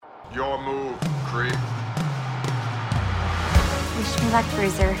Your move, creep. Wish me luck,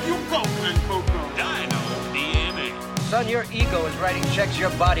 Bruiser. You go, Glen Coco. Dino DNA. Son, your ego is writing checks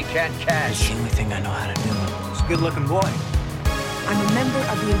your body can't cash. It's the only thing I know how to do. It's a good-looking boy. I'm a member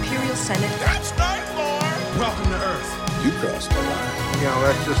of the Imperial Senate. That's nice, boy. Welcome to Earth. You crossed the line. You know,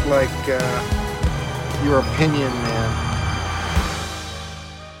 that's just like your opinion, man.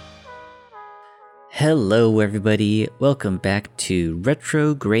 Hello, everybody. Welcome back to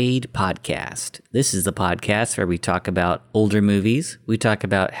Retrograde Podcast. This is the podcast where we talk about older movies. We talk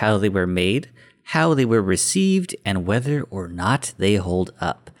about how they were made, how they were received, and whether or not they hold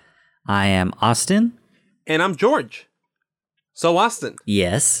up. I am Austin. And I'm George. So, Austin.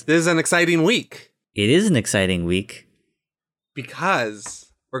 Yes. This is an exciting week. It is an exciting week.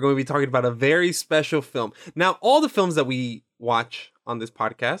 Because we're going to be talking about a very special film. Now, all the films that we watch on this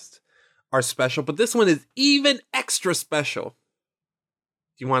podcast are special, but this one is even extra special.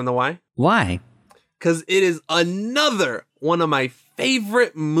 Do you want to know why? Why? Because it is another one of my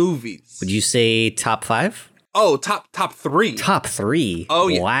favorite movies. Would you say top 5? Oh, top 3. Top 3? Oh,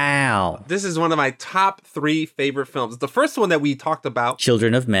 yeah. Wow. This is one of my top 3 favorite films. The first one that we talked about,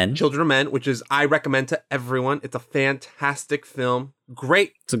 Children of Men. Children of Men, which is I recommend to everyone. It's a fantastic film.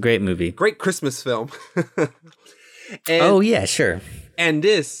 Great. It's a great movie. Great Christmas film. Oh, yeah, sure. And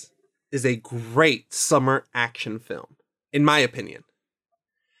this is a great summer action film, in my opinion.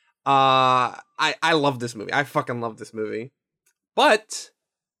 I love this movie. I fucking love this movie. But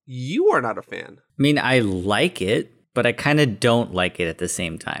you are not a fan. I mean, I like it, but I kind of don't like it at the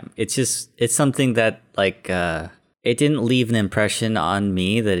same time. It's something that, like, it didn't leave an impression on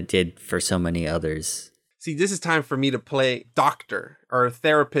me that it did for so many others. See, this is time for me to play doctor or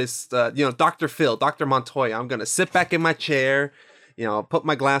therapist, Dr. Phil, Dr. Montoya. I'm going to sit back in my chair, put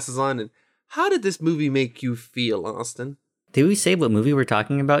my glasses on. And how did this movie make you feel, Austin? Did we say what movie we're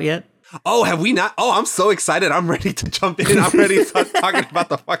talking about yet? Oh, have we not? Oh, I'm so excited. I'm ready to jump in. I'm ready to start talking about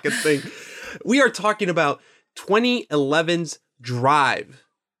the fucking thing. We are talking about 2011's Drive,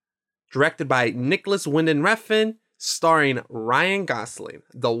 directed by Nicholas Winding Refn, starring Ryan Gosling,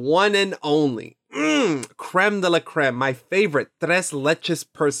 the one and only, creme de la creme, my favorite, tres leches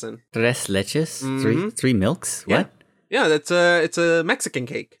person. Tres leches? Mm-hmm. Three milks? Yeah. What? Yeah, it's a Mexican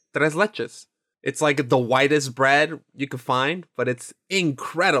cake, tres leches. It's like the whitest bread you can find, but it's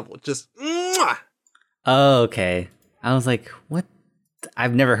incredible. Just, mwah! Oh, okay. I was like, what?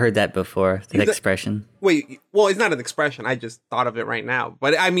 I've never heard that before, that expression. Wait, well, it's not an expression. I just thought of it right now.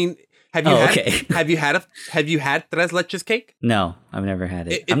 But I mean, have you had tres leches cake? No, I've never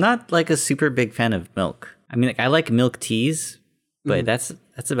had it. I'm not like a super big fan of milk. I mean, like, I like milk teas, but that's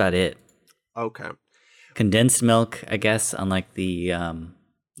about it. Okay. Condensed milk, I guess, on like the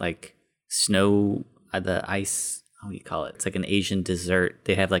like snow, the ice. How do you call it? It's like an Asian dessert.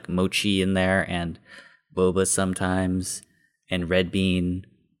 They have like mochi in there and boba sometimes, and red bean.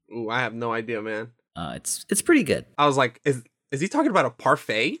 Ooh, I have no idea, man. It's pretty good. I was like, is he talking about a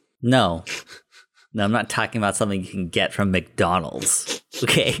parfait? No, I'm not talking about something you can get from McDonald's.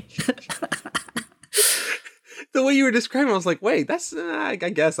 Okay. The way you were describing, I was like, wait, that's I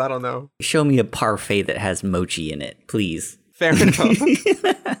guess I don't know. Show me a parfait that has mochi in it, please. Fair enough.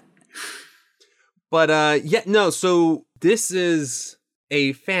 But so this is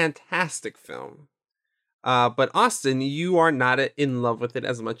a fantastic film. But Austin, you are not in love with it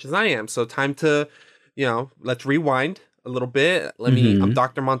as much as I am. So time to, let's rewind a little bit. I'm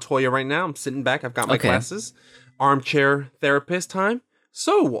Dr. Montoya right now. I'm sitting back. I've got my glasses. Armchair therapist time.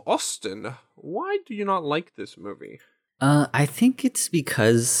 So, Austin, why do you not like this movie? I think it's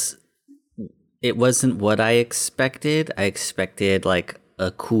because it wasn't what I expected. I expected like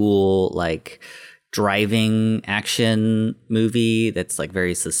a cool, like, driving action movie that's like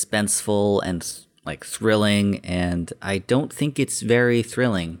very suspenseful and like thrilling, and I don't think it's very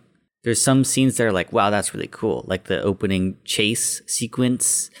thrilling. There's some scenes that are like, wow, that's really cool, like the opening chase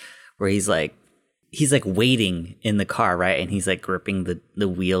sequence where he's like waiting in the car, right, and he's like gripping the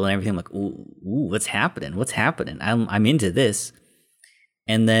wheel and everything. I'm like, ooh, what's happening? I'm into this.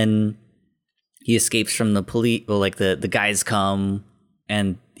 And then he escapes from the police. Well, like the guys come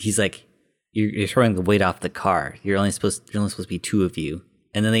and he's like, You're throwing the weight off the car. You're only supposed to be 2 of you.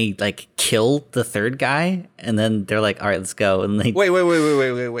 And then they like kill the third guy, and then they're like, "All right, let's go." And they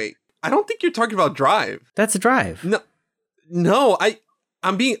wait. I don't think you're talking about Drive. That's a Drive. No.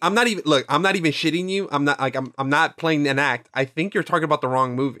 I'm not even shitting you. I'm not playing an act. I think you're talking about the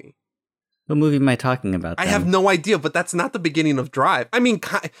wrong movie. What movie am I talking about? I have no idea, but that's not the beginning of Drive. I mean,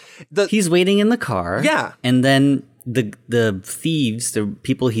 he's waiting in the car. Yeah, and then the thieves, the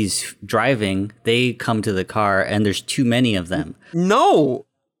people he's driving, they come to the car, and there's too many of them. No,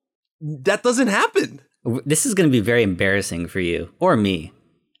 That doesn't happen. This is going to be very embarrassing for you or me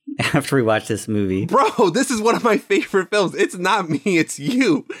after we watch this movie. Bro, this is one of my favorite films. It's not me, it's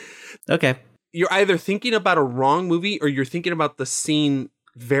you. Okay. You're either thinking about a wrong movie or you're thinking about the scene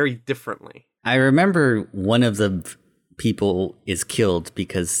very differently. I remember one of the people is killed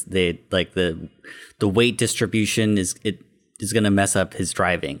because they like the weight distribution is going to mess up his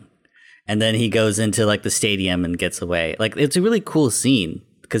driving. And then he goes into like the stadium and gets away. Like it's a really cool scene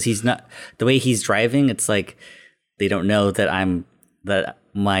because he's not the way he's driving. It's like they don't know that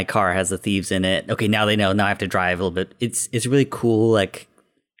my car has the thieves in it. Okay, now they know. Now I have to drive a little bit. It's really cool, like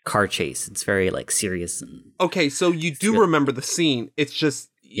car chase. It's very like serious. Okay, so you do remember the scene. It's just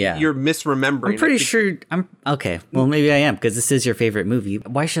you're misremembering. I'm pretty sure. I'm okay. Well, maybe I am because this is your favorite movie.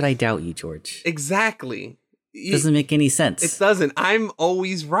 Why should I doubt you, George? Exactly. It doesn't make any sense. It doesn't. I'm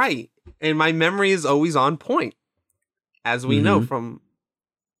always right, and my memory is always on point, as we know from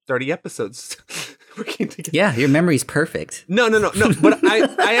 30 episodes working together. Yeah, your memory's perfect. No. But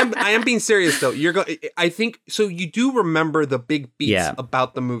I am being serious though. I think so. You do remember the big beats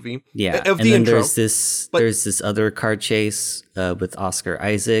about the movie. Yeah, of and the then intro. There's this other car chase with Oscar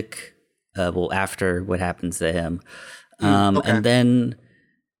Isaac. After what happens to him, okay. and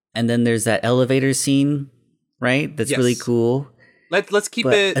then there's that elevator scene, right? That's really cool. Let's keep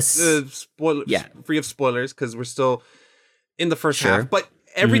it free of spoilers because we're still in the first half. But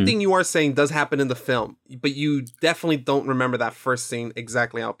everything you are saying does happen in the film, but you definitely don't remember that first scene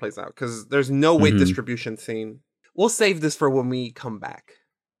exactly how it plays out because there's no weight distribution scene. We'll save this for when we come back.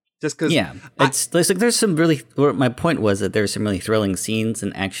 Just because, there's some really. My point was that there's some really thrilling scenes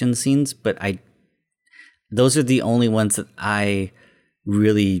and action scenes, but those are the only ones that I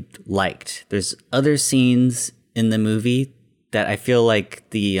really liked. There's other scenes in the movie that I feel like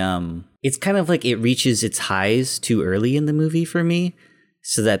it's kind of like it reaches its highs too early in the movie for me,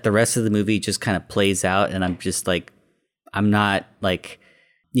 so that the rest of the movie just kind of plays out, and I'm just like, I'm not like,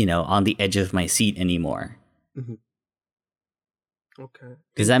 on the edge of my seat anymore. Mm-hmm. Okay.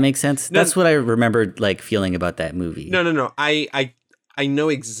 Does that make sense? No, that's what I remembered like feeling about that movie. No. I know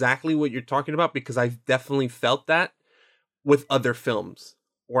exactly what you're talking about because I've definitely felt that with other films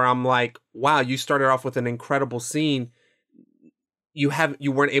where I'm like, wow, you started off with an incredible scene. You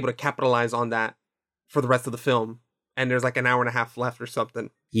weren't able to capitalize on that for the rest of the film. And there's like an hour and a half left or something.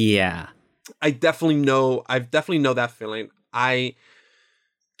 Yeah. I definitely know that feeling. I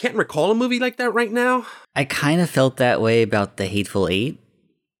can't recall a movie like that right now. I kind of felt that way about The Hateful Eight.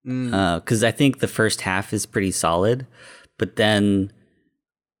 Because I think the first half is pretty solid. But then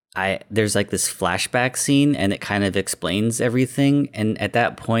there's like this flashback scene and it kind of explains everything. And at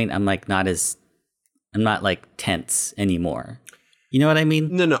that point, I'm not like tense anymore. You know what I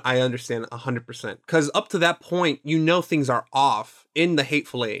mean? No, I understand 100%. Because up to that point, things are off in The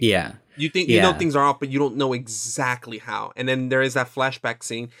Hateful Eight. Yeah. You know things are off, but you don't know exactly how. And then there is that flashback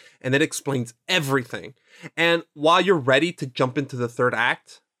scene, and that explains everything. And while you're ready to jump into the third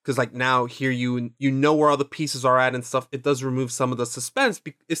act, because like now here you know where all the pieces are at and stuff, it does remove some of the suspense.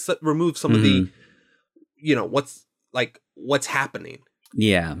 It removes some of the, what's happening.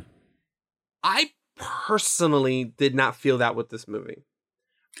 Yeah. I personally did not feel that with this movie.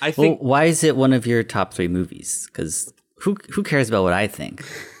 I think. Well, why is it one of your top 3 movies? Because who cares about what I think?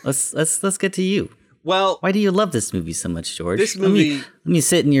 Let's get to you. Well, why do you love this movie so much, George? This movie. Let me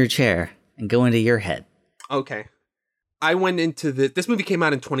sit in your chair and go into your head. Okay. I went into this movie came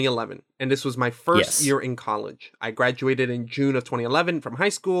out in 2011, and this was my first year in college. I graduated in June of 2011 from high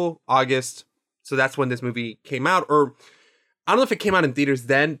school, August. So that's when this movie came out. Or I don't know if it came out in theaters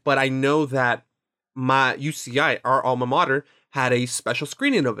then, but I know that my UCI, our alma mater, had a special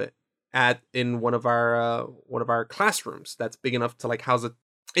screening of it in one of our classrooms that's big enough to like house it.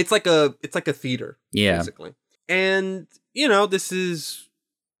 It's like a theater, basically. And this is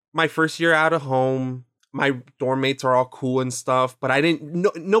my first year out of home. My dorm mates are all cool and stuff, but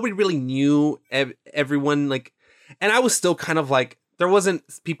nobody really knew everyone, like, and I was still kind of like, there wasn't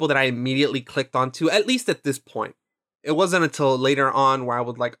people that I immediately clicked onto, at least at this point. It wasn't until later on where I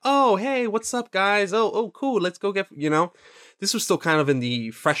would like, oh, hey, what's up, guys? Oh, cool. Let's go get, this was still kind of in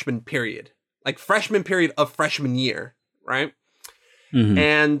the freshman period, like freshman period of freshman year. Right. Mm-hmm.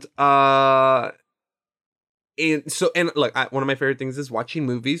 And look, one of my favorite things is watching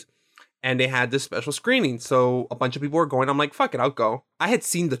movies, and they had this special screening. So a bunch of people were going. I'm like, fuck it, I'll go. I had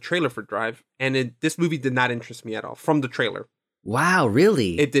seen the trailer for Drive, and this movie did not interest me at all from the trailer. Wow,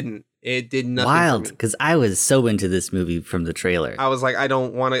 really? It didn't. It did nothing Wild, for me. because I was so into this movie from the trailer. I was like, I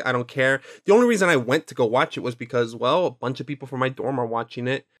don't care. The only reason I went to go watch it was because, well, a bunch of people from my dorm are watching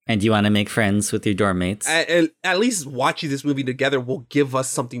it. And you want to make friends with your dorm mates? At least watching this movie together will give us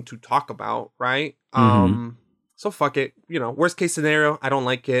something to talk about, right? So fuck it. You know, worst case scenario, I don't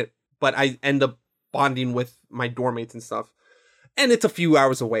like it, but I end up bonding with my dorm mates and stuff. And it's a few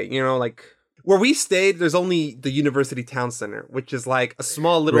hours away, you know, like where we stayed, there's only the University Town Center, which is like a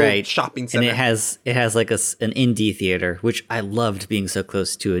small little shopping center. And it has like an indie theater, which I loved being so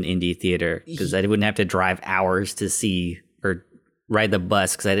close to an indie theater because I wouldn't have to drive hours to see or ride the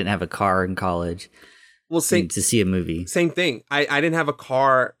bus because I didn't have a car in college. Well, to see a movie. Same thing. I didn't have a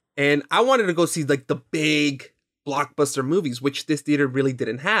car and I wanted to go see like the big blockbuster movies, which this theater really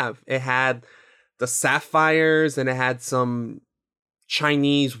didn't have. It had the Sapphires and it had some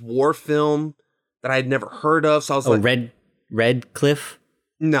Chinese war film that I had never heard of. So I was like, Red Cliff?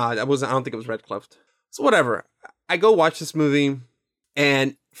 No, that wasn't. I don't think it was Red Cliff. So whatever. I go watch this movie,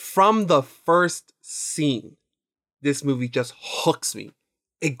 and from the first scene, this movie just hooks me.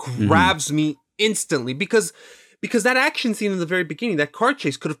 It grabs me instantly because that action scene in the very beginning, that car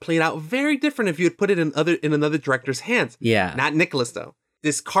chase, could have played out very different if you had put it in another director's hands. Yeah, not Nicholas though.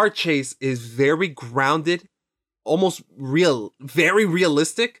 This car chase is very grounded, almost real, very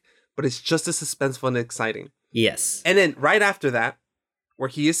realistic, but it's just as suspenseful and exciting. Yes. And then right after that, where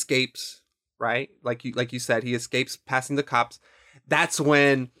he escapes, right? Like you said, he escapes passing the cops. That's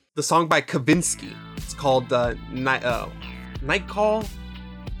when the song by Kavinsky, it's called Night Call.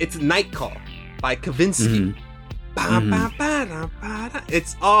 It's Night Call by Kavinsky. And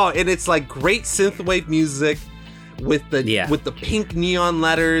it's like great synthwave music with the pink neon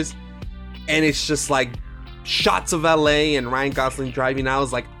letters, and it's just like shots of LA and Ryan Gosling driving. I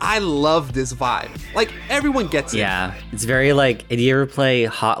was like, I love this vibe. Like everyone gets it. Yeah, it's very like. Did you ever play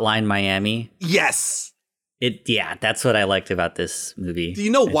Hotline Miami? Yes. That's what I liked about this movie. Do you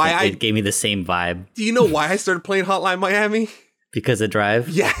know why it gave me the same vibe? Do you know why I started playing Hotline Miami? Because of Drive?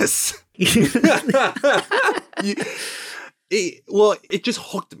 Yes. It just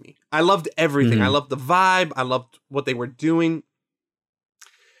hooked me. I loved everything. I loved the vibe. I loved what they were doing.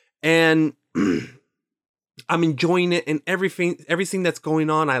 And I'm enjoying it, and everything that's going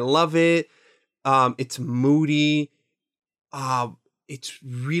on. I love it. It's moody. It's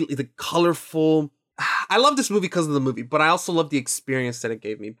really the colorful. I love this movie because of the movie, but I also love the experience that it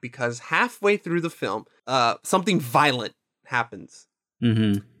gave me because halfway through the film, something violent happens.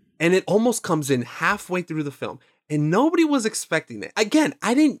 And it almost comes in halfway through the film, and nobody was expecting it. Again,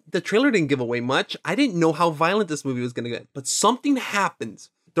 the trailer didn't give away much. I didn't know how violent this movie was going to get, but something happens.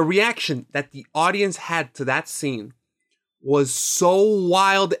 The reaction that the audience had to that scene was so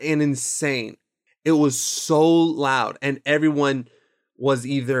wild and insane. It was so loud, and everyone was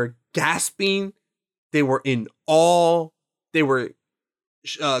either gasping, they were in awe, they were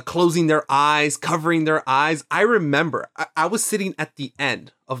closing their eyes, covering their eyes. I remember I was sitting at the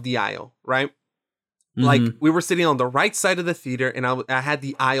end of the aisle, right? Like we were sitting on the right side of the theater, and I had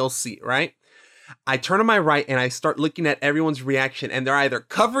the aisle seat, right? I turn to my right and I start looking at everyone's reaction, and they're either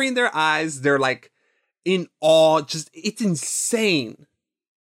covering their eyes, they're like in awe, it's insane.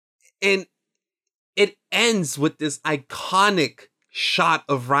 And it ends with this iconic shot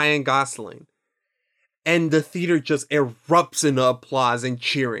of Ryan Gosling, and the theater just erupts into applause and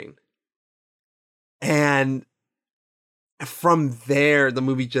cheering. And from there, the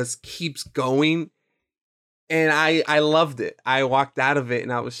movie just keeps going. And I loved it. I walked out of it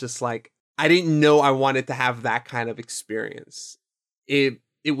and I was just like, I didn't know I wanted to have that kind of experience. It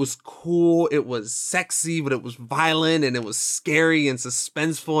was cool, it was sexy, but it was violent, and it was scary and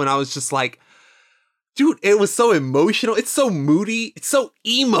suspenseful, and I was just like, dude, it was so emotional, it's so moody, it's so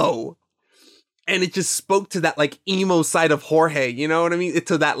emo. And it just spoke to that like emo side of Jorge, you know what I mean?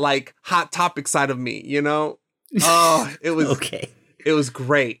 To that like Hot Topic side of me, you know? Oh, it was okay. It was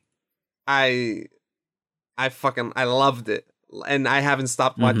great. I loved it. And I haven't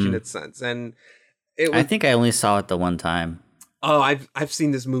stopped watching it since. And I think I only saw it the one time. Oh, I've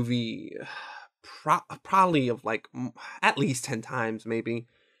seen this movie probably of like at least 10 times maybe.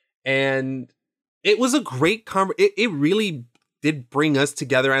 And it was a great it really did bring us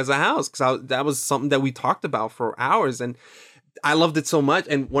together as a house, because that was something that we talked about for hours, and I loved it so much.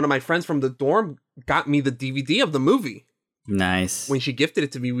 And one of my friends from the dorm got me the DVD of the movie. Nice. When she gifted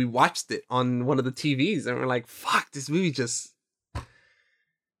it to me, we watched it on one of the TVs, and we're like, fuck, this movie just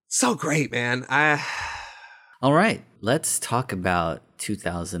so great, man. All right, let's talk about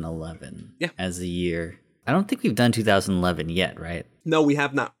 2011 as a year. I don't think we've done 2011 yet, right? No, we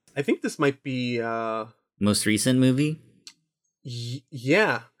have not. I think this might be most recent movie.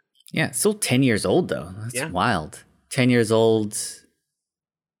 Yeah. Yeah, still 10 years old, though. That's wild. 10 years old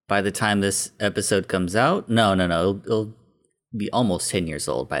by the time this episode comes out. No. It'll be almost 10 years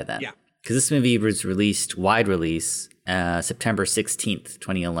old by then. Yeah. Because this movie was released, wide release, September 16th,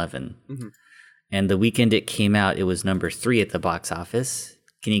 2011. Mm-hmm. And the weekend it came out, it was number 3 at the box office.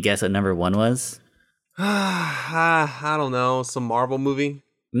 Can you guess what number 1 was? I don't know. Some Marvel movie?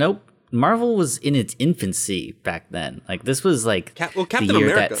 Nope. Marvel was in its infancy back then. Like, this was like Captain the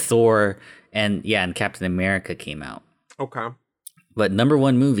year America. that Thor and Captain America came out. Okay. But number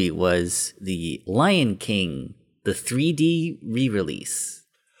 1 movie was The Lion King, the 3D re-release.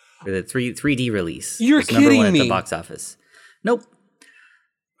 Or the 3D release. You're it's number kidding 1 me. at the box office. Nope.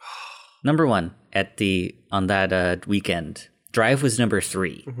 Number 1 on that weekend. Drive was number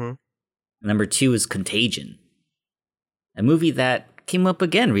 3. Mm-hmm. Number 2 was Contagion. A movie that came up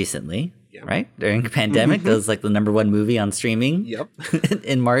again recently, right? During the pandemic. That was like the number 1 movie on streaming. Yep.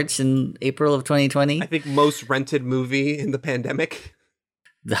 In March and April of 2020. I think most rented movie in the pandemic.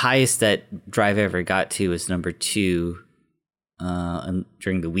 The highest that Drive ever got to was number 2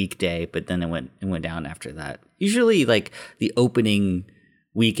 during the weekday, but then it went down after that. Usually, like, the opening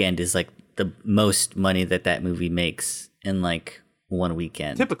weekend is like the most money that movie makes in like one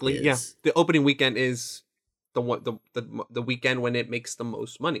weekend. Typically, the opening weekend is the weekend when it makes the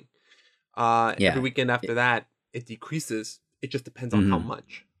most money. Every weekend after that, it decreases. It just depends on how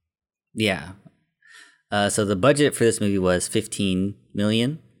much. Yeah. So the budget for this movie was $15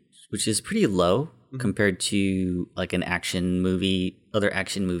 million, which is pretty low compared to like an action movie, other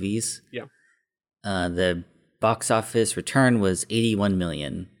action movies. Yeah. The box office return was $81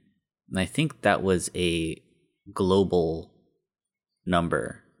 million. And I think that was a global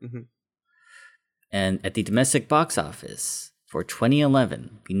number. Mm-hmm. And at the domestic box office for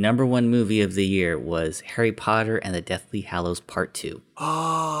 2011, the number 1 movie of the year was Harry Potter and the Deathly Hallows Part 2.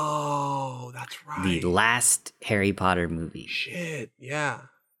 Oh, that's right. The last Harry Potter movie. Shit, yeah.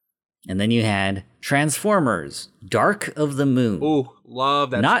 And then you had Transformers, Dark of the Moon. Ooh,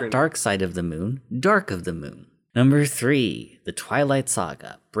 love that. Not screen. Dark Side of the Moon, Dark of the Moon. Number 3, The Twilight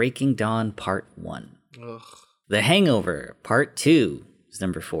Saga, Breaking Dawn Part 1. Ugh. The Hangover Part 2 is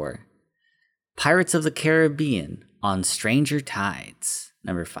number 4. Pirates of the Caribbean, On Stranger Tides,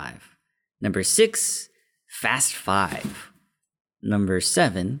 number 5. Number 6, Fast 5. Number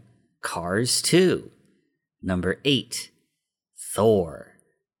 7, Cars 2. Number 8, Thor.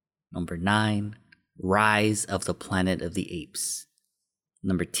 Number 9, Rise of the Planet of the Apes.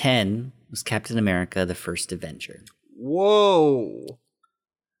 Number 10 was Captain America, the First Avenger. Whoa.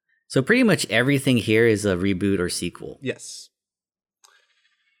 So pretty much everything here is a reboot or sequel. Yes.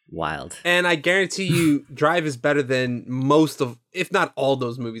 Wild. And I guarantee you, Drive is better than most of, if not all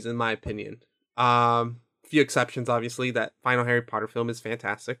those movies, in my opinion. Few exceptions, obviously. That final Harry Potter film is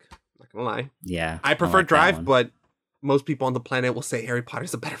fantastic. Not gonna lie. Yeah. I prefer like Drive, but most people on the planet will say Harry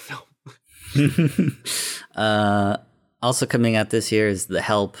Potter's a better film. Also coming out this year is The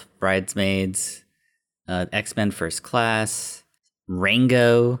Help, Bridesmaids, X-Men First Class,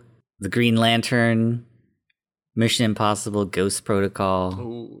 Rango, The Green Lantern, Mission Impossible, Ghost Protocol.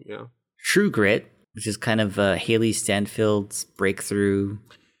 Oh, yeah. True Grit, which is kind of Haley Stanfield's breakthrough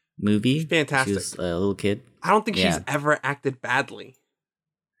movie. Fantastic. She was a little kid. I don't think she's ever acted badly.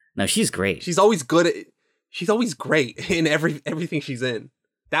 No, she's great. She's always good at. She's always great in everything she's in.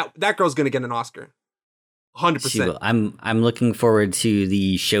 That girl's gonna get an Oscar, 100%. I'm looking forward to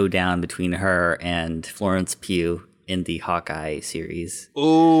the showdown between her and Florence Pugh in the Hawkeye series.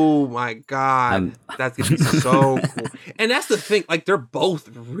 Oh my god, that's gonna be so cool. And that's the thing, like they're both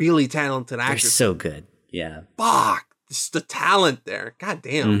really talented actors. They're so good. Yeah. Fuck, just the talent there. God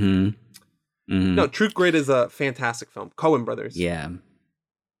damn. Mm-hmm. Mm-hmm. No, True Grit is a fantastic film. Coen Brothers. Yeah.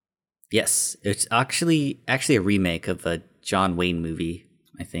 Yes, it's actually a remake of a John Wayne movie,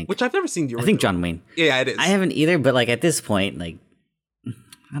 I think. Which I've never seen the original. I think John Wayne. Yeah, it is. I haven't either, but like at this point, like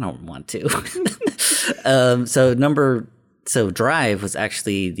I don't want to. So Drive was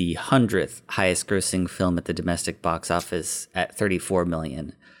actually the 100th highest grossing film at the domestic box office at 34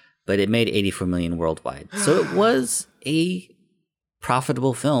 million, but it made 84 million worldwide. So it was a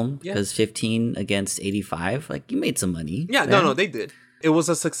profitable film because 15 against 85, like you made some money. Yeah, there. no, they did. It was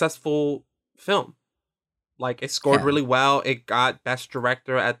a successful film. Like it scored really well. It got Best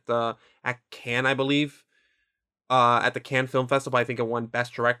Director at Cannes, I believe. At the Cannes Film Festival, I think it won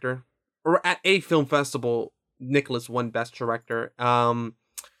Best Director. Or at a film festival, Nicholas won Best Director. And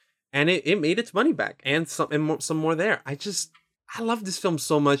it made its money back and some more there. I love this film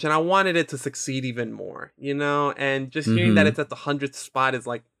so much, and I wanted it to succeed even more, you know. And just hearing that it's at the 100th spot is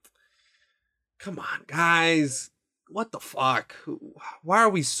like, come on, guys. what the fuck? Why are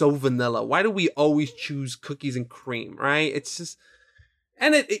we so vanilla? Why do we always choose cookies and cream, right? It's just,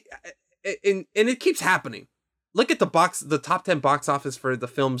 and it keeps happening. Look at the top 10 box office for the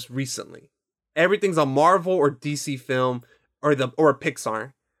films recently. Everything's a Marvel or DC film or a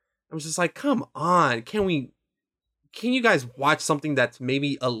Pixar. I was just like, come on, can you guys watch something that's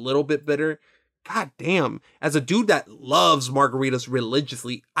maybe a little bit better? God damn. As a dude that loves margaritas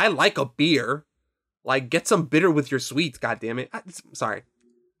religiously, I like a beer. Like, get some bitter with your sweets, god damn it. Sorry.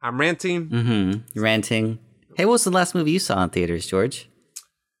 I'm ranting. Mm-hmm. Ranting. Hey, what was the last movie you saw in theaters, George?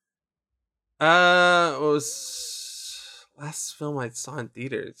 What was last film I saw in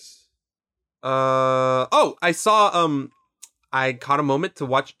theaters? I saw, I caught a moment to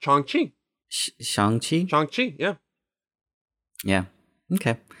watch Shang-Chi. Shang-Chi? Shang-Chi, yeah. Yeah.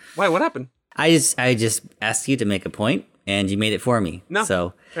 Okay. Why, what happened? I just asked you to make a point, and you made it for me. No,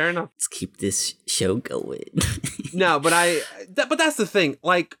 so fair enough. Let's keep this show going. No, but but that's the thing.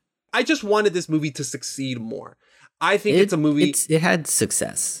 Like, I just wanted this movie to succeed more. I think it's a movie. It had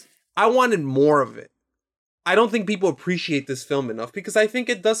success. I wanted more of it. I don't think people appreciate this film enough because I think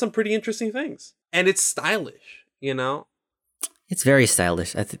it does some pretty interesting things. And it's stylish, you know? It's very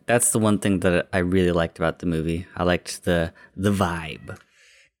stylish. I think that's the one thing that I really liked about the movie. I liked the vibe.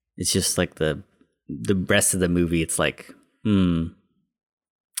 It's just like the rest of the movie, it's like,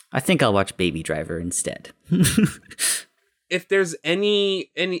 I think I'll watch Baby Driver instead. If there's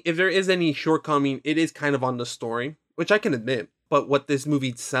if there is any shortcoming, it is kind of on the story, which I can admit. But what this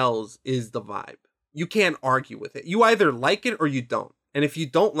movie sells is the vibe. You can't argue with it. You either like it or you don't. And if you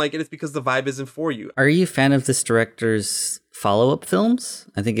don't like it, it's because the vibe isn't for you. Are you a fan of this director's follow-up films?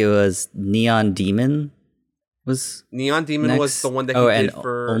 I think it was Neon Demon was Neon Demon next. Was the one that he did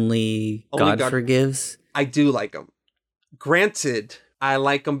for Only God Forgives. I do like him. Granted, I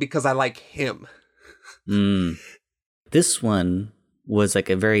like him because I like him. This one was like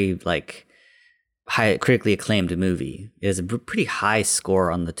a very high critically acclaimed movie. It has a pretty high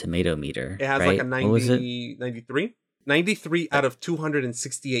score on the tomato meter. It has right? like a 93? 93 out of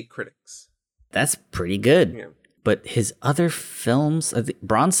 268 critics. That's pretty good. Yeah. But his other films, I think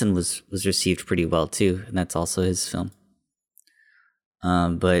Bronson was received pretty well too, and that's also his film.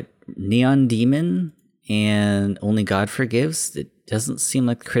 But Neon Demon and Only God Forgives, it doesn't seem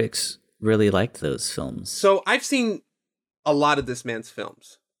like the critics really liked those films. So I've seen a lot of this man's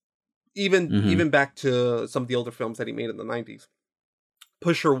films. Even back to some of the older films that he made in the 90s.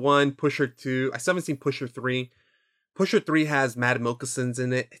 Pusher 1, Pusher 2. I still haven't seen Pusher 3. Pusher 3 has Mads Mikkelsen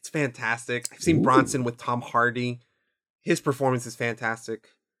in it. It's fantastic. I've seen Bronson with Tom Hardy. His performance is fantastic.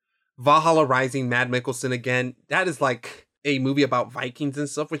 Valhalla Rising, Mads Mikkelsen again. That is like a movie about Vikings and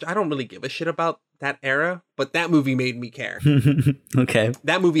stuff, which I don't really give a shit about that era, but that movie made me care. Okay.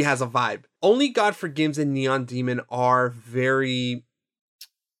 That movie has a vibe. Only God Forgives and Neon Demon are very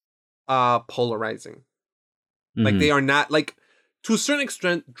polarizing. Like, they are not, like, to a certain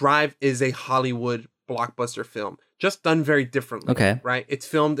extent, Drive is a Hollywood blockbuster film, just done very differently. Okay. Right? It's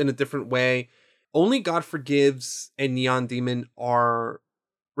filmed in a different way. Only God Forgives and Neon Demon are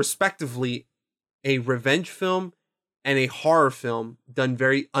respectively a revenge film and a horror film done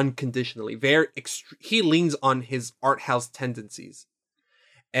very unconditionally. He leans on his art house tendencies,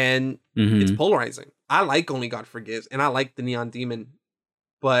 and it's polarizing. I like Only God Forgives and I like the Neon Demon,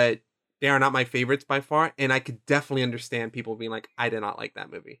 but they are not my favorites by far. And I could definitely understand people being like, I did not like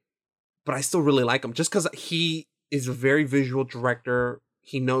that movie, but I still really like him just because he is a very visual director.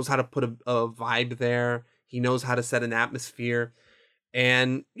 He knows how to put a vibe there. He knows how to set an atmosphere.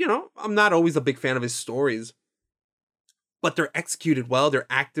 And, you know, I'm not always a big fan of his stories, but they're executed well. They're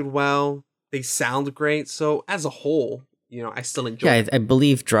acted well. They sound great. So as a whole, you know, I still enjoy it. I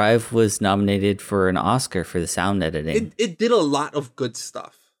believe Drive was nominated for an Oscar for the sound editing. It did a lot of good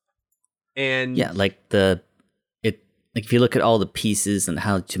stuff. And yeah, if you look at all the pieces and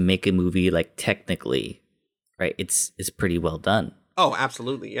how to make a movie, like, technically, right, it's pretty well done. Oh,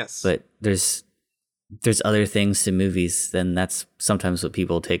 absolutely, yes. But there's other things to movies, then that's sometimes what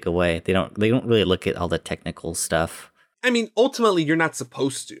people take away. They don't really look at all the technical stuff. I mean, ultimately, you're not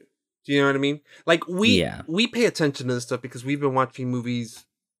supposed to. Do you know what I mean? Like, we pay attention to this stuff because we've been watching movies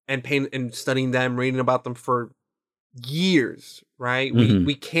and studying them, reading about them for years, right?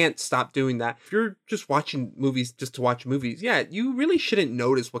 We can't stop doing that. If you're just watching movies just to watch movies, yeah, you really shouldn't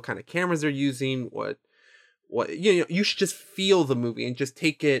notice what kind of cameras they're using, what you should just feel the movie and just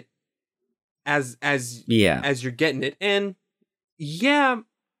take it as you're getting it. And yeah,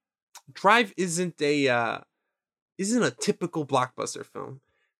 Drive isn't a typical blockbuster film.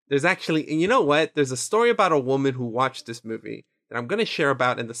 There's actually, and you know what? There's a story about a woman who watched this movie that I'm going to share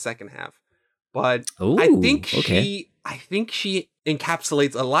about in the second half. but Ooh, I think she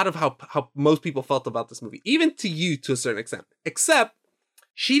encapsulates a lot of how most people felt about this movie, even to you to a certain extent. Except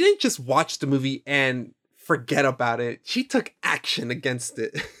she didn't just watch the movie and forget about it. She took action against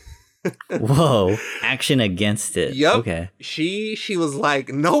it. Whoa, action against it. Yep. Okay. She was like,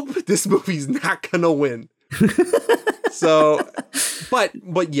 nope, this movie's not gonna win. So, but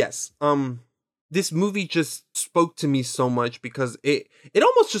yes, this movie just spoke to me so much because it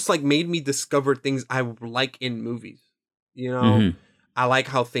almost just like made me discover things I like in movies. You know, I like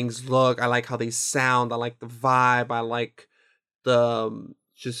how things look. I like how they sound. I like the vibe. I like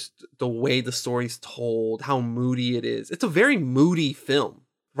just the way the story's told, how moody it is. It's a very moody film.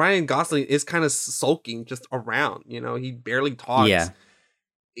 Ryan Gosling is kind of sulking just around, you know, he barely talks. Yeah.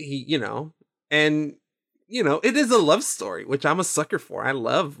 And it is a love story, which I'm a sucker for. I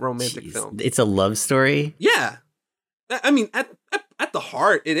love romantic films. It's a love story? Yeah. I mean, at the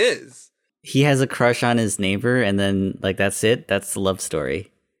heart, it is. He has a crush on his neighbor, and then, like, that's it? That's the love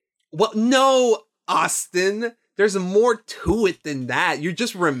story. Well, no, Austin. There's more to it than that. You're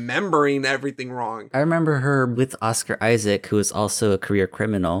just remembering everything wrong. I remember her with Oscar Isaac, who is also a career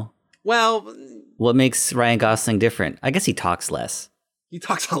criminal. Well, what makes Ryan Gosling different? I guess he talks less. He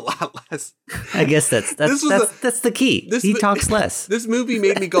talks a lot less. I guess that's the key. He talks less. This movie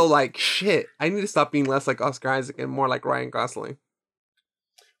made me go like, shit, I need to stop being less like Oscar Isaac and more like Ryan Gosling.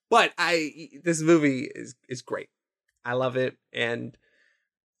 But this movie is great. I love it. And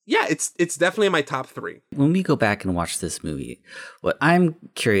yeah, it's definitely in my top 3. When we go back and watch this movie, what I'm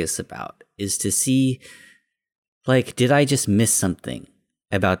curious about is to see, like, did I just miss something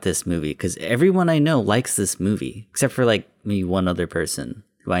about this movie? Because everyone I know likes this movie, except for like maybe one other person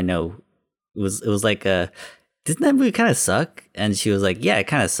who I know. It was like didn't that movie kind of suck? And she was like, yeah, it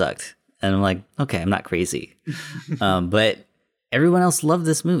kind of sucked. And I'm like, okay, I'm not crazy. But everyone else loved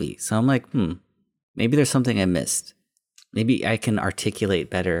this movie. So I'm like, maybe there's something I missed. Maybe I can articulate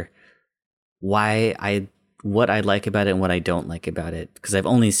better what I like about it and what I don't like about it, because I've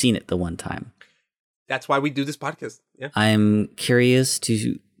only seen it the one time. That's why we do this podcast. Yeah. I'm curious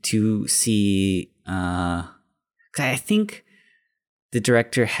to see. I think the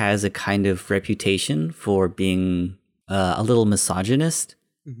director has a kind of reputation for being a little misogynist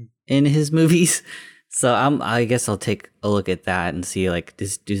in his movies. So I guess I'll take a look at that and see, like,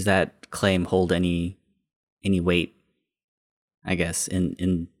 does that claim hold any weight? I guess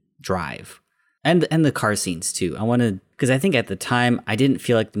in Drive, and the car scenes too. Because I think at the time I didn't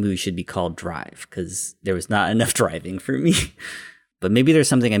feel like the movie should be called Drive because there was not enough driving for me. But maybe there's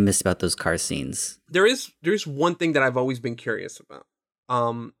something I missed about those car scenes. There's one thing that I've always been curious about.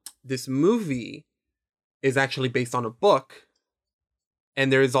 This movie is actually based on a book,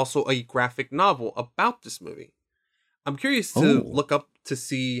 and there is also a graphic novel about this movie. I'm curious to look up to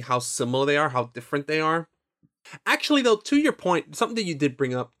see how similar they are, how different they are. Actually, though, to your point, something that you did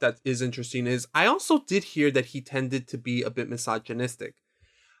bring up that is interesting is I also did hear that he tended to be a bit misogynistic.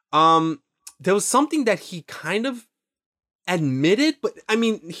 There was something that he kind of admitted, but I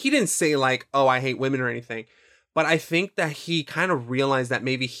mean, he didn't say like, oh, I hate women or anything. But I think that he kind of realized that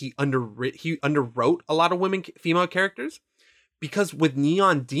maybe he underwrote a lot of female characters, because with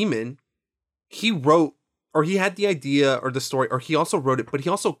Neon Demon, he wrote, or he had the idea or the story, or he also wrote it, but he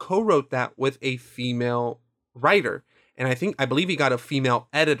also co-wrote that with a female writer, and I believe he got a female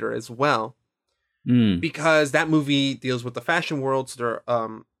editor as well, because that movie deals with the fashion world. So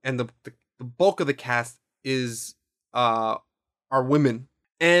there, and the bulk of the cast is are women.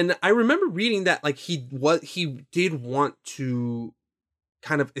 And I remember reading that like he did want to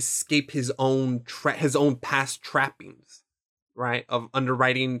kind of escape his own past trappings, right, of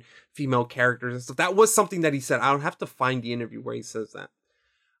underwriting female characters and stuff. That was something that he said. I don't have to find the interview where he says that.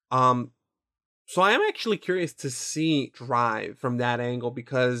 So I am actually curious to see Drive from that angle,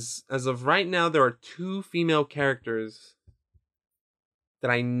 because as of right now, there are 2 female characters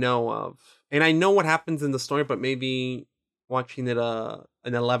that I know of. And I know what happens in the story, but maybe watching it an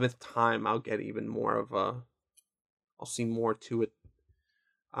 11th time, I'll get even more of I'll see more to it.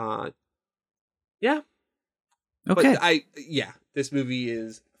 Yeah. Okay. But this movie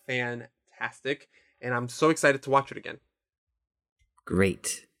is fantastic, and I'm so excited to watch it again.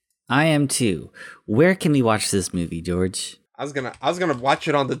 Great. I am too. Where can we watch this movie, George? I was gonna watch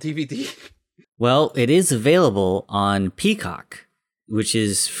it on the DVD. Well, it is available on Peacock, which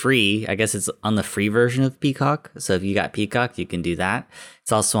is free. I guess it's on the free version of Peacock. So if you got Peacock, you can do that.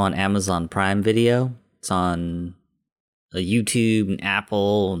 It's also on Amazon Prime Video. It's on YouTube and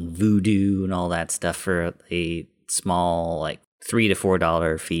Apple and Vudu and all that stuff for a small, like, $3 to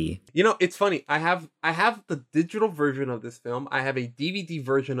 $4 fee. You know, it's funny. I have the digital version of this film. I have a DVD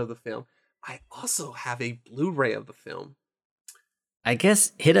version of the film, I also have a Blu-ray of the film. I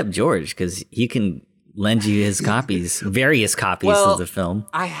guess hit up George because he can lend you his copies, various copies Well, of the film.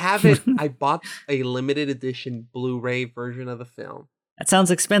 I have it. I bought a limited edition Blu-ray version of the film. That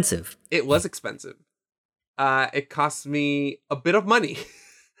sounds expensive. It was expensive. It cost me a bit of money.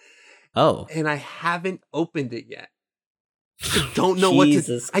 Oh, And I haven't opened it yet. I don't know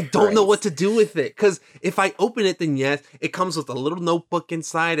Jesus I don't know what Christ. to do with it. Because if I open it, then yes, it comes with a little notebook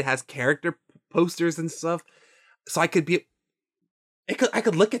inside. It has character posters and stuff. So I could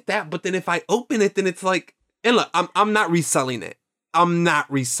look at that, but then if I open it, then it's like, and look, I'm not reselling it. I'm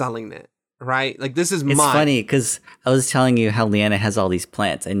not reselling it. Right? Like, this is it's mine. funny because I was telling you how Leanna has all these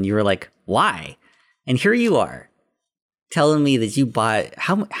plants, and you were like, "Why?" And here you are, telling me that you bought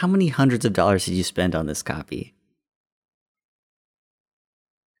how many hundreds of dollars did you spend on this copy?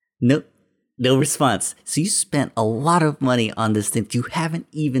 No response. So you spent a lot of money on this thing that you haven't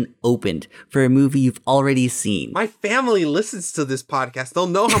even opened for a movie you've already seen. My family listens to this podcast. They'll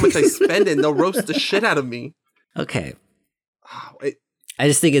know how much I spend and they'll roast the shit out of me. Okay, Oh, I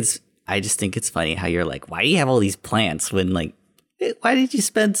just think it's funny how you're like, why do you have all these plants when like, why did you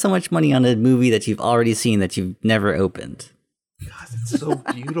spend so much money on a movie that you've already seen that you've never opened? God, it's so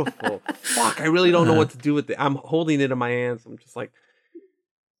beautiful. Fuck, I really don't know what to do with it. I'm holding it in my hands. I'm just like,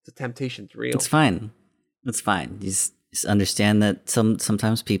 the temptation's real. It's fine. It's fine. You just understand that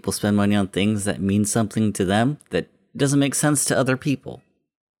sometimes people spend money on things that mean something to them that doesn't make sense to other people.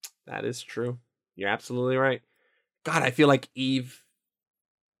 That is true. You're absolutely right. God, I feel like Eve.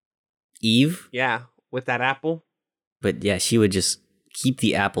 Eve? Yeah, with that apple. But yeah, she would just keep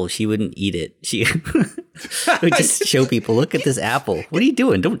the apple. She wouldn't eat it. She would just show people, look at this apple. What are you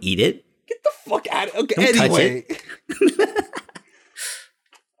doing? Don't eat it. Get the fuck out of it. Okay, Don't touch anyway.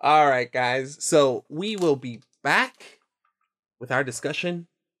 All right, guys. So we will be back with our discussion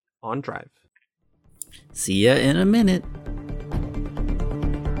on Drive. See ya in a minute.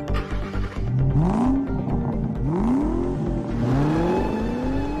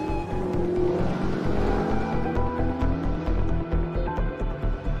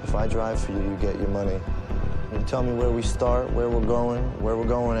 If I drive for you, you get your money. You tell me where we start, where we're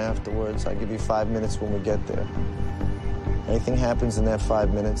going afterwards. I give you 5 minutes when we get there. Anything happens in that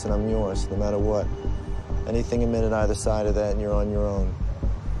 5 minutes and I'm yours, no matter what. Anything a minute either side of that and you're on your own.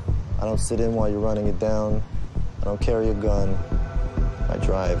 I don't sit in while you're running it down. I don't carry a gun. I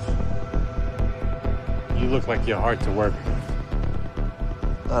drive. You look like you're hard to work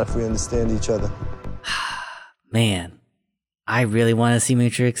with. Not if we understand each other. Man, I really want to see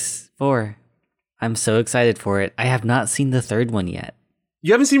Matrix 4. I'm so excited for it. I have not seen the third one yet.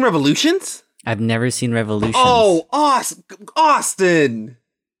 You haven't seen Revolutions? I've never seen Revolutions. Oh, Austin!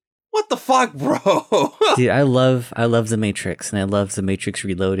 What the fuck, bro? Dude, I love The Matrix and I love The Matrix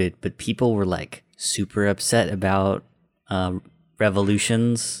Reloaded, but people were like super upset about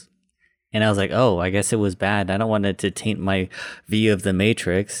Revolutions. And I was like, oh, I guess it was bad. I don't want it to taint my view of The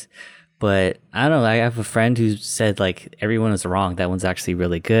Matrix. But I don't know. I have a friend who said like everyone is wrong. That one's actually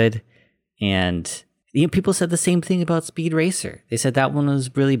really good. And you know, people said the same thing about Speed Racer. They said that one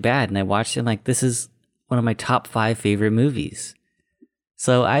was really bad. And I watched it and like, this is one of my top 5 favorite movies.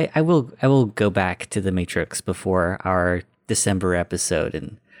 So I will go back to The Matrix before our December episode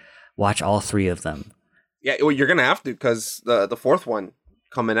and watch all 3 of them. Yeah, well, you're gonna have to because the fourth one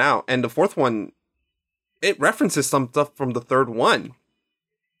coming out, and the fourth one, it references some stuff from the third one.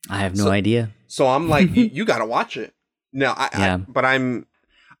 I have no idea. So I'm like, you gotta watch it. No, but I'm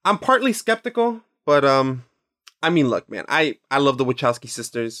partly skeptical, but I mean, look, man, I love the Wachowski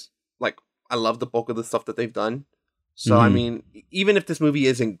sisters. Like, I love the bulk of the stuff that they've done. So I mean, even if this movie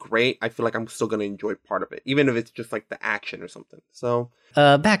isn't great, I feel like I'm still gonna enjoy part of it, even if it's just like the action or something. So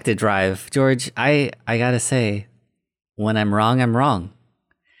back to Drive, George. I gotta say, when I'm wrong, I'm wrong.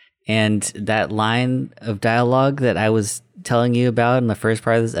 And that line of dialogue that I was telling you about in the first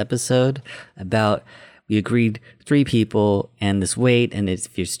part of this episode about we agreed 3 people and this weight, and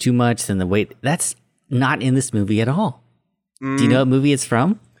if it's too much, then the weight, that's not in this movie at all. Do you know what movie it's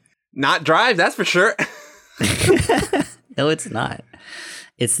from? Not Drive, that's for sure. No, it's not.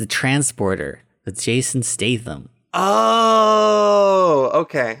 It's The Transporter with Jason Statham. Oh,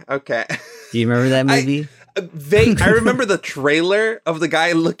 okay. Do you remember that movie? I remember the trailer of the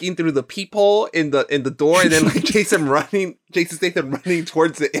guy looking through the peephole in the door, and then like Jason Statham running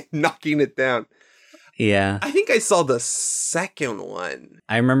towards it and knocking it down. Yeah. I think I saw the second one.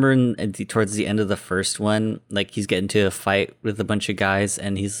 I remember towards the end of the first one, like he's getting into a fight with a bunch of guys,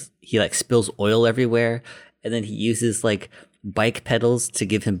 and he like spills oil everywhere, and then he uses like bike pedals to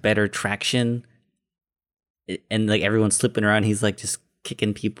give him better traction, and like everyone's slipping around. He's like just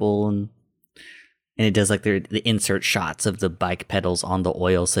kicking people, and And it does like the insert shots of the bike pedals on the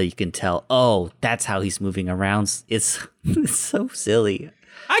oil so you can tell, oh, that's how he's moving around. It's so silly.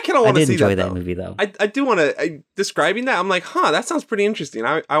 I kind of want to see enjoy that that movie, though. I do want to, describing that, I'm like, that sounds pretty interesting.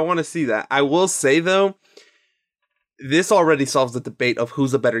 I want to see that. I will say, though, this already solves the debate of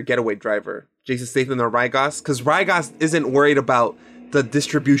who's a better getaway driver, Jason Statham or Ryan Gosling, because Ryan Gosling isn't worried about the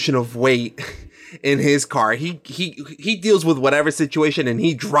distribution of weight in his car. He deals with whatever situation and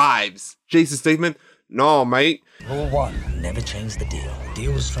he drives. Jason Statham, no, mate. Rule 1, never change the deal. The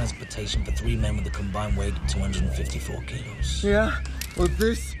deal was transportation for 3 men with a combined weight of 254 kilos. Yeah, well,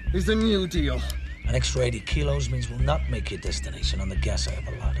 this is a new deal. An extra 80 kilos means we'll not make your destination on the gas I have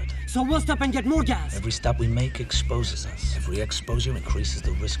allotted. So we'll stop and get more gas. Every stop we make exposes us. Every exposure increases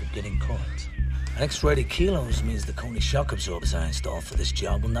the risk of getting caught. An extra 80 kilos means the Coney shock absorbers I installed for this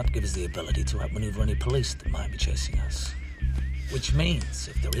job will not give us the ability to outmaneuver any police that might be chasing us. Which means,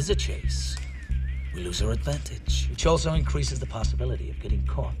 if there is a chase, we lose our advantage, which also increases the possibility of getting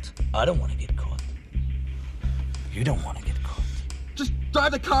caught. I don't want to get caught. You don't want to get caught. Just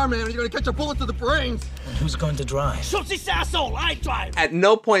drive the car, man, or you're gonna catch a bullet to the brains. And who's going to drive? Shoot this asshole, I drive. At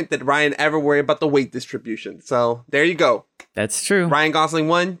no point did Ryan ever worry about the weight distribution. So there you go. That's true. Ryan Gosling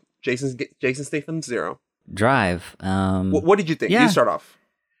 1, Jason Statham 0. Drive. What did you think? Yeah. You start off.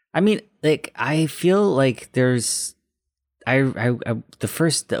 I mean, like, I feel like there's...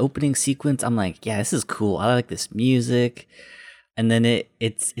 the opening sequence, I'm like, yeah, this is cool. I like this music. And then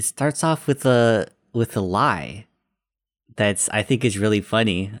it starts off with a lie that's, I think, is really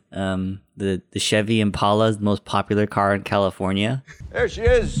funny. The Chevy Impala is the most popular car in California. There she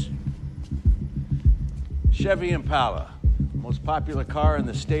is. Chevy Impala, most popular car in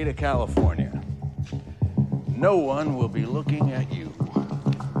the state of California. No one will be looking at you.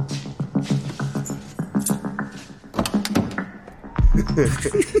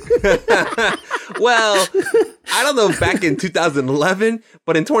 Well, I don't know back in 2011,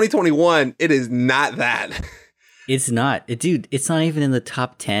 but in 2021, it is not that. It's not. Dude, it's not even in the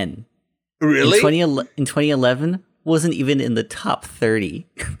top 10. Really? In 2011, wasn't even in the top 30.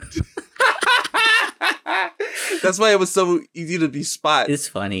 That's why it was so easy to be spot. It's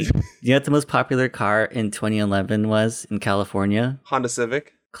funny. You know what the most popular car in 2011 was in California? Honda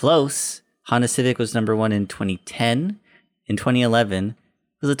Civic. Close. Honda Civic was number 1 in 2010. In 2011, it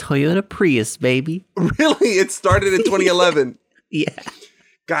was a Toyota Prius, baby. Really? It started in 2011. Yeah.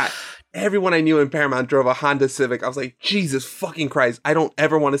 God, everyone I knew in Paramount drove a Honda Civic. I was like, Jesus fucking Christ. I don't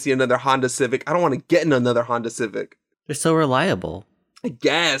ever want to see another Honda Civic. I don't want to get in another Honda Civic. They're so reliable. I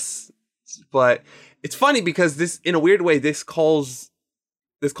guess. But it's funny because this, in a weird way, this calls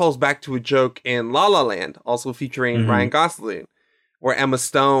back to a joke in La La Land, also featuring Ryan Gosling, where Emma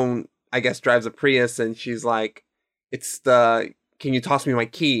Stone, I guess, drives a Prius and she's like, can you toss me my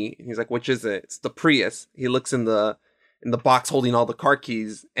key? And he's like, which is it? It's the Prius. He looks in the box holding all the car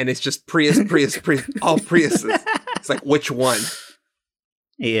keys, and it's just Prius, all Priuses. It's like, which one?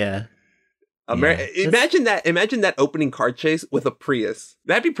 Yeah. Imagine that opening car chase with a Prius.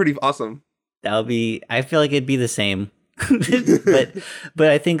 That'd be pretty awesome. I feel like it'd be the same. but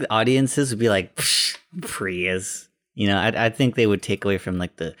I think audiences would be like, Prius. You know, I think they would take away from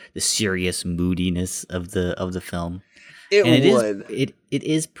like the serious moodiness of the film. It would. It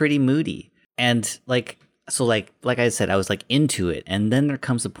is pretty moody. And like I said, I was like into it. And then there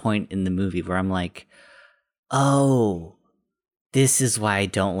comes a point in the movie where I'm like, oh, this is why I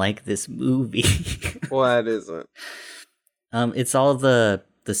don't like this movie. What is it? It's all the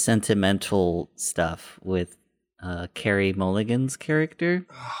sentimental stuff with Carey Mulligan's character.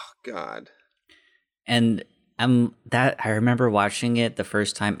 Oh God. And I remember watching it the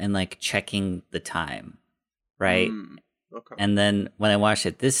first time and like checking the time, right? Okay. And then when I watched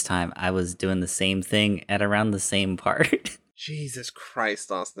it this time, I was doing the same thing at around the same part. Jesus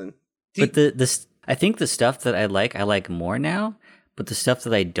Christ, Austin. But I think the stuff that I like more now. But the stuff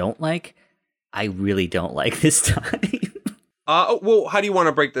that I don't like, I really don't like this time. Well, how do you want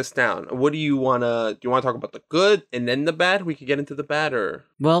to break this down? What do you want to talk about the good and then the bad? We could get into the bad, or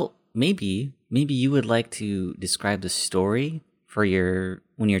well, maybe you would like to describe the story for your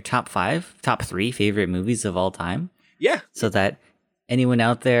top 3 favorite movies of all time. Yeah. So that anyone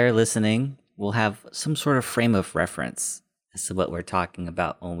out there listening will have some sort of frame of reference as to what we're talking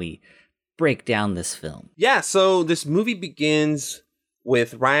about when we break down this film. Yeah, so this movie begins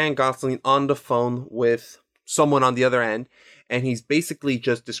with Ryan Gosling on the phone with someone on the other end, and he's basically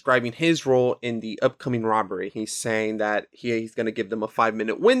just describing his role in the upcoming robbery. He's saying that he's going to give them a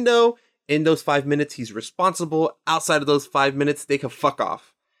 5-minute window. In those 5 minutes, he's responsible. Outside of those 5 minutes, they can fuck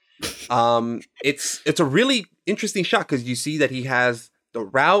off. It's a really interesting shot because you see that he has the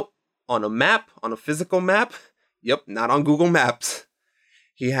route on a map, on a physical map. Yep, not on Google Maps.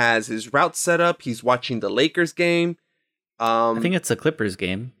 He has his route set up. He's watching the Lakers game. I think it's a Clippers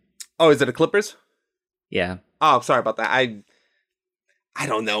game. Oh, is it a Clippers? Yeah. Oh, sorry about that. I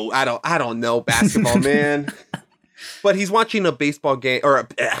don't know. I don't know basketball, man. But he's watching a baseball game or a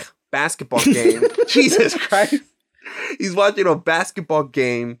basketball game. Jesus Christ. He's watching a basketball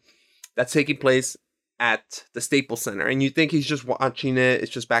game that's taking place at the Staples Center. And you think he's just watching it.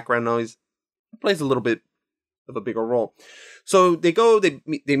 It's just background noise. It plays a little bit of a bigger role. So they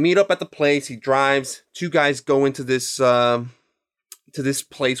meet up at the place. He drives. Two guys go into this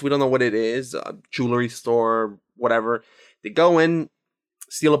place. We don't know what it is. A jewelry store, whatever. They go in,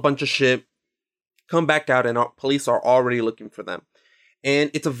 steal a bunch of shit, come back out, and police are already looking for them.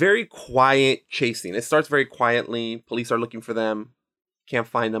 And it's a very quiet chase scene. It starts very quietly. Police are looking for them. Can't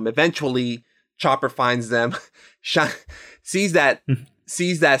find them. Eventually, Chopper finds them. sees that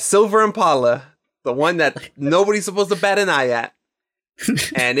silver Impala, the one that nobody's supposed to bat an eye at.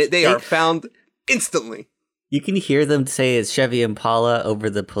 And they are found instantly. You can hear them say it's Chevy Impala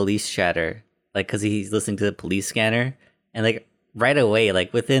over the police chatter. Like, because he's listening to the police scanner. And, like, right away,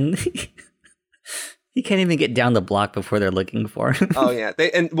 like, within... he can't even get down the block before they're looking for him. Oh, yeah.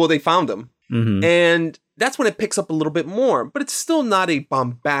 They found him. Mm-hmm. And that's when it picks up a little bit more. But it's still not a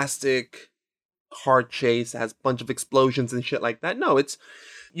bombastic car chase that has a bunch of explosions and shit like that. No,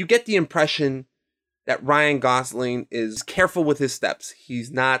 you get the impression that Ryan Gosling is careful with his steps.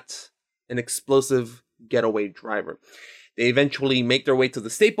 He's not an explosive getaway driver. They eventually make their way to the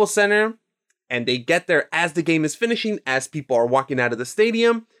Staples Center, and they get there as the game is finishing, as people are walking out of the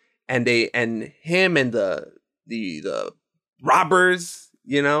stadium, and him and the robbers,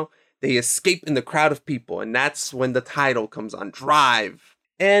 they escape in the crowd of people, and that's when the title comes on, Drive.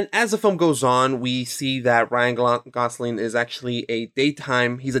 And as the film goes on, we see that Ryan Gosling is actually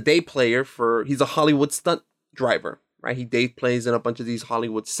he's a day player he's a Hollywood stunt driver, right? He day plays in a bunch of these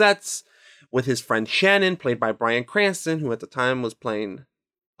Hollywood sets with his friend Shannon, played by Bryan Cranston, who at the time was playing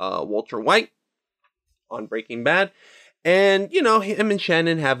Walter White on Breaking Bad. And, him and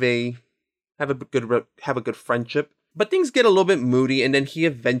Shannon have a good friendship. But things get a little bit moody, and then he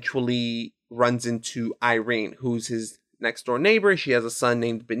eventually runs into Irene, who's his next door neighbor. She has a son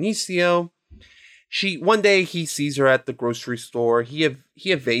named Benicio. One day he sees her at the grocery store. He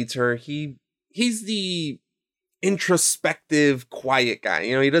evades her. He's the introspective, quiet guy.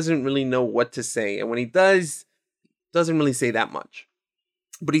 He doesn't really know what to say, and when he doesn't really say that much.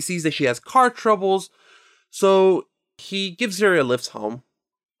 But he sees that she has car troubles, so he gives her a lift home,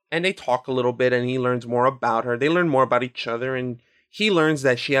 and they talk a little bit, and he learns more about her. They learn more about each other, and he learns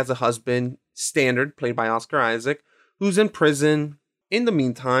that she has a husband, Standard, played by Oscar Isaac, who's in prison. In the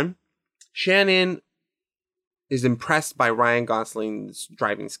meantime, Shannon is impressed by Ryan Gosling's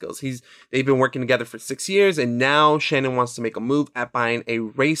driving skills. They've been working together for 6 years, and now Shannon wants to make a move at buying a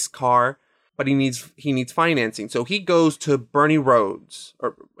race car, but he needs financing. So he goes to Bernie Rhodes,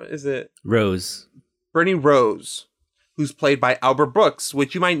 or is it Rose? Bernie Rose, who's played by Albert Brooks,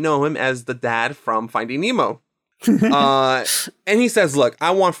 which you might know him as the dad from Finding Nemo. And he says, "Look,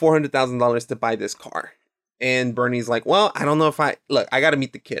 I want $400,000 to buy this car." And Bernie's like, "Well, I don't know if I got to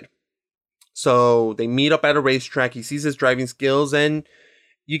meet the kid." So they meet up at a racetrack. He sees his driving skills, and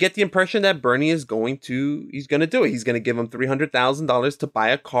you get the impression that Bernie is going to do it. He's going to give him $300,000 to buy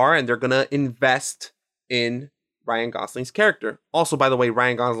a car, and they're going to invest in Ryan Gosling's character. Also, by the way,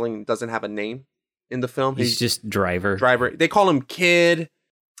 Ryan Gosling doesn't have a name in the film. He's just Driver. They call him Kid.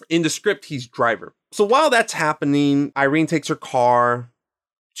 In the script, he's Driver. So while that's happening, Irene takes her car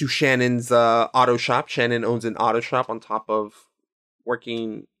to Shannon's auto shop. Shannon owns an auto shop on top of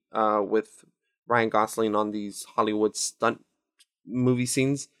working with Ryan Gosling on these Hollywood stunt movie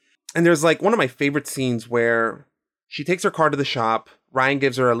scenes. And there's like one of my favorite scenes where she takes her car to the shop. Ryan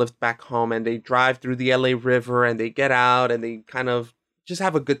gives her a lift back home, and they drive through the LA River, and they get out, and they kind of just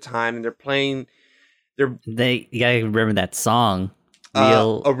have a good time, and they're playing. You gotta remember that song.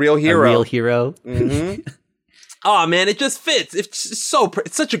 A Real Hero. A Real Hero. Mm-hmm. Oh man, it just fits. It's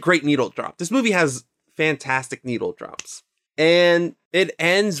such a great needle drop. This movie has fantastic needle drops. And it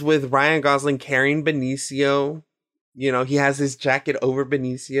ends with Ryan Gosling carrying Benicio. He has his jacket over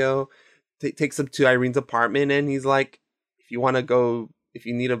Benicio. Takes him to Irene's apartment, and he's like, if you want to go, if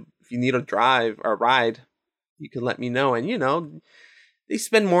you need a drive or a ride, you can let me know. And they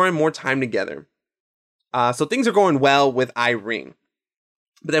spend more and more time together. So things are going well with Irene.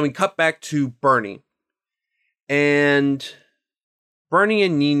 But then we cut back to Bernie. And Bernie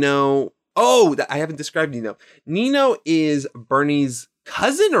and Nino... Oh, I haven't described Nino. Nino is Bernie's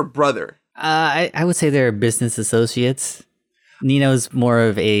cousin or brother? I would say they're business associates. Nino's more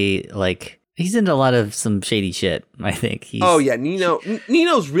of a, like, he's into a lot of some shady shit, I think.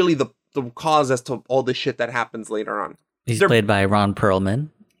 Nino's really the cause as to all the shit that happens later on. He's played by Ron Perlman.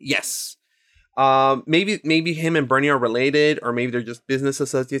 Yes. Maybe him and Bernie are related, or maybe they're just business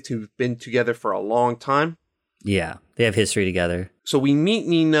associates who've been together for a long time. Yeah, they have history together. So we meet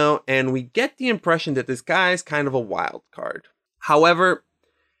Nino, and we get the impression that this guy's kind of a wild card. However,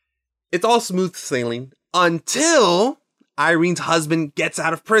 it's all smooth sailing until Irene's husband gets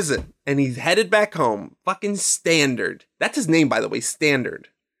out of prison, and he's headed back home. Fucking Standard. That's his name, by the way, Standard.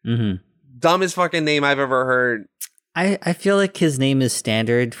 Mm-hmm. Dumbest fucking name I've ever heard. I feel like his name is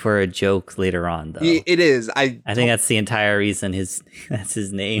Standard for a joke later on, though. It is. I think that's the entire reason that's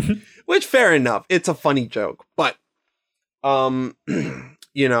his name. Which, fair enough. It's a funny joke. But,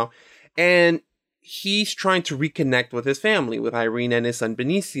 you know, and he's trying to reconnect with his family, with Irene and his son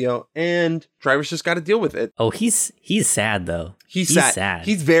Benicio, and Driver's just got to deal with it. Oh, he's sad, though. He's sad.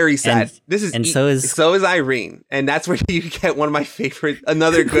 He's very sad. So is Irene. And that's where you get one of my favorite,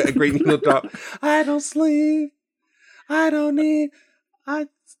 another great Nino drop. I don't sleep. I don't need. I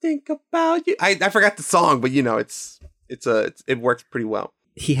think about you. I forgot the song, but you know, it works pretty well.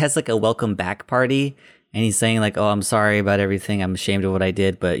 He has like a welcome back party, and he's saying like, "Oh, I'm sorry about everything. I'm ashamed of what I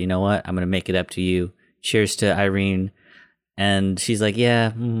did, but you know what? I'm gonna make it up to you. Cheers to Irene." And she's like,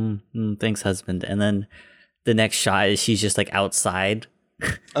 "Yeah, thanks, husband." And then the next shot is she's just like outside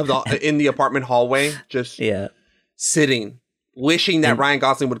in the apartment hallway, just sitting, wishing that Ryan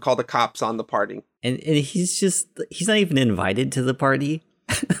Gosling would call the cops on the party. And he's not even invited to the party.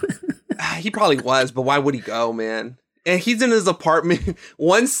 He probably was, but why would he go, man? And he's in his apartment,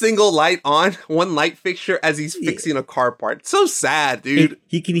 one single light on, one light fixture as he's fixing a car part. So sad, dude.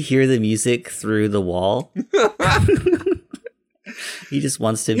 He can hear the music through the wall. He just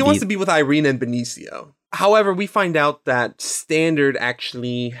wants to be with Irene and Benicio. However, we find out that Standard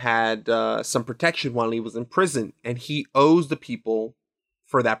actually had some protection while he was in prison, and he owes the people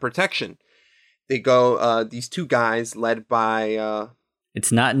for that protection. They go, these two guys led by...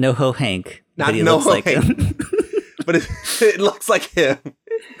 it's not NoHo Hank. Not NoHo Hank. But it looks like him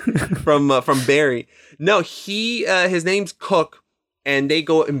from Barry. No, his name's Cook, and they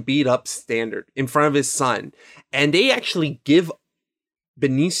go and beat up Standard in front of his son. And they actually give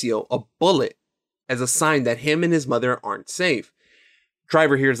Benicio a bullet as a sign that him and his mother aren't safe.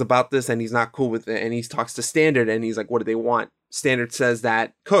 Driver hears about this, and he's not cool with it, and he talks to Standard, and he's like, what do they want? Standard says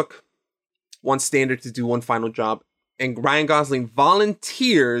that Cook wants Standard to do one final job, and Ryan Gosling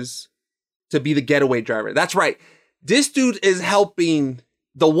volunteers to be the getaway driver. That's right. This dude is helping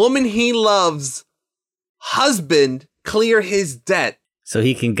the woman he loves husband clear his debt. So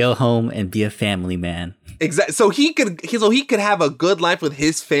he can go home and be a family man. Exactly. So he could have a good life with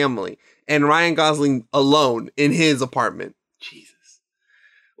his family, and Ryan Gosling alone in his apartment. Jesus.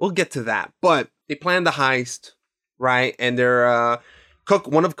 We'll get to that. But they plan the heist, right? And they're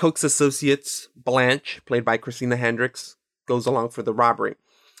one of Cook's associates, Blanche, played by Christina Hendricks, goes along for the robbery.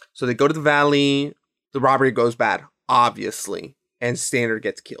 So they go to the valley. The robbery goes bad, obviously, and Standard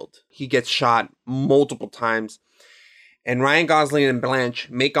gets killed. He gets shot multiple times. And Ryan Gosling and Blanche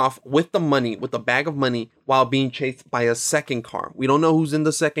make off with the money, with a bag of money, while being chased by a second car. We don't know who's in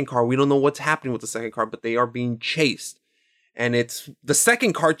the second car. We don't know what's happening with the second car, but they are being chased. And it's the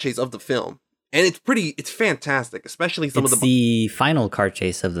second car chase of the film. And it's fantastic, especially it's the final car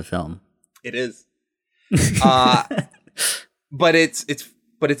chase of the film. It is. But it's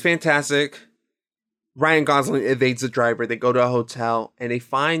fantastic. Ryan Gosling evades the driver. They go to a hotel and they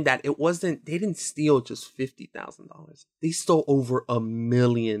find that they didn't steal just $50,000. They stole over $1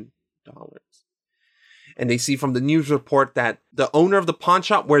 million. And they see from the news report that the owner of the pawn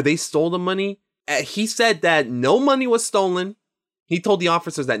shop where they stole the money, he said that no money was stolen. He told the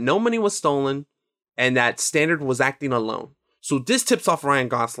officers that no money was stolen and that Standard was acting alone. So this tips off Ryan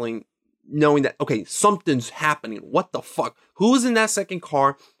Gosling, knowing that, okay, something's happening. What the fuck? Who was in that second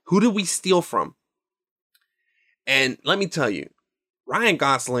car? Who did we steal from? And let me tell you, Ryan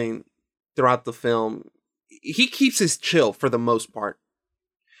Gosling, throughout the film, he keeps his chill for the most part.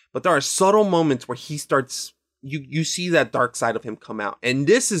 But there are subtle moments where he starts, you see that dark side of him come out. And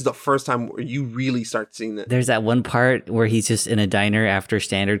this is the first time where you really start seeing that. There's that one part where he's just in a diner after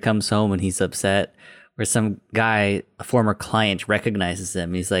Standard comes home and he's upset, where some guy, a former client, recognizes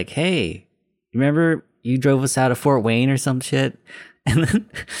him. He's like, hey, remember you drove us out of Fort Wayne or some shit? And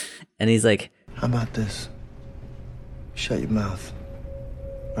he's like, how about this? Shut your mouth,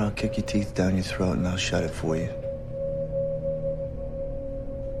 or I'll kick your teeth down your throat and I'll shut it for you.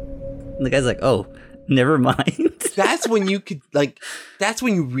 And the guy's like, oh, never mind. That's when you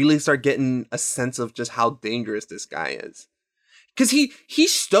really start getting a sense of just how dangerous this guy is. Because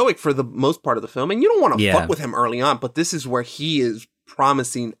he's stoic for the most part of the film, and you don't want to Yeah. fuck with him early on, but this is where he is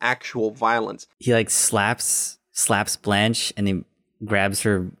promising actual violence. He like slaps Blanche and he grabs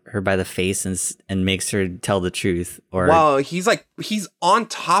her by the face and makes her tell the truth. Or Well, he's on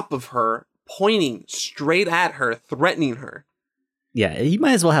top of her, pointing straight at her, threatening her. yeah, he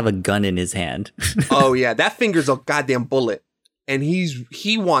might as well have a gun in his hand. Oh yeah, that finger's a goddamn bullet, and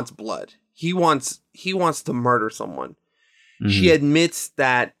he wants blood. He wants to murder someone. She admits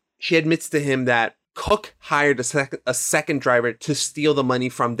to him that Cook hired a second driver to steal the money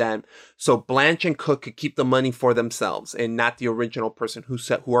from them, so Blanche and Cook could keep the money for themselves and not the original person who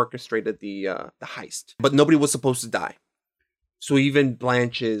orchestrated the heist. But nobody was supposed to die, so even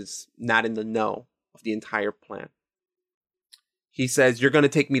Blanche is not in the know of the entire plan. He says, "You're going to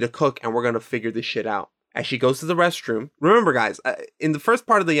take me to Cook, and we're going to figure this shit out." As she goes to the restroom, remember guys, in the first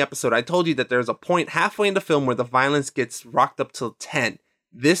part of the episode, I told you that there's a point halfway in the film where the violence gets rocked up to 10.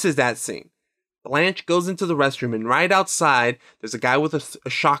 This is that scene. Blanche goes into the restroom, and right outside, there's a guy with a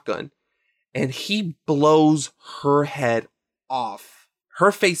shotgun, and he blows her head off.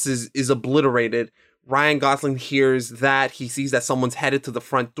 Her face is obliterated. Ryan Gosling hears that. He sees that someone's headed to the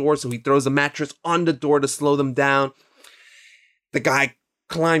front door, so he throws a mattress on the door to slow them down. The guy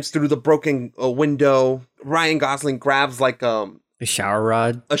climbs through the broken window. Ryan Gosling grabs like a shower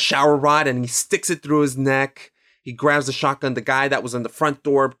rod. And he sticks it through his neck. He grabs the shotgun. The guy that was in the front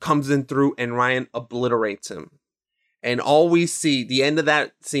door comes in through, and Ryan obliterates him. And all we see, the end of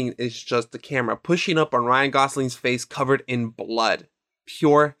that scene, is just the camera pushing up on Ryan Gosling's face covered in blood.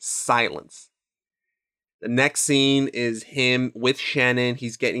 Pure silence. The next scene is him with Shannon.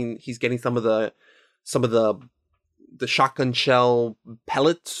 He's getting some of the shotgun shell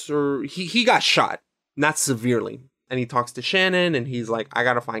pellets, or he got shot, not severely. And he talks to Shannon, and he's like, I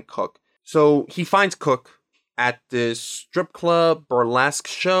gotta find Cook. So he finds Cook at this strip club burlesque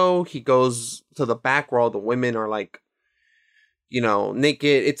show. He goes to the back where all the women are like,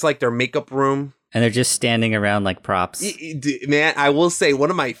 naked. It's like their makeup room. And they're just standing around like props. Man, I will say one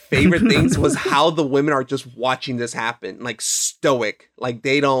of my favorite things was how the women are just watching this happen, like stoic. Like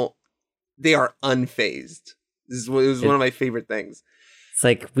they are unfazed. It was one of my favorite things. It's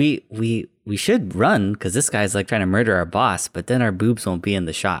like we should run because this guy's like trying to murder our boss, but then our boobs won't be in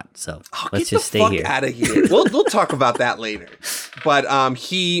the shot. So let's just stay here. Out of here. We'll talk about that later. But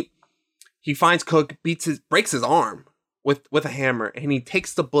he finds Cook, breaks his arm with a hammer, and he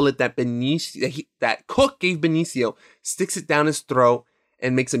takes the bullet that Cook gave Benicio, sticks it down his throat,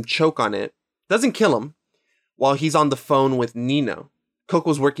 and makes him choke on it. Doesn't kill him while he's on the phone with Nino. Cook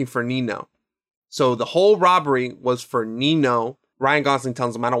was working for Nino. So the whole robbery was for Nino. Ryan Gosling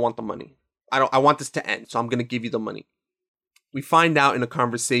tells him, I don't want the money. I want this to end, so I'm going to give you the money. We find out in a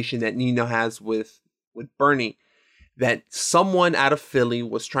conversation that Nino has with Bernie that someone out of Philly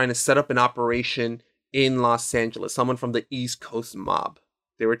was trying to set up an operation in Los Angeles, someone from the East Coast mob.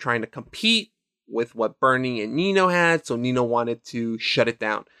 They were trying to compete with what Bernie and Nino had, so Nino wanted to shut it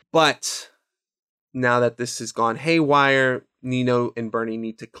down. But now that this has gone haywire, Nino and Bernie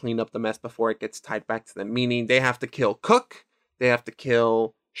need to clean up the mess before it gets tied back to them, meaning they have to kill Cook, they have to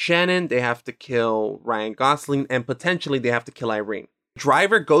kill Shannon, they have to kill Ryan Gosling, and potentially they have to kill Irene.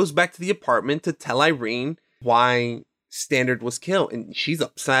 Driver goes back to the apartment to tell Irene why Standard was killed, and she's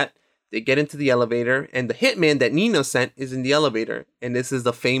upset. They get into the elevator, and the hitman that Nino sent is in the elevator. And this is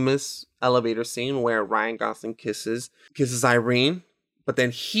the famous elevator scene where Ryan Gosling kisses Irene, but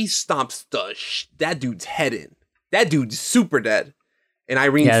then he stomps that dude's head in. That dude's super dead. And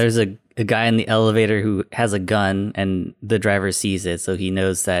Irene... Yeah, there's a guy in the elevator who has a gun, and the driver sees it, so he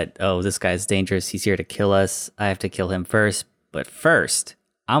knows that, oh, this guy's dangerous. He's here to kill us. I have to kill him first. But first,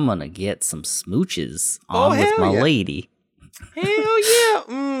 I'm going to get some smooches on with my lady. Hell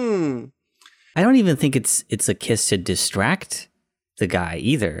yeah. I don't even think it's a kiss to distract the guy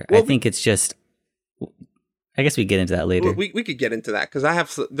either. Well, I think it's just... I guess we get into that later. We could get into that because I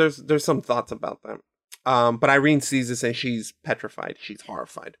have there's some thoughts about that. But Irene sees this and she's petrified. She's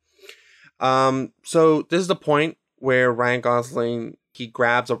horrified. So this is the point where Ryan Gosling, he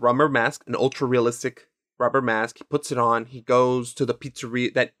grabs a rubber mask, an ultra realistic rubber mask. He puts it on. He goes to the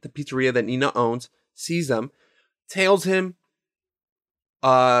pizzeria that Nina owns, sees him, tails him,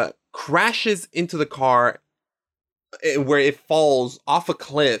 crashes into the car where it falls off a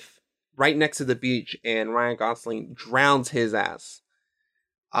cliff right next to the beach, and Ryan Gosling drowns his ass.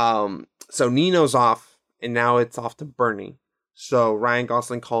 So Nino's off, and now it's off to Bernie. So Ryan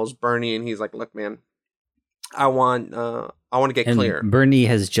Gosling calls Bernie, and he's like, "Look, man, I want to get clear." Bernie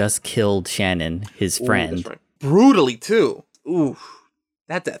has just killed Shannon, his friend. That's right. Brutally too. Ooh,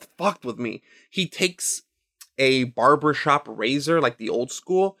 that fucked with me. He takes a barbershop razor, like the old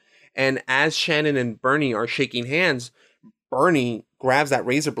school. And as Shannon and Bernie are shaking hands, Bernie grabs that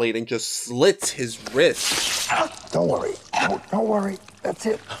razor blade and just slits his wrist. Don't worry. Don't worry. That's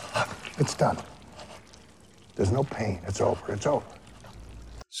it. It's done. There's no pain. It's over. It's over.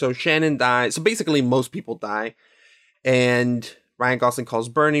 So Shannon dies. So basically, most people die. And Ryan Gosling calls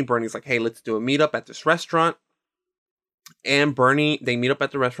Bernie. Bernie's like, hey, let's do a meetup at this restaurant. And they meet up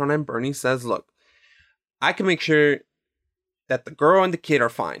at the restaurant, and Bernie says, look, I can make sure that the girl and the kid are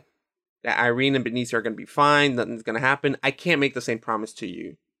fine. That Irene and Benicio are going to be fine. Nothing's going to happen. I can't make the same promise to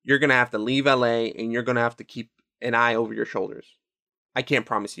you. You're going to have to leave LA, and you're going to have to keep an eye over your shoulders. I can't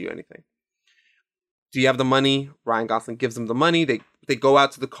promise you anything. Do you have the money? Ryan Gosling gives them the money. They go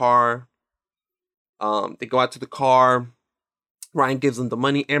out to the car. Ryan gives them the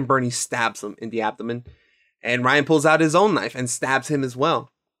money, and Bernie stabs him in the abdomen. And Ryan pulls out his own knife and stabs him as well.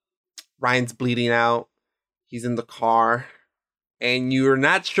 Ryan's bleeding out. He's in the car. And you're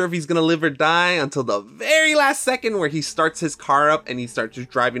not sure if he's going to live or die until the very last second where he starts his car up and he starts just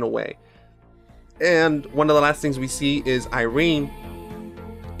driving away. And one of the last things we see is Irene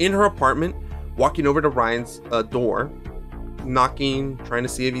in her apartment, walking over to Ryan's door, knocking, trying to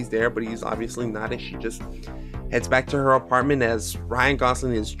see if he's there, but he's obviously not. And she just heads back to her apartment as Ryan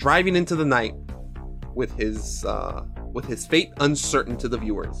Gosling is driving into the night with his fate uncertain to the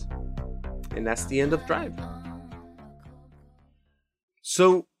viewers. And that's the end of Drive.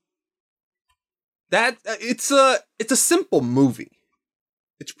 So that it's a simple movie.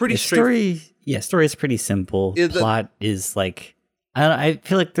 It's pretty straightforward. Story is pretty simple. Plot is like, I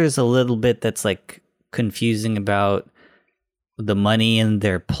feel like there's a little bit that's like confusing about the money and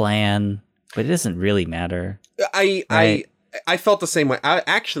their plan, but it doesn't really matter. I felt the same way.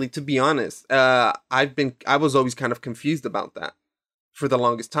 Actually, to be honest, I was always kind of confused about that for the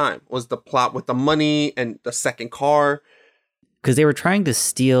longest time. Was the plot with the money and the second car? Because they were trying to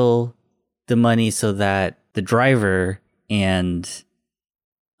steal the money so that the driver and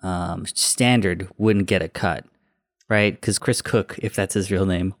Standard wouldn't get a cut, right? Because Chris Cook, if that's his real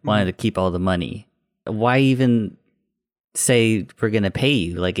name, wanted to keep all the money. Why even say we're going to pay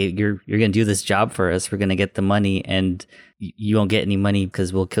you? Like, you're going to do this job for us. We're going to get the money, and you won't get any money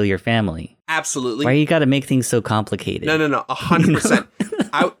because we'll kill your family. Absolutely. Why you got to make things so complicated? No, 100%.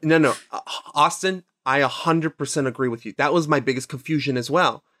 Austin, I 100% agree with you. That was my biggest confusion as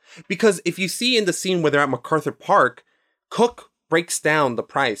well. Because if you see in the scene where they're at MacArthur Park, Cook breaks down the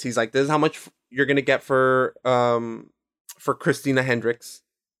price. He's like, this is how much you're going to get for Christina Hendricks.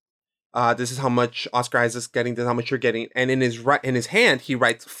 This is how much Oscar Isaac's getting. This is how much you're getting. And in his hand, he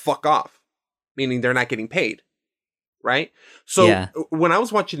writes "fuck off," meaning they're not getting paid. Right. So when I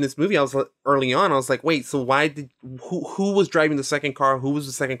was watching this movie, I was early on. I was like, wait. So who was driving the second car? Who was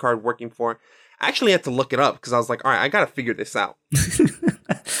the second car working for? I actually had to look it up because I was like, all right, I got to figure this out.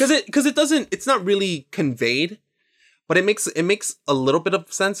 Because it's not really conveyed, but it makes a little bit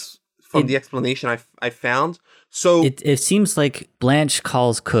of sense from the explanation I found. So it seems like Blanche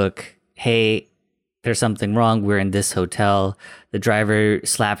calls Cook, hey, there's something wrong. We're in this hotel. The driver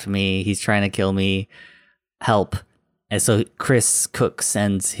slapped me. He's trying to kill me. Help. And so Chris Cook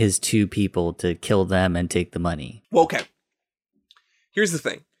sends his two people to kill them and take the money. Well, okay. Here's the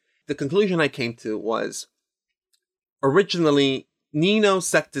thing. The conclusion I came to was originally Nino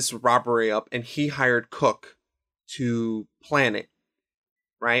set this robbery up and he hired Cook to plan it.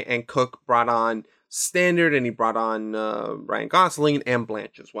 Right? And Cook brought on Standard and he brought on Ryan Gosling and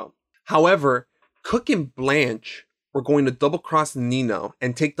Blanche as well. However, Cook and Blanche were going to double cross Nino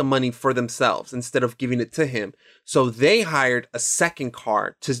and take the money for themselves instead of giving it to him. So they hired a second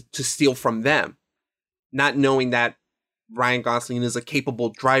car to steal from them, not knowing that Ryan Gosling is a capable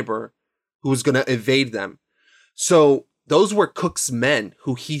driver who was going to evade them. So those were Cook's men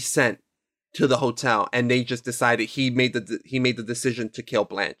who he sent to the hotel, and they just decided he made the decision to kill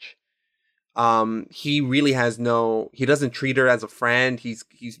Blanche. He really he doesn't treat her as a friend. He's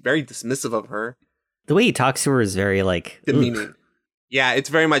very dismissive of her. The way he talks to her is very like demeaning. Ugh. Yeah, it's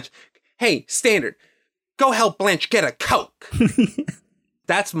very much, hey, Standard, go help Blanche get a Coke.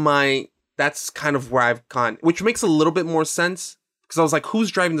 That's kind of where I've gone, which makes a little bit more sense because I was like,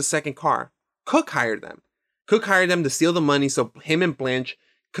 who's driving the second car? Cook hired them. Cook hired them to steal the money so him and Blanche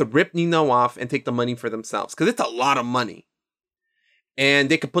could rip Nino off and take the money for themselves because it's a lot of money. And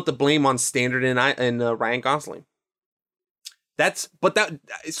they could put the blame on Standard and Ryan Gosling. That's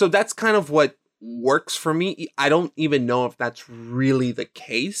kind of what works for me. I don't even know if that's really the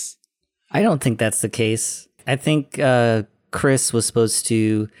case. I don't think that's the case. I think Chris was supposed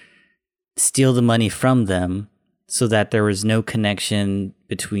to steal the money from them so that there was no connection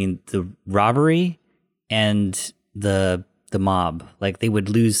between the robbery and the mob, like they would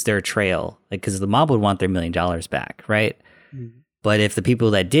lose their trail, like because the mob would want their $1 million back, right? Mm-hmm. But if the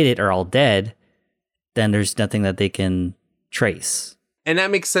people that did it are all dead, then there's nothing that they can trace. And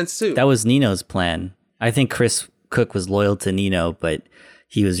that makes sense too. That was Nino's plan. I think Chris Cook was loyal to Nino, but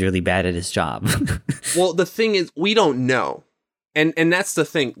he was really bad at his job. Well, the thing is, we don't know. And that's the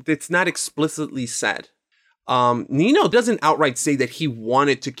thing. It's not explicitly said. Nino doesn't outright say that he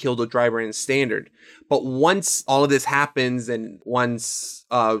wanted to kill the driver in Standard. But once all of this happens and once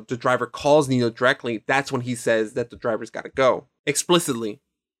the driver calls Nino directly, that's when he says that the driver's got to go. Explicitly.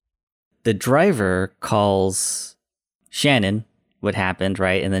 The driver calls Shannon what happened,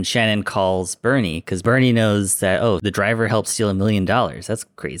 right? And then Shannon calls Bernie because Bernie knows that, oh, the driver helped steal $1 million. That's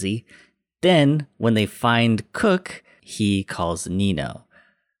crazy. Then when they find Cook, he calls Nino.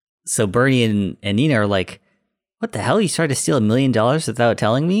 So Bernie and Nino are like, what the hell? You tried to steal $1 million without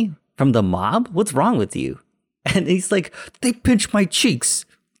telling me? From the mob? What's wrong with you? And he's like, they pinched my cheeks.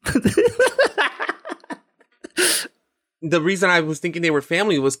 The reason I was thinking they were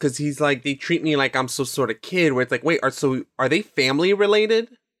family was because he's like, they treat me like I'm some sort of kid, where it's like, wait, are they family related?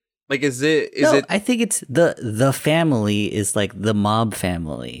 Like, is it? I think it's the family is like the mob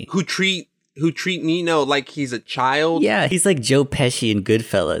family who treat Nino like he's a child. Yeah, he's like Joe Pesci in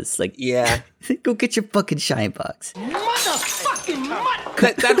Goodfellas. Like, yeah, go get your fucking shine box.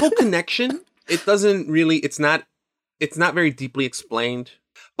 Motherfucking that whole connection, it doesn't really. It's not very deeply explained.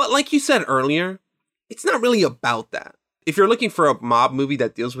 But like you said earlier, it's not really about that. If you're looking for a mob movie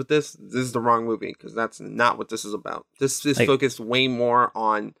that deals with this is the wrong movie, because that's not what this is about. This is focused way more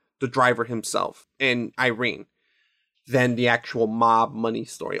on the driver himself and Irene than the actual mob money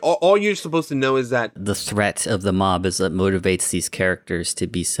story. All you're supposed to know is that the threat of the mob is what motivates these characters to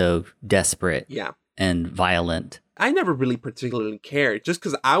be so desperate and violent. I never really particularly cared, just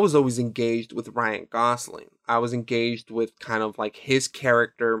because I was always engaged with Ryan Gosling. I was engaged with kind of like his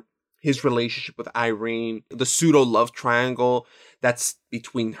character, his relationship with Irene, the pseudo love triangle that's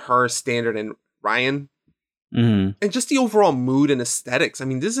between her, Standard, and Ryan. Mm-hmm. And just the overall mood and aesthetics. I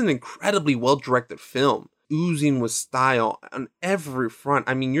mean, this is an incredibly well-directed film, oozing with style on every front.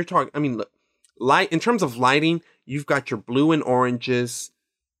 I mean, look, light in terms of lighting, you've got your blue and oranges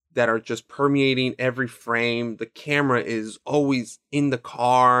that are just permeating every frame. The camera is always in the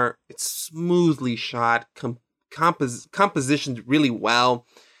car. It's smoothly shot, compositioned really well.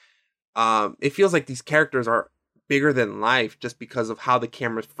 It feels like these characters are bigger than life just because of how the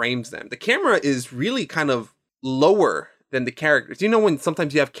camera frames them. The camera is really kind of lower than the characters. You know when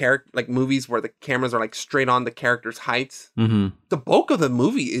sometimes you have like movies where the cameras are like straight on the characters' heights? Mm-hmm. The bulk of the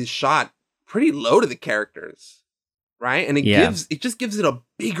movie is shot pretty low to the characters, right? And it just gives it a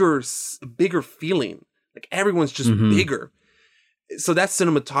bigger feeling. Like everyone's just bigger. So that's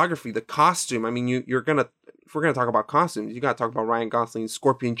cinematography. The costume. I mean, if we're gonna talk about costumes, you gotta talk about Ryan Gosling's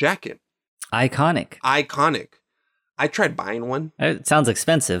scorpion jacket. Iconic. I tried buying one. It sounds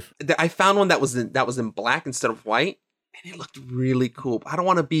expensive. I found one that was in black instead of white, and it looked really cool. I don't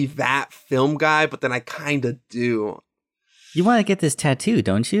want to be that film guy, but then I kind of do. You want to get this tattoo,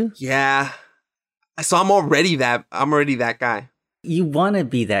 don't you? Yeah. So I'm already that guy. You want to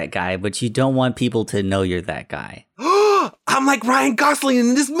be that guy, but you don't want people to know you're that guy. I'm like Ryan Gosling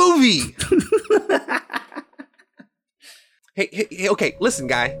in this movie. Hey, okay, listen,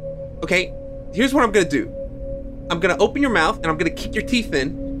 guy. Okay, here's what I'm gonna do. I'm gonna open your mouth and I'm gonna kick your teeth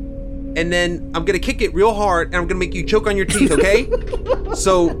in, and then I'm gonna kick it real hard and I'm gonna make you choke on your teeth, okay?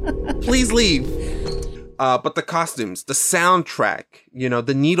 So please leave. But the costumes, the soundtrack,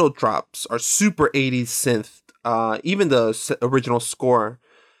 the needle drops are super 80s synth. Even the original score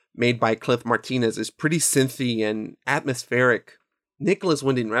made by Cliff Martinez is pretty synthy and atmospheric. Nicholas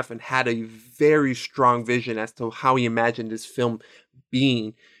Winding Refn had a very strong vision as to how he imagined this film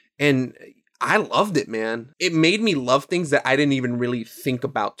being. And I loved it, man. It made me love things that I didn't even really think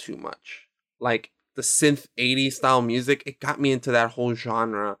about too much. Like the synth 80s style music, it got me into that whole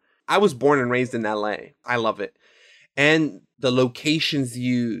genre. I was born and raised in LA. I love it. And the locations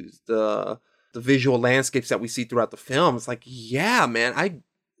used, the visual landscapes that we see throughout the film, it's like, yeah, man, I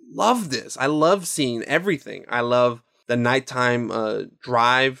love this. I love seeing everything. I love the nighttime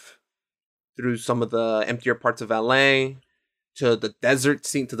drive through some of the emptier parts of LA, to the desert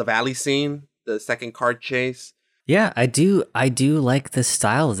scene, to the valley scene, the second car chase. Yeah, I do like the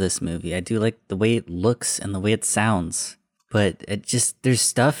style of this movie. I do like the way it looks and the way it sounds. But there's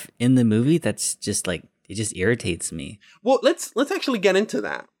stuff in the movie that's just like, it just irritates me. Well, let's actually get into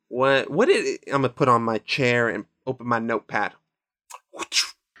that. What did it, I'm gonna put on my chair and open my notepad.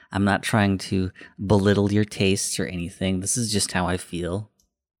 I'm not trying to belittle your tastes or anything. This is just how I feel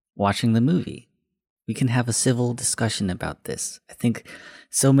watching the movie. we can have a civil discussion about this. I think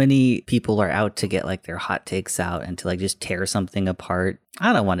so many people are out to get like their hot takes out and to like just tear something apart.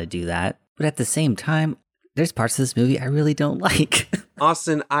 I don't want to do that. But at the same time, there's parts of this movie I really don't like.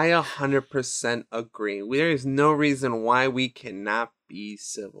 Austin, I 100% agree. There is no reason why we cannot be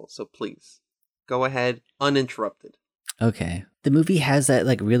civil. So please, go ahead, uninterrupted. Okay. The movie has that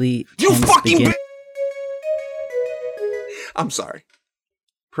like really You tense fucking I'm sorry.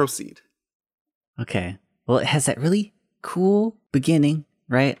 Proceed. Okay. Well, it has that really cool beginning,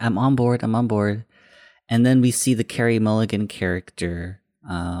 right? I'm on board. And then we see the Carey Mulligan character,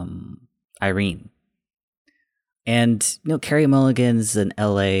 Irene. And, Carey Mulligan's an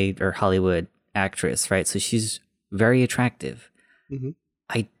LA or Hollywood actress, right? So she's very attractive. Mm-hmm.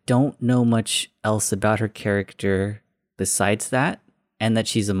 I don't know much else about her character besides that, and that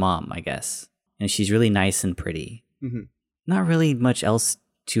she's a mom, I guess. And she's really nice and pretty. Mm-hmm. Not really much else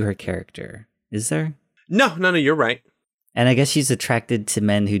to her character, is there? No, you're right. And I guess she's attracted to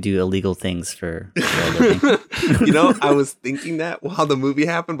men who do illegal things for a living. I was thinking that while the movie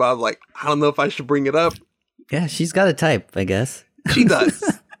happened, but I was like, I don't know if I should bring it up. Yeah, she's got a type, I guess. She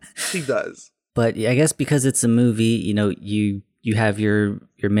does. She does. But I guess because it's a movie, you have your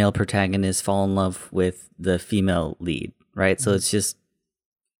male protagonist fall in love with the female lead, right? So it's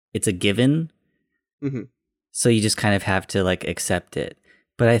a given. Mm-hmm. So you just kind of have to like accept it.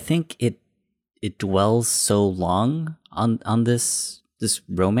 But I think it dwells so long on this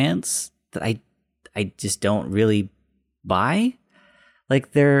romance that I just don't really buy.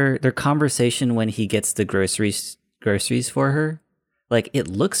 Like their conversation when he gets the groceries for her, like it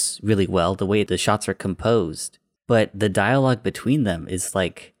looks really well the way the shots are composed, but the dialogue between them is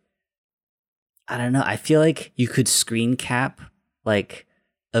like, I don't know. I feel like you could screen cap like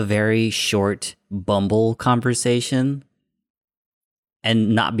a very short Bumble conversation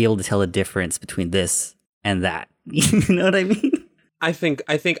and not be able to tell the difference between this and that. You know what I mean? I think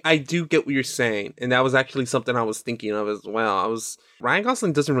I do get what you're saying, and that was actually something I was thinking of as well. Ryan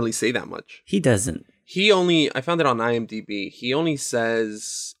Gosling doesn't really say that much. He doesn't. I found it on IMDb. He only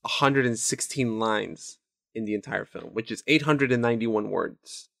says 116 lines in the entire film, which is 891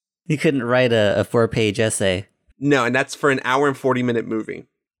 words. He couldn't write a 4-page essay. No, and that's for an hour and 40-minute movie.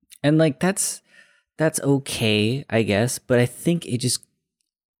 And like that's okay, I guess, but I think it just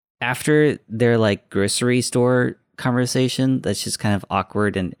after their like grocery store conversation, that's just kind of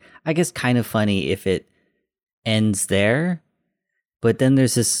awkward and I guess kind of funny if it ends there. But then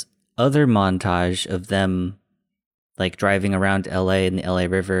there's this other montage of them like driving around LA in the LA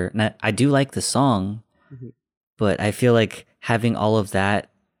River. And I do like the song, but I feel like having all of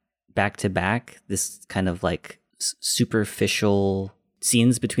that back to back, this kind of like superficial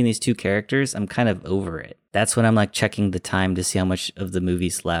scenes between these two characters, I'm kind of over it. That's when I'm like checking the time to see how much of the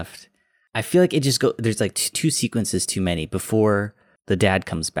movie's left. I feel like there's like two sequences too many before the dad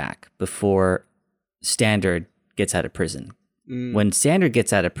comes back, before Standard gets out of prison. When Standard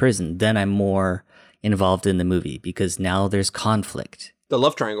gets out of prison, then I'm more involved in the movie because now there's conflict. The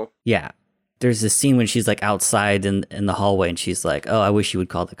love triangle. Yeah. There's this scene when she's like outside in the hallway and she's like, oh, I wish you would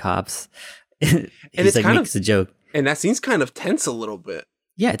call the cops. And it's like makes a joke. And that scene's kind of tense a little bit.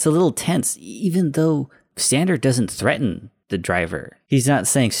 Yeah, it's a little tense, even though Standard doesn't threaten the driver. He's not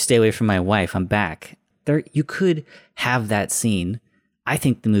saying, stay away from my wife, I'm back. You could have that scene. I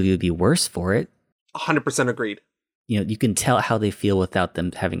think the movie would be worse for it. 100% agreed. You can tell how they feel without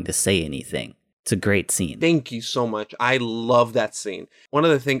them having to say anything. It's a great scene. Thank you so much. I love that scene. One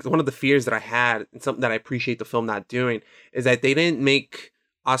of the fears that I had, and something that I appreciate the film not doing, is that they didn't make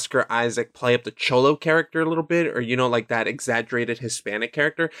Oscar Isaac play up the Cholo character a little bit, or like that exaggerated Hispanic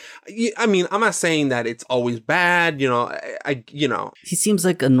character. I mean, I'm not saying that it's always bad. He seems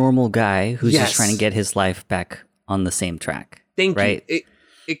like a normal guy who's just trying to get his life back on the same track. Thank you.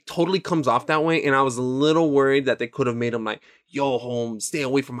 It totally comes off that way, and I was a little worried that they could have made him like, "Yo, Holmes, stay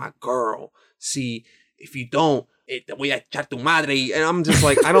away from my girl. See, if you don't, te voy a echar tu madre." And I'm just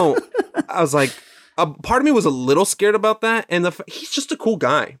like, I was like, a part of me was a little scared about that, and he's just a cool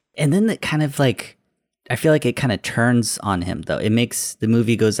guy. And then it kind of like, I feel like it kind of turns on him, though. It makes the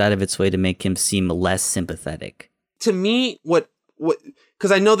movie goes out of its way to make him seem less sympathetic. To me,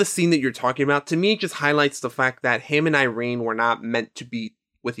 because I know the scene that you're talking about, to me, it just highlights the fact that him and Irene were not meant to be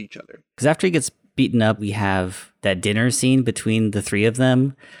with each other. Because after he gets beaten up, we have that dinner scene between the three of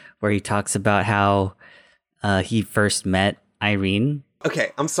them where he talks about how he first met Irene.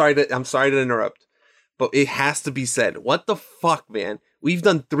 Okay, I'm sorry to interrupt, but it has to be said. What the fuck, man? We've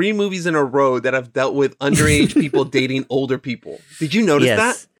done 3 movies in a row that have dealt with underage people dating older people. Did you notice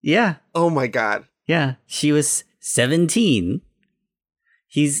that? Yeah. Oh my God. Yeah. She was 17.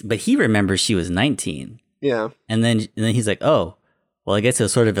 But he remembers she was 19. Yeah. And then he's like, oh, well, I guess it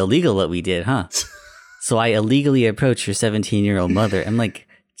was sort of illegal what we did, huh? So I illegally approached your 17-year-old mother. I'm like,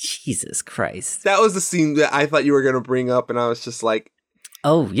 Jesus Christ. That was the scene that I thought you were going to bring up, and I was just like...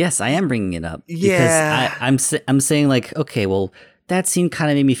 Oh, yes, I am bringing it up. Yeah. Because I'm saying, like, okay, well, that scene kind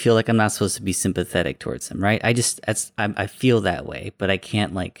of made me feel like I'm not supposed to be sympathetic towards him, right? I feel that way, but I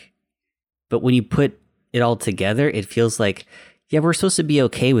can't, like... But when you put it all together, it feels like, yeah, we're supposed to be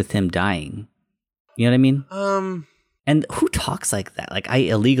okay with him dying. You know what I mean? And who talks like that? Like, I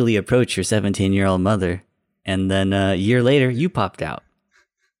illegally approached your 17-year-old mother, and then a year later, you popped out.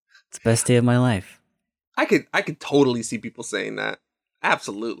 It's the best day of my life. I could totally see people saying that.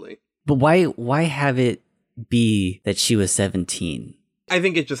 Absolutely. But why have it be that she was 17? I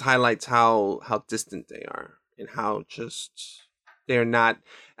think it just highlights how distant they are and how just they're not.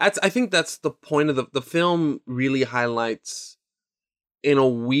 I think that's the point of the film. Really highlights in a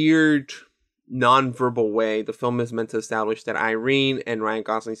weird, non-verbal way. The film is meant to establish that Irene and Ryan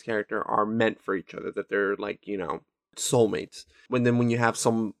Gosling's character are meant for each other. That they're like, you know, soulmates. When you have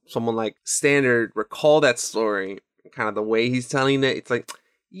someone like Standard recall that story, kind of the way he's telling it, it's like,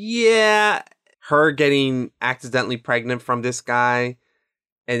 yeah, her getting accidentally pregnant from this guy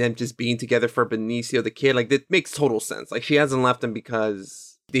and then just being together for Benicio the kid, like, that makes total sense. Like, she hasn't left him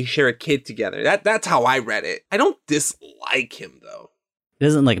because they share a kid together. That's how I read it. I don't dislike him though. It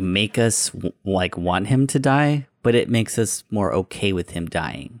doesn't like make us like want him to die, but it makes us more okay with him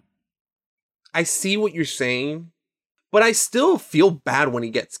dying. I see what you're saying, but I still feel bad when he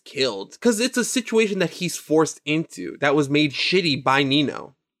gets killed because it's a situation that he's forced into that was made shitty by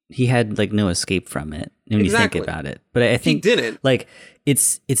Nino. He had like no escape from it when you think about it. But I think he didn't. Like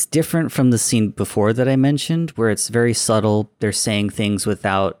it's different from the scene before that I mentioned, where it's very subtle. They're saying things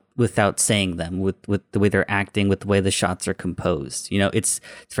without saying them, with the way they're acting, with the way the shots are composed. You know, it's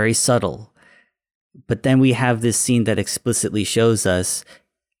very subtle. But then we have this scene that explicitly shows us,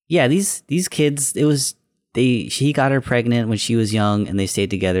 yeah, these kids, he got her pregnant when she was young and they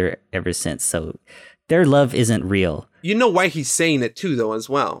stayed together ever since. So their love isn't real. You know why he's saying it too, though, as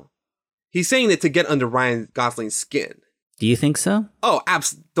well. He's saying it to get under Ryan Gosling's skin. Do you think so? Oh,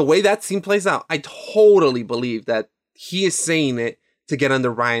 the way that scene plays out, I totally believe that he is saying it to get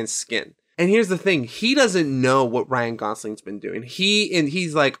under Ryan's skin. And here's the thing. He doesn't know what Ryan Gosling's been doing.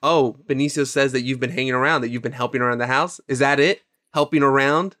 He's like, oh, Benicio says that you've been hanging around, that you've been helping around the house. Is that it? Helping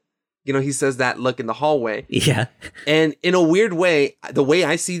around? You know, he says that look in the hallway. Yeah. And in a weird way, the way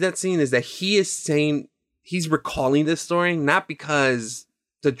I see that scene is that he is saying, he's recalling this story, not because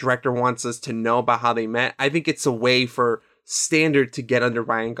the director wants us to know about how they met. I think it's a way for Standard to get under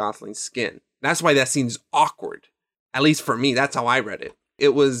Ryan Gosling's skin. That's why that scene's awkward. At least for me, that's how I read it.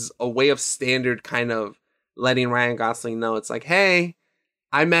 It was a way of Standard kind of letting Ryan Gosling know. It's like, hey,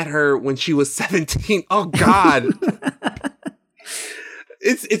 I met her when she was 17. Oh, God.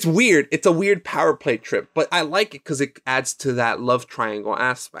 It's weird. It's a weird power play trip, but I like it because it adds to that love triangle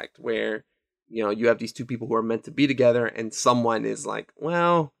aspect where, you know, you have these two people who are meant to be together and someone is like,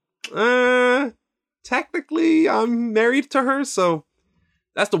 well, technically I'm married to her. So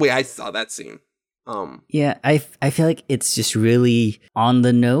that's the way I saw that scene. Yeah, I feel like it's just really on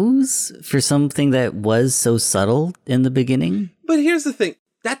the nose for something that was so subtle in the beginning. But here's the thing.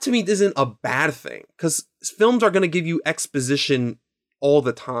 That to me isn't a bad thing because films are going to give you exposition all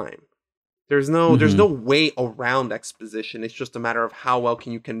the time. There's no way around exposition. It's just a matter of how well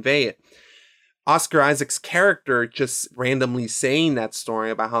can you convey it. Oscar Isaac's character just randomly saying that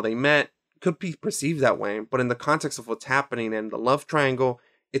story about how they met could be perceived that way, but in the context of what's happening and the love triangle,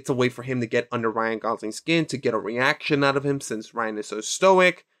 it's a way for him to get under Ryan Gosling's skin, to get a reaction out of him since Ryan is so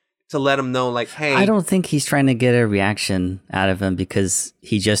stoic, to let him know, like, hey... I don't think he's trying to get a reaction out of him because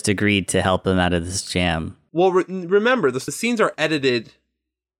he just agreed to help him out of this jam. Well, remember, the scenes are edited.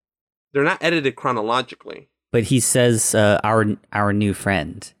 They're not edited chronologically. But he says, our new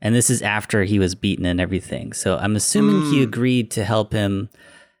friend. And this is after he was beaten and everything. So I'm assuming he agreed to help him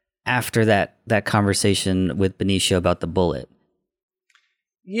after that conversation with Benicio about the bullet.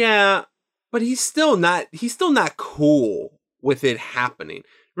 Yeah, but he's still not cool with it happening.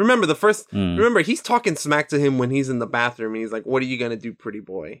 Remember, remember, he's talking smack to him when he's in the bathroom. And he's like, what are you going to do, pretty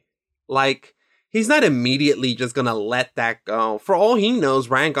boy? Like... He's not immediately just going to let that go. For all he knows,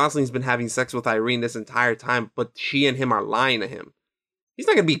 Ryan Gosling's been having sex with Irene this entire time, but she and him are lying to him. He's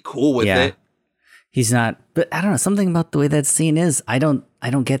not going to be cool with it. He's not. But I don't know, something about the way that scene is, I don't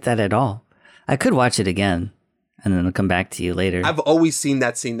get that at all. I could watch it again and then I'll come back to you later. I've always seen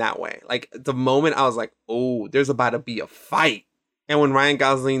that scene that way. Like the moment I was like, oh, there's about to be a fight. And when Ryan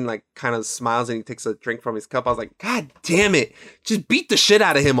Gosling like kind of smiles and he takes a drink from his cup, I was like, God damn it. Just beat the shit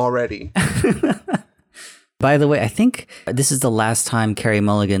out of him already. By the way, I think this is the last time Carey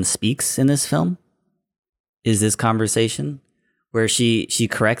Mulligan speaks in this film. Is this conversation where she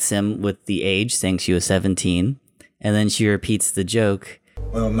corrects him with the age, saying she was 17, and then she repeats the joke.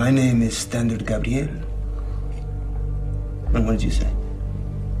 Well, my name is Standard Gabriel. And what did you say?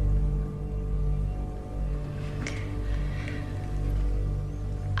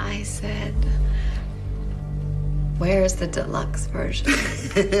 I said, where's the deluxe version?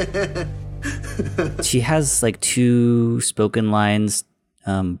 She has like 2 spoken lines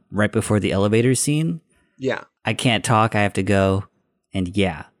right before the elevator scene. Yeah. I can't talk, I have to go, and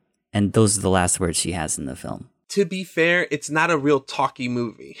yeah. And those are the last words she has in the film. To be fair, it's not a real talky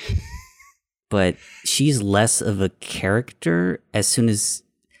movie. But she's less of a character as soon as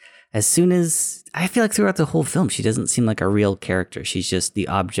I feel like throughout the whole film, she doesn't seem like a real character. She's just the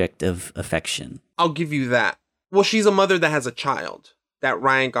object of affection. I'll give you that. Well, she's a mother that has a child that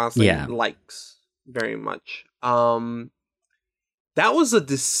Ryan Gosling likes very much. That was a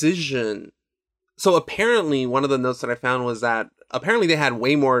decision. So apparently one of the notes that I found was that apparently they had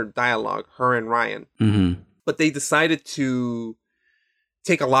way more dialogue, her and Ryan. Mm-hmm. But they decided to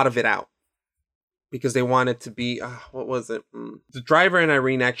take a lot of it out. Because they wanted to be, what was it? The driver and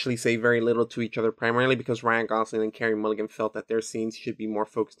Irene actually say very little to each other, primarily because Ryan Gosling and Carey Mulligan felt that their scenes should be more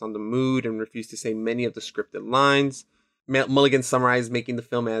focused on the mood and refused to say many of the scripted lines. Mulligan summarized making the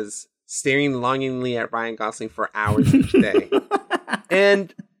film as staring longingly at Ryan Gosling for hours each day.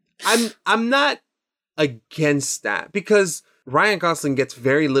 And I'm not against that, because Ryan Gosling gets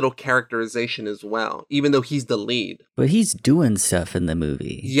very little characterization as well, even though he's the lead. But he's doing stuff in the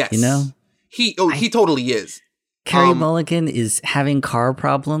movie. Yes. You know? He totally is. Carey Mulligan is having car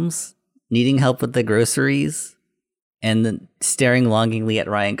problems, needing help with the groceries, and then staring longingly at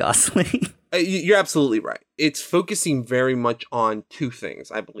Ryan Gosling. You're absolutely right. It's focusing very much on 2 things,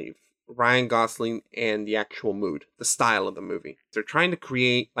 I believe. Ryan Gosling and the actual mood, the style of the movie. They're trying to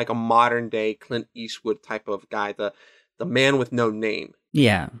create like a modern day Clint Eastwood type of guy, the man with no name.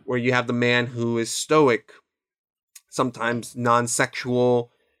 Yeah. Where you have the man who is stoic, sometimes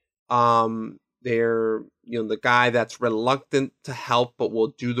non-sexual. They're, the guy that's reluctant to help but will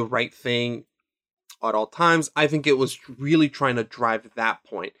do the right thing at all times. I think it was really trying to drive that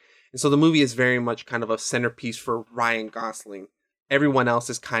point. And so the movie is very much kind of a centerpiece for Ryan Gosling. Everyone else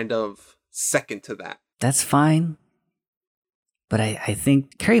is kind of second to that. That's fine. But I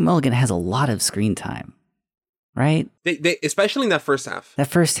think Carey Mulligan has a lot of screen time, right? They especially in that first half. That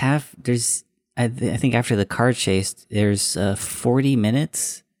first half, there's, I think after the car chase, there's 40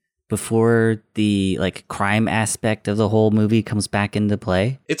 minutes before the like crime aspect of the whole movie comes back into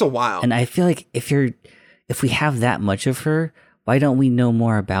play. It's a while. And I feel like if we have that much of her, why don't we know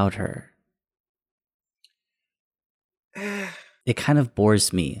more about her? It kind of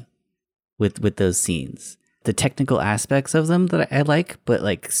bores me with those scenes. The technical aspects of them that I like, but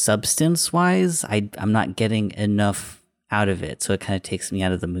like substance wise, I'm not getting enough out of it, so it kind of takes me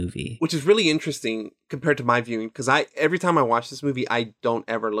out of the movie. Which is really interesting compared to my viewing, because every time I watch this movie, I don't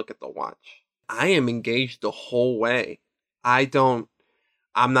ever look at the watch. I am engaged the whole way. I'm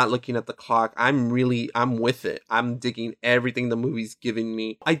not looking at the clock. I'm with it. I'm digging everything the movie's giving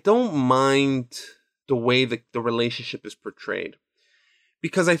me. I don't mind the way the relationship is portrayed.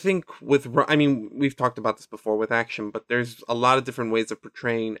 Because I think we've talked about this before with action, but there's a lot of different ways of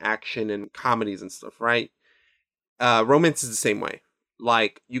portraying action and comedies and stuff, right? Romance is the same way.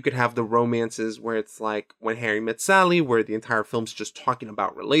 Like, you could have the romances where it's like When Harry Met Sally, where the entire film's just talking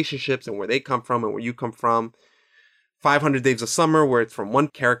about relationships and where they come from and where you come from. 500 Days of Summer, where it's from one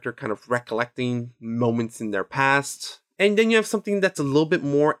character kind of recollecting moments in their past. And then you have something that's a little bit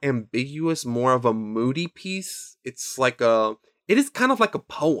more ambiguous, more of a moody piece. It is kind of like a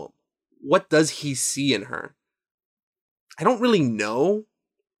poem. What does he see in her? I don't really know.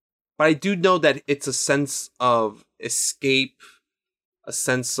 But I do know that it's a sense of escape, a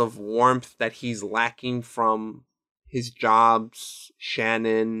sense of warmth that he's lacking from his jobs,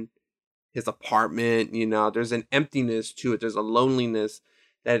 Shannon, his apartment. There's an emptiness to it. There's a loneliness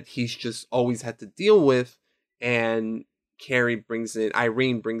that he's just always had to deal with. And Irene brings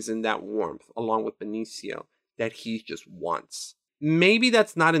in that warmth along with Benicio that he just wants. Maybe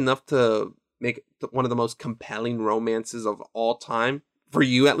that's not enough to make it one of the most compelling romances of all time. For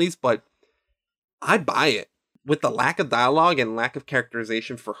you, at least, but I buy it. With the lack of dialogue and lack of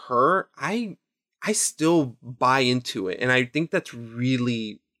characterization for her, I still buy into it. And I think that's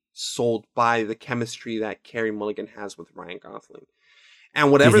really sold by the chemistry that Carey Mulligan has with Ryan Gosling.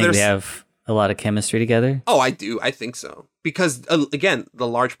 And whatever they have a lot of chemistry together? Oh, I do. I think so. Because, again, the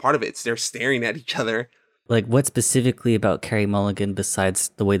large part of it is they're staring at each other. Like, what specifically about Carey Mulligan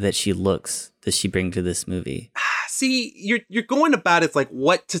besides the way that she looks does she bring to this movie? See, you're going about it like,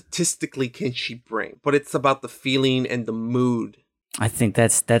 what statistically can she bring? But it's about the feeling and the mood. I think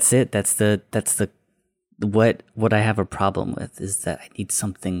that's it. That's the what I have a problem with is that I need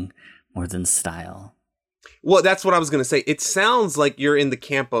something more than style. Well, that's what I was going to say. It sounds like you're in the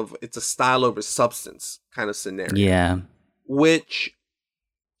camp of it's a style over substance kind of scenario. Yeah. Which,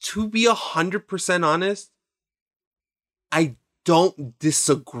 to be 100% honest, I don't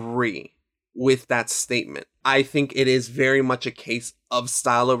disagree with that statement. I think it is very much a case of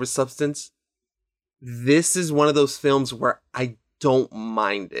style over substance. This is one of those films where I don't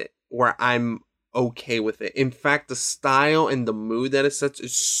mind it, where I'm okay with it. In fact, the style and the mood that it sets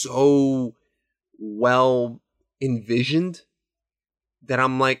is so well envisioned that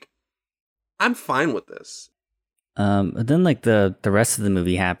I'm like, I'm fine with this. But then like the rest of the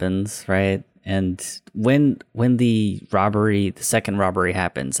movie happens, right? And when the second robbery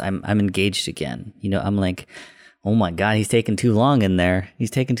happens, I'm engaged again. You know, I'm like, oh my God, he's taking too long in there.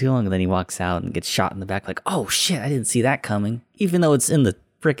 He's taking too long. And then he walks out and gets shot in the back. Like, oh shit, I didn't see that coming. Even though it's in the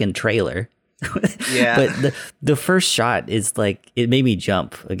freaking trailer. Yeah. But the first shot is like, it made me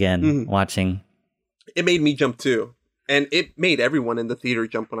jump again watching. It made me jump too. And it made everyone in the theater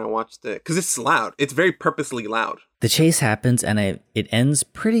jump when I watched it. Because it's loud. It's very purposely loud. The chase happens and it ends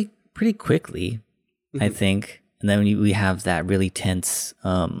pretty quickly, I think. And then we have that really tense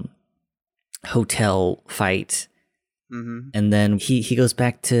hotel fight. And then he goes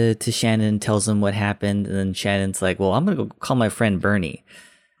back to Shannon and tells him what happened. And then Shannon's like, well, I'm going to go call my friend Bernie.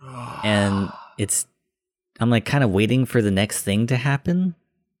 And I'm like kind of waiting for the next thing to happen.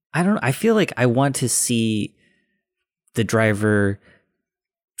 I feel like I want to see the driver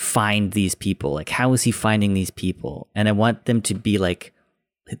find these people. Like, how is he finding these people? And I want them to be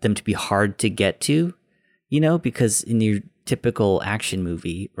hard to get to, you know, because in your typical action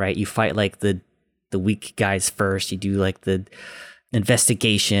movie, right, you fight like the weak guys first. You do like the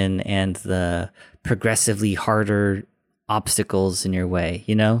investigation and the progressively harder obstacles in your way,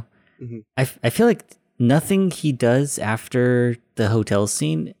 you know? I feel like nothing he does after the hotel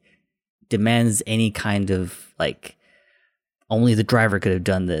scene demands any kind of like, only the driver could have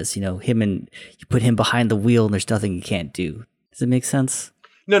done this, you know, you put him behind the wheel and there's nothing he can't do. Does it make sense?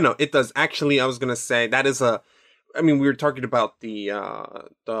 No, it does. Actually, I was going to say that is we were talking about the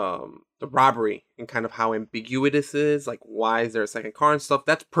robbery and kind of how ambiguous this is. Like, why is there a second car and stuff?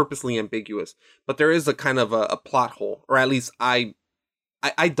 That's purposely ambiguous. But there is a kind of a plot hole, or at least I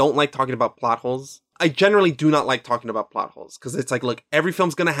don't like talking about plot holes. I generally do not like talking about plot holes because it's like, look, every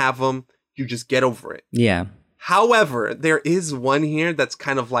film's going to have them. You just get over it. Yeah. However, there is one here that's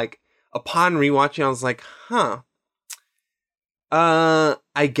kind of like, upon rewatching, I was like,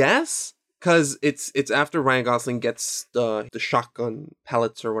 I guess, because it's after Ryan Gosling gets the shotgun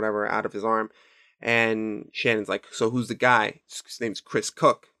pellets or whatever out of his arm, and Shannon's like, so who's the guy? His name's Chris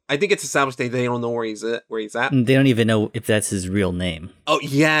Cook. I think it's established they don't know where he's at. They don't even know if that's his real name. Oh,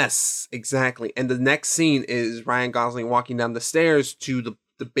 yes, exactly. And the next scene is Ryan Gosling walking down the stairs to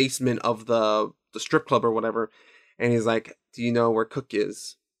the basement of the strip club or whatever, and he's like, do you know where Cook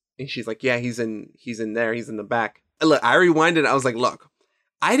is? And she's like, yeah, he's in there, he's in the back. And look, I rewinded, I was like, look,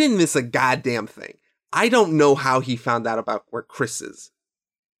 I didn't miss a goddamn thing. I don't know how he found out about where Chris is.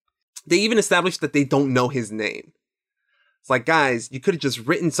 They even established that they don't know his name. It's like, guys, you could have just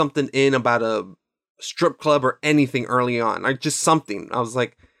written something in about a strip club or anything early on, or just something. I was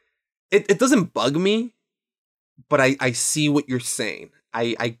like, it doesn't bug me, but I see what you're saying.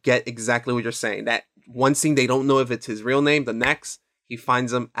 I get exactly what you're saying. That one scene, they don't know if it's his real name. The next, he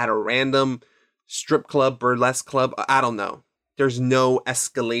finds him at a random strip club, burlesque club. I don't know. There's no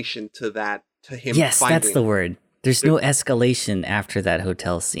escalation to that, to him. Yes, that's the word. There's no escalation after that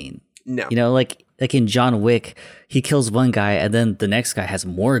hotel scene. No. You know, like in John Wick, he kills one guy and then the next guy has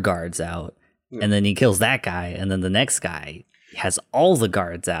more guards out. Yeah. And then he kills that guy. And then the next guy has all the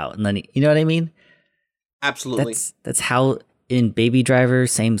guards out. And then, you know what I mean? Absolutely. That's how in Baby Driver,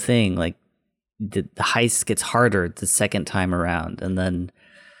 same thing. Like the heist gets harder the second time around. And then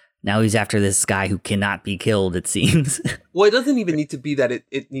now he's after this guy who cannot be killed, it seems. Well, it doesn't even need to be that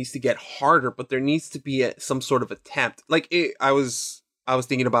it needs to get harder, but there needs to be some sort of attempt. Like I was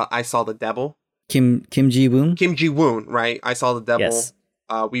thinking about I Saw the Devil. Kim Ji-woon? Kim Ji-woon, right? I Saw the Devil. Yes.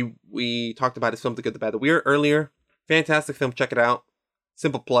 We talked about his film The Good, the Bad, the Weird earlier. Fantastic film. Check it out.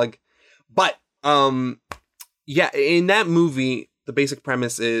 Simple plug. But yeah, in that movie, the basic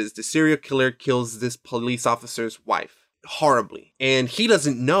premise is the serial killer kills this police officer's wife. horribly. And he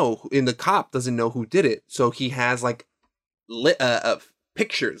doesn't know, and the cop doesn't know who did it. So he has like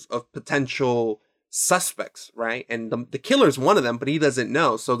pictures of potential suspects, right? And the killer's one of them, but he doesn't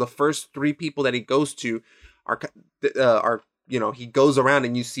know. So the first 3 people that he goes to are he goes around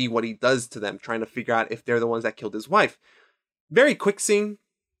and you see what he does to them, trying to figure out if they're the ones that killed his wife. Very quick scene.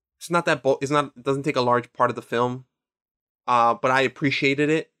 It's not that it doesn't take a large part of the film. But I appreciated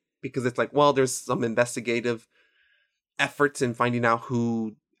it because it's like, well, there's some investigative efforts in finding out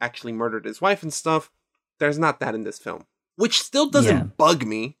who actually murdered his wife and stuff. There's not that in this film, which still doesn't bug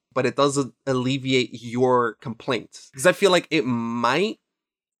me, but it does alleviate your complaints. Because I feel like it might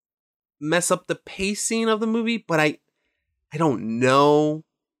mess up the pacing of the movie, but I don't know.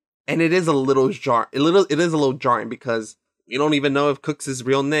 And it is a little it is a little jarring because you don't even know if Cook's his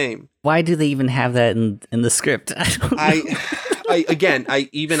real name. Why do they even have that in the script? I'm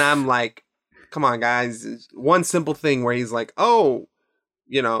like, come on, guys. It's one simple thing where he's like, oh,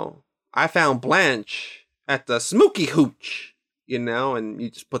 I found Blanche at the Smokey Hooch, and you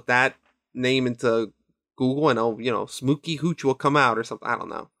just put that name into Google and, Smokey Hooch will come out or something. I don't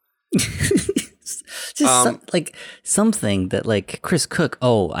know. Just something that like Chris Cook.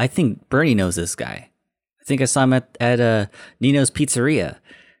 Oh, I think Bernie knows this guy. I think I saw him at Nino's Pizzeria.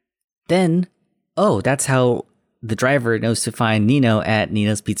 Then, that's how the driver knows to find Nino at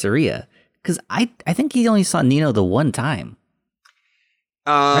Nino's Pizzeria. Because I think he only saw Nino the one time.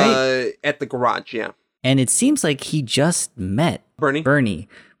 Right? At the garage, yeah. And it seems like he just met Bernie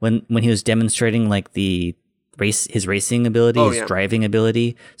when he was demonstrating like his racing ability, his driving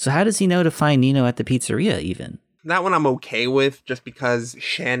ability. So how does he know to find Nino at the pizzeria even? That one I'm okay with, just because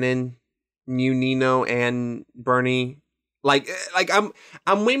Shannon knew Nino and Bernie. Like I'm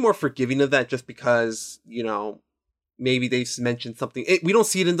way more forgiving of that, just because, maybe they mentioned something. We don't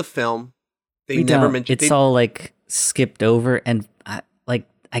see it in the film. They never mentioned it. It's all like skipped over, and I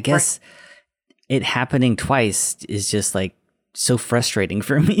guess it happening twice is just like so frustrating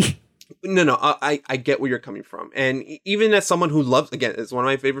for me. No, I get where you're coming from. And even as someone who loves, again, it's one of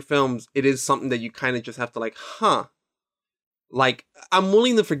my favorite films, it is something that you kind of just have to like, Like, I'm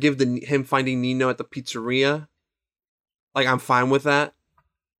willing to forgive him finding Nino at the pizzeria. Like, I'm fine with that.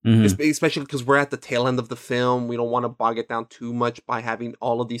 Mm-hmm. Especially because we're at the tail end of the film. We don't want to bog it down too much by having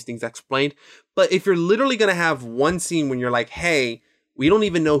all of these things explained. But if you're literally going to have one scene when you're like, hey, we don't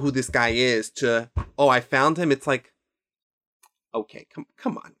even know who this guy is, to, oh, I found him. It's like, okay,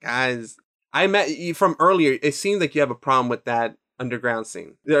 come on, guys. I met you from earlier. It seems like you have a problem with that underground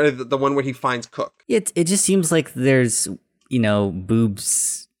scene. The one where he finds Cook. It just seems like there's,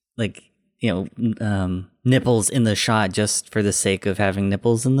 boobs, like, nipples in the shot just for the sake of having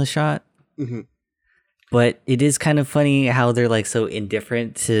nipples in the shot. Mm-hmm. But it is kind of funny how they're like so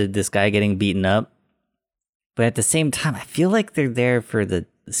indifferent to this guy getting beaten up. But at the same time, I feel like they're there for the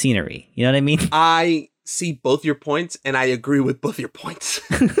scenery. You know what I mean? I see both your points, and I agree with both your points.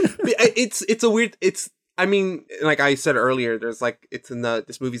 It's a weird. I mean, like I said earlier, there's like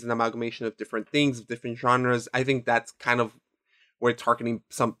this movie's an amalgamation of different things, of different genres. I think that's kind of where it's harkening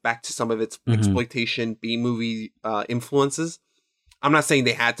back to some of its exploitation B-movie influences. I'm not saying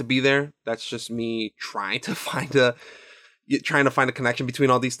they had to be there. That's just me trying to find a connection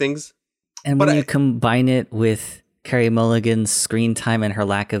between all these things. And when you combine it with Carey Mulligan's screen time and her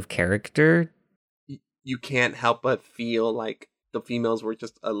lack of character, you can't help but feel like the female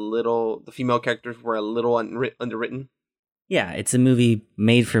characters were a little underwritten. Yeah, it's a movie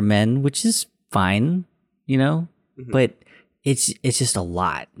made for men, which is fine, but it's just a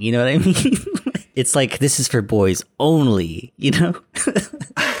lot. You know what I mean? It's like, this is for boys only,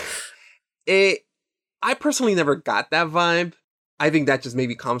 I personally never got that vibe. I think that just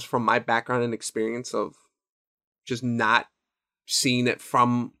maybe comes from my background and experience of just not seeing it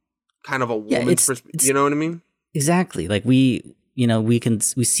from kind of a woman's perspective. You know what I mean? Exactly. Like we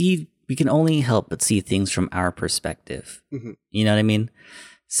can only help but see things from our perspective. Mm-hmm. You know what I mean?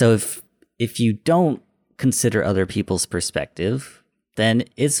 So if you don't consider other people's perspective, then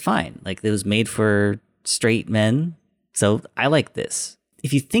it's fine. Like, it was made for straight men, so I like this.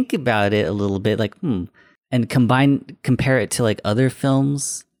 If you think about it a little bit, like, and compare it to like other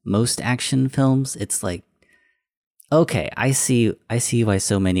films, most action films, it's like, okay, I see why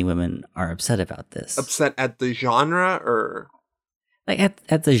so many women are upset about this. Upset at the genre, or like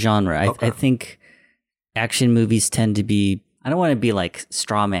at the genre. Okay. I think action movies tend to be, I don't want to be like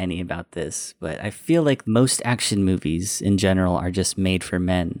straw-manny about this, but I feel like most action movies in general are just made for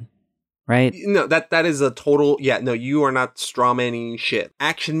men, right? No, that is a total, no, you are not straw-manning shit.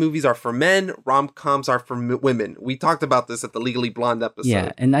 Action movies are for men, rom-coms are for women. We talked about this at the Legally Blonde episode.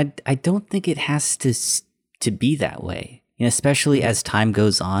 Yeah, and I don't think it has to to be that way. You know, especially as time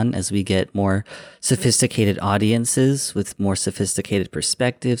goes on, as we get more sophisticated audiences with more sophisticated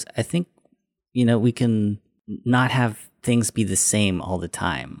perspectives, I think, you know, we can not have things be the same all the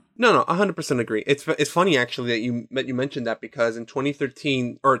time. No, 100% agree. It's funny actually that you mentioned that, because in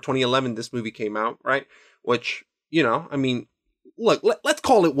 2013 or 2011 this movie came out, right? Which, you know, I mean, look, let's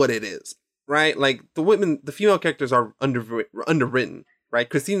call it what it is, right? Like the female characters are underwritten, right?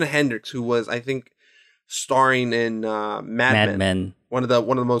 Christina Hendricks, who was, I think, starring in Mad Men, one of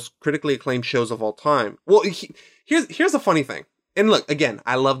the most critically acclaimed shows of all time. Well, here's the funny thing, and look, again,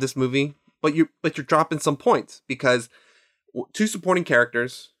 I love this movie, but you're dropping some points, because two supporting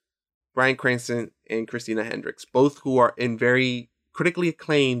characters, Bryan Cranston and Christina Hendricks, both who are in very critically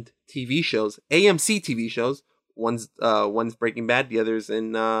acclaimed TV shows, AMC TV shows. One's Breaking Bad, the other's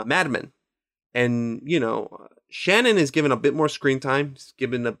in Mad Men, and you know, Shannon is given a bit more screen time. He's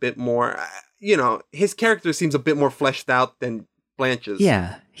given a bit more. You know, his character seems a bit more fleshed out than Blanche's.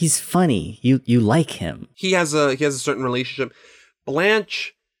 Yeah, he's funny. You like him. He has a certain relationship.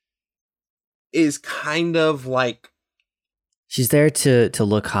 Blanche is kind of like, she's there to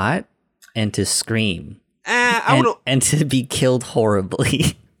look hot and to scream. And to be killed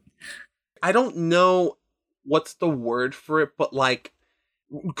horribly. I don't know what's the word for it, but like,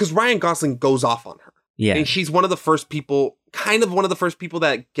 because Ryan Gosling goes off on her. Yeah. And she's one of the first people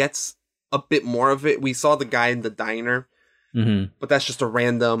that gets a bit more of it. We saw the guy in the diner, but that's just a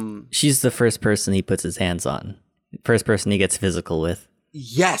random... She's the first person he puts his hands on. First person he gets physical with.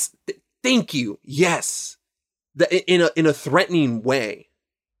 Yes. Thank you. Yes. In a threatening way.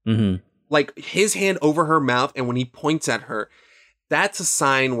 Mm-hmm. Like his hand over her mouth, and when he points at her, that's a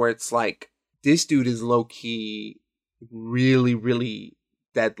sign where it's like, this dude is low-key really, really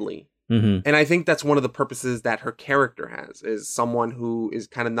deadly. Mm-hmm. And I think that's one of the purposes that her character has, is someone who is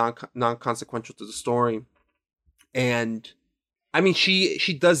kind of non-consequential to the story. And I mean,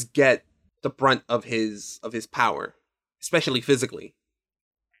 she does get the brunt of his power, especially physically.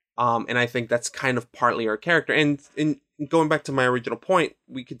 And I think that's kind of partly her character. And in going back to my original point,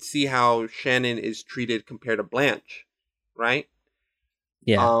 we could see how Shannon is treated compared to Blanche, right?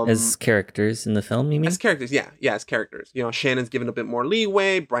 Yeah, as characters in the film, you mean? As characters, yeah, as characters. You know, Shannon's given a bit more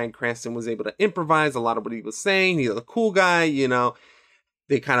leeway. Bryan Cranston was able to improvise a lot of what he was saying. He's a cool guy, you know.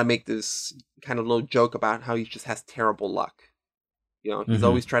 They kind of make this kind of little joke about how he just has terrible luck. You know, he's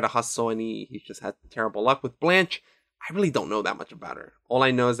always tried to hustle, and he's just had terrible luck. With Blanche, I really don't know that much about her. All I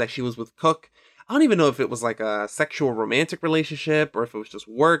know is that she was with Cook. I don't even know if it was like a sexual romantic relationship or if it was just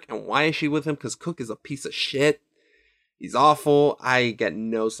work. And why is she with him? Because Cook is a piece of shit. He's awful. I get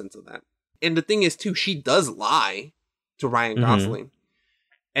no sense of that. And the thing is, too, she does lie to Ryan Gosling.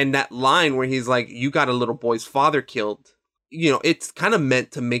 And that line where he's like, you got a little boy's father killed, you know, it's kind of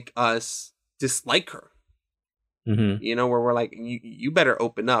meant to make us dislike her. You know, where we're like, you better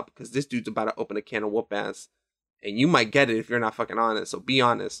open up, because this dude's about to open a can of whoop ass. And you might get it if you're not fucking honest. So be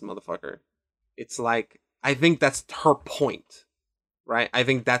honest, motherfucker. It's like, I think that's her point, right? I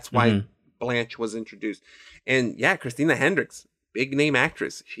think that's why Blanche was introduced. And yeah, Christina Hendricks, big name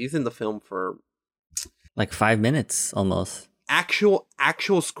actress. She's in the film for like 5 minutes almost. Actual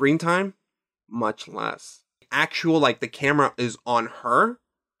screen time, much less. Actual, like, the camera is on her.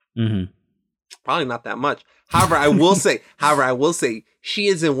 Probably not that much. However, I will say she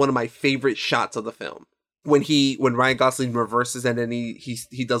is in one of my favorite shots of the film. When Ryan Gosling reverses and then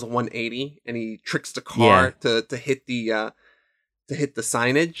he does a 180 and he tricks the car to hit the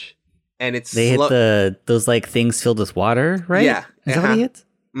signage. And they hit those like things filled with water, right? Yeah. Is that what he hits?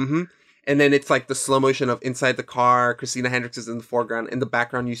 And then it's like the slow motion of inside the car. Christina Hendricks is in the foreground. In the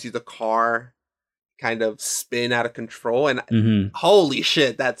background, you see the car kind of spin out of control. And holy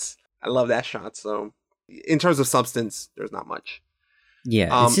shit, I love that shot. So in terms of substance, there's not much.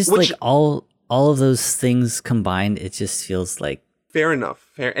 Yeah, it's just like all of those things combined, it just feels like... Fair enough.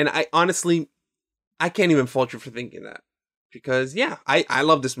 Fair. And I honestly, I can't even fault you for thinking that. Because, yeah, I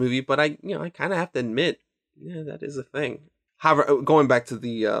love this movie, but I kind of have to admit, yeah, that is a thing. However, going back to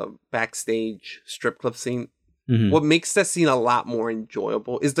the backstage strip club scene, what makes that scene a lot more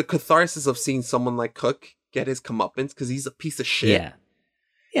enjoyable is the catharsis of seeing someone like Cook get his comeuppance, because he's a piece of shit.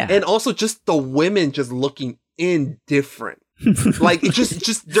 Yeah. And also just the women just looking indifferent. Like, it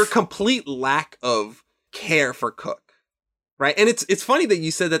just their complete lack of care for Cook. Right, and it's funny that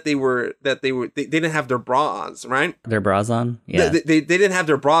you said that they didn't have their bras, right? Their bras on, yeah. They didn't have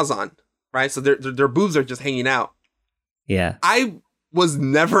their bras on, right? So their boobs are just hanging out. Yeah, I was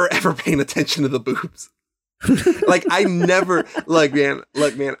never ever paying attention to the boobs. Like, I never look, man.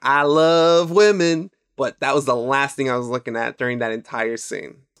 I love women, but that was the last thing I was looking at during that entire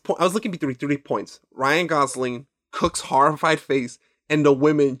scene. I was looking between 3 points. Ryan Gosling, Cook's horrified face, and the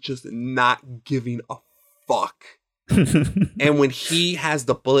women just not giving a fuck. And when he has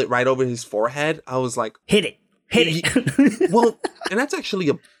the bullet right over his forehead, I was like, hit it. Well, and that's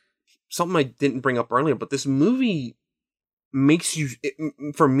actually something I didn't bring up earlier, but this movie makes you,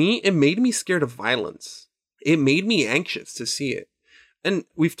 for me, it made me scared of violence. It made me anxious to see it. And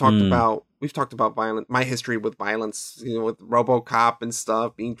we've talked about violence, my history with violence, with RoboCop and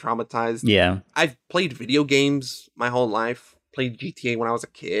stuff, being traumatized. Yeah. I've played video games my whole life. Played GTA when I was a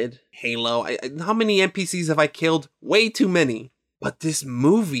kid. Halo. How many NPCs have I killed? Way too many. But this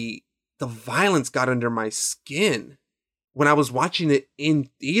movie, the violence got under my skin when I was watching it in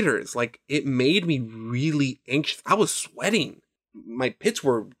theaters. Like, it made me really anxious. I was sweating. My pits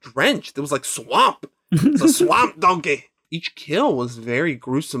were drenched. It was like swamp. It's a swamp donkey. Each kill was very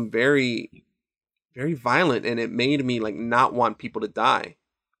gruesome, very, very violent, and it made me like not want people to die.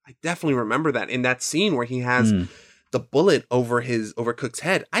 I definitely remember that in that scene where he has the bullet over Cook's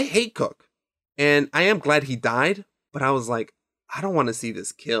head. I hate Cook, and I am glad he died, but I was like, I don't want to see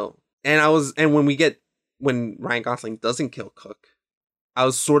this kill. And when Ryan Gosling doesn't kill Cook, I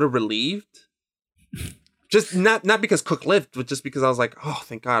was sort of relieved. Just not because Cook lived, but just because I was like, oh,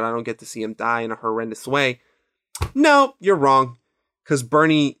 thank God I don't get to see him die in a horrendous way. No, you're wrong. Because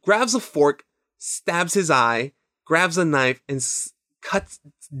Bernie grabs a fork, stabs his eye, grabs a knife, and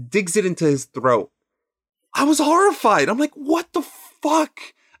digs it into his throat. I was horrified. I'm like, what the fuck?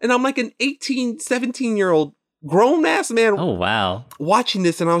 And I'm like an 18, 17-year-old grown-ass man. Oh, wow. Watching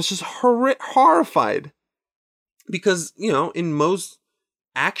this, and I was just horrified. Because, in most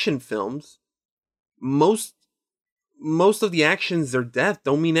action films, most of the actions, their death,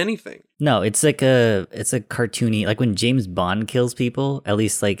 don't mean anything. No, it's a cartoony, like when James Bond kills people, at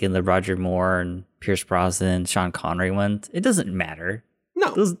least like in the Roger Moore and Pierce Brosnan, Sean Connery ones, it doesn't matter.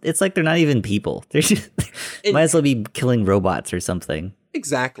 No. It's like they're not even people. They're just, might as well be killing robots or something.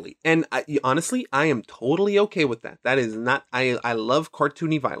 Exactly. And honestly, I am totally okay with that. That is not, I love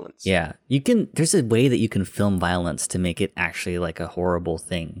cartoony violence. Yeah. There's a way that you can film violence to make it actually like a horrible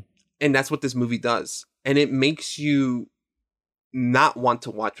thing. And that's what this movie does. And it makes you not want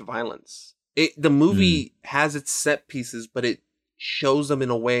to watch violence. The movie has its set pieces, but it shows them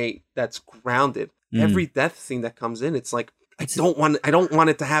in a way that's grounded. Every death scene that comes in, it's like, I don't want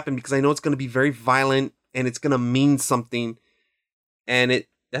it to happen because I know it's going to be very violent and it's going to mean something. And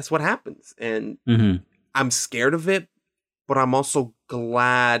that's what happens. And I'm scared of it, but I'm also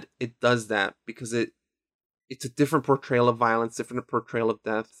glad it does that because it's a different portrayal of violence, different portrayal of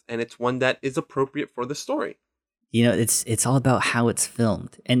death, and it's one that is appropriate for the story. It's all about how it's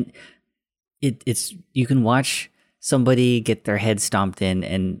filmed. And it's you can watch somebody get their head stomped in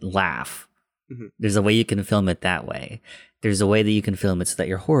and laugh. There's a way you can film it that way. There's a way that you can film it so that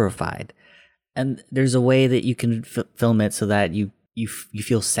you're horrified. And there's a way that you can film it so that you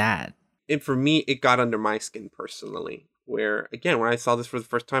feel sad. And for me, it got under my skin personally, where, again, when I saw this for the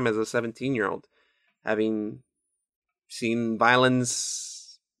first time as a 17-year-old, having seen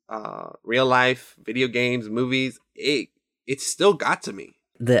violence, real life, video games, movies, it still got to me.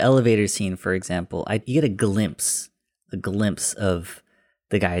 The elevator scene, for example, you get a glimpse of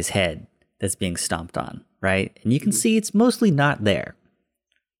the guy's head that's being stomped on, right? And you can see it's mostly not there,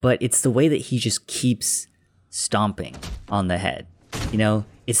 but it's the way that he just keeps stomping on the head.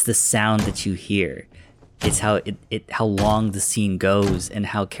 It's the sound that you hear. It's how how long the scene goes and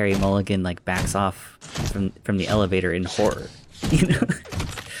how Carey Mulligan like backs off from the elevator in horror.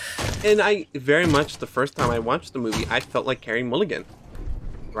 And I very much, the first time I watched the movie, I felt like Carey Mulligan,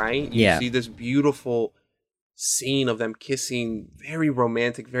 right? You see this beautiful scene of them kissing, very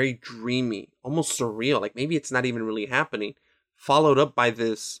romantic, very dreamy, almost surreal. Like maybe it's not even really happening. Followed up by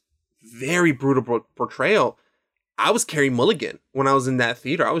this very brutal portrayal. I was Carey Mulligan when I was in that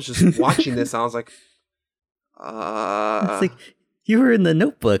theater. I was just watching this. I was like, it's like, you were in The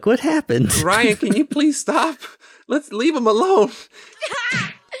Notebook. What happened? Ryan, can you please stop? Let's leave him alone.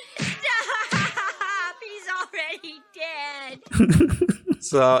 Stop! He's already dead.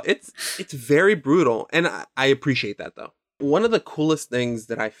 So it's very brutal, and I appreciate that though. One of the coolest things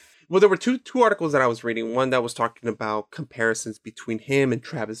that there were two articles that I was reading. One that was talking about comparisons between him and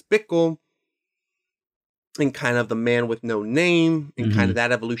Travis Bickle, and kind of The Man with No Name, and kind of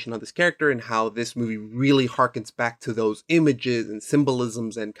that evolution of this character, and how this movie really harkens back to those images and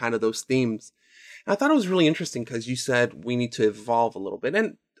symbolisms and kind of those themes. And I thought it was really interesting because you said we need to evolve a little bit,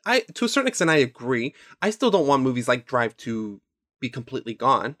 and to a certain extent, I agree. I still don't want movies like Drive to be completely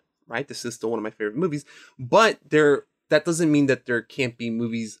gone, right? This is still one of my favorite movies, but that doesn't mean that there can't be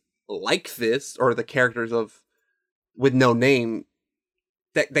movies like this or the characters with No Name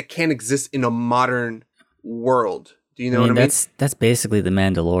that can't exist in a modern world. Do you know what I mean? That's basically The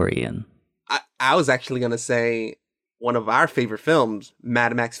Mandalorian. I was actually going to say one of our favorite films,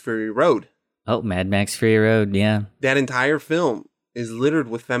 Mad Max Fury Road. Oh, Mad Max Fury Road, yeah. That entire film is littered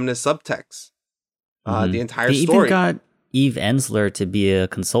with feminist subtext. The entire they story. Even got Eve Ensler to be a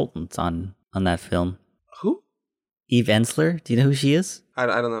consultant on that film. Who? Eve Ensler. Do you know who she is? I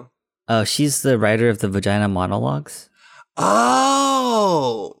don't know. Oh, she's the writer of the Vagina Monologues.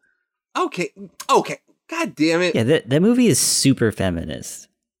 Oh, okay. God damn it. Yeah, that movie is super feminist.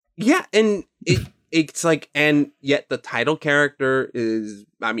 Yeah, and it's like, and yet the title character is,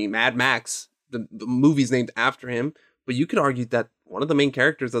 I mean, Mad Max. The movie's named after him, but you could argue that one of the main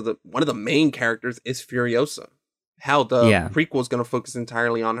characters is Furiosa. Hell, the prequel is going to focus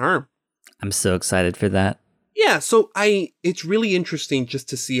entirely on her. I'm so excited for that. Yeah, so it's really interesting just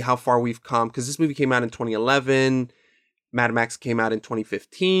to see how far we've come, because this movie came out in 2011, Mad Max came out in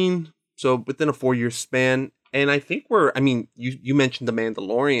 2015, so within a 4-year span, and I think you mentioned The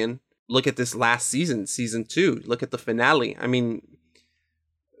Mandalorian. Look at this last season, season 2. Look at the finale. I mean,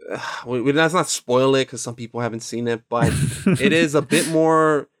 let's not spoil it because some people haven't seen it, but it is a bit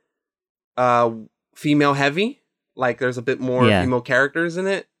more female heavy. Like there's a bit more female characters in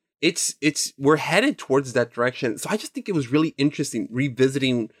it. We're headed towards that direction. So I just think it was really interesting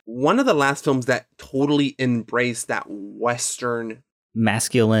revisiting one of the last films that totally embraced that Western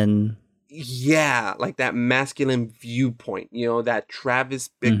masculine. Yeah, like that masculine viewpoint, that Travis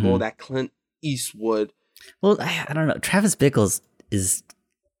Bickle, that Clint Eastwood. Well, I don't know. Travis Bickle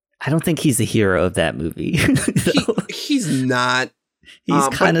I don't think he's the hero of that movie. He's not. He's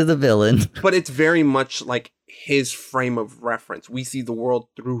kind of the villain. But it's very much like his frame of reference. We see the world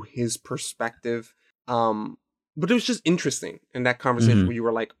through his perspective. But it was just interesting in that conversation where you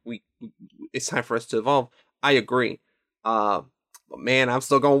were like, it's time for us to evolve. I agree. But man, I'm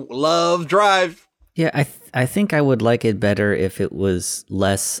still going to love Drive. Yeah, I think I would like it better if it was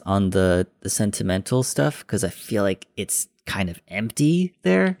less on the sentimental stuff, because I feel like it's kind of empty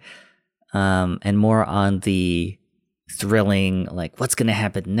there, and more on the thrilling, like what's going to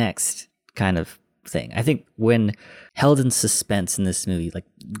happen next kind of thing. I think when held in suspense in this movie, like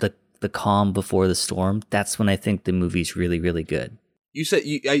the calm before the storm, that's when I think the movie's really, really good. You said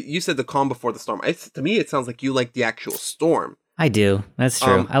the calm before the storm. To me, it sounds like you like the actual storm. I do. That's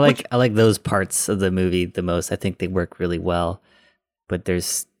true. I like those parts of the movie the most. I think they work really well. But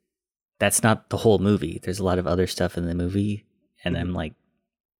that's not the whole movie. There's a lot of other stuff in the movie, and I'm like,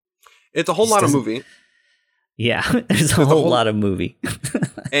 it's a whole lot of movie. Yeah, there's a whole lot of movie.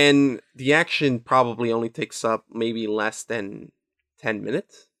 And the action probably only takes up maybe less than 10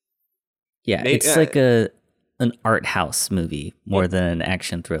 minutes. Yeah, it's like an art house movie more than an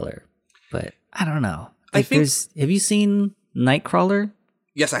action thriller. But I don't know. Like have you seen Nightcrawler?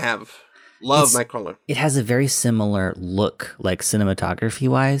 Yes, I have. Love Nightcrawler. It has a very similar look, like cinematography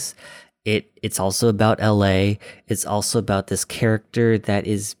wise. It's also about LA. It's also about this character that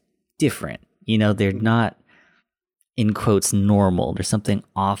is different. They're not, in quotes, normal. There's something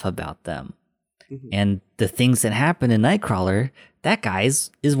off about them. Mm-hmm. And the things that happen in Nightcrawler, that guy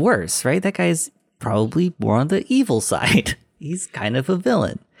is worse, right? That guy's probably more on the evil side. He's kind of a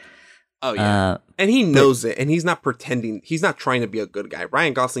villain. Oh, yeah. And he knows it, and he's not pretending. He's not trying to be a good guy.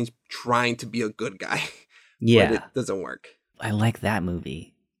 Ryan Gosling's trying to be a good guy. Yeah. But it doesn't work. I like that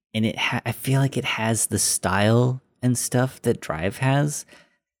movie. And I feel like it has the style and stuff that Drive has,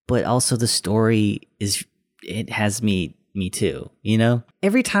 but also the story it has me too,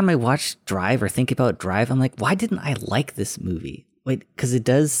 Every time I watch Drive or think about Drive, I'm like, why didn't I like this movie? Wait, because it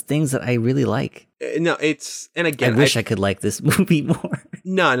does things that I really like. No, and again, I wish I could like this movie more.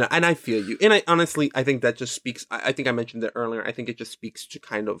 No, and I feel you. And I think that just speaks, I think I mentioned it earlier, I think it just speaks to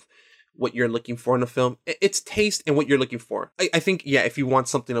kind of what you're looking for in a film. It's taste and what you're looking for. I think, yeah, if you want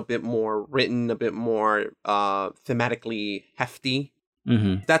something a bit more written, a bit more thematically hefty,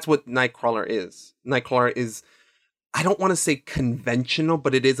 that's what Nightcrawler is. Nightcrawler is, I don't want to say conventional,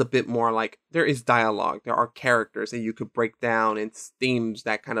 but it is a bit more like there is dialogue. There are characters that you could break down and themes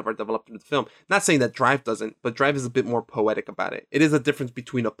that kind of are developed in the film. Not saying that Drive doesn't, but Drive is a bit more poetic about it. It is a difference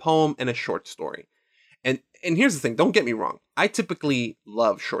between a poem and a short story. And here's the thing, don't get me wrong. I typically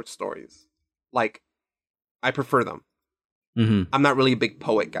love short stories. Like, I prefer them. I'm not really a big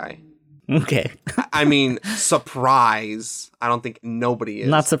poet guy. Okay. I mean, surprise. I don't think nobody is.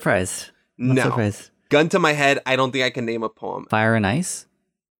 Not surprised. No. Surprised. Gun to my head, I don't think I can name a poem. Fire and Ice?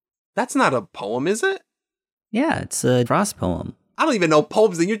 That's not a poem, is it? Yeah, it's a Frost poem. I don't even know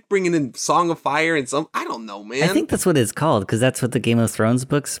poems, and you're bringing in Song of Fire and some... I don't know, man. I think that's what it's called, because that's what the Game of Thrones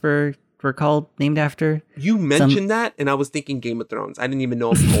books were were called, named after. You mentioned that, and I was thinking Game of Thrones. I didn't even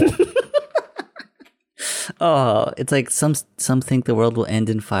know a poem. Oh, it's like some think the world will end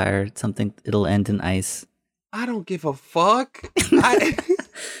in fire, some think it'll end in ice. I don't give a fuck.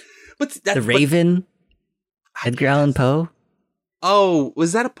 The Raven, Edgar Allan Poe. Oh,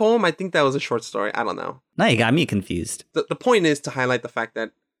 was that a poem? I think that was a short story. I don't know. No, you got me confused. The point is to highlight the fact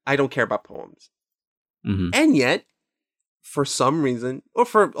that I don't care about poems. Mm-hmm. And yet, for some reason, or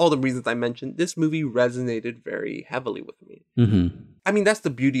for all the reasons I mentioned, this movie resonated very heavily with me. Mm-hmm. I mean, that's the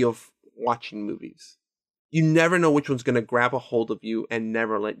beauty of watching movies. You never know which one's going to grab a hold of you and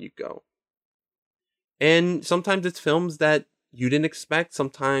never let you go. And sometimes it's films that you didn't expect.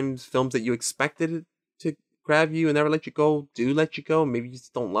 Sometimes films that you expected to grab you and never let you go do let you go. Maybe you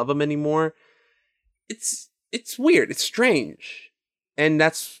just don't love them anymore. It's weird. It's strange. And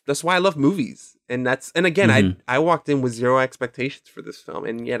that's why I love movies. And again, I walked in with zero expectations for this film.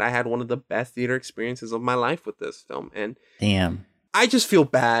 And yet I had one of the best theater experiences of my life with this film. And damn, I just feel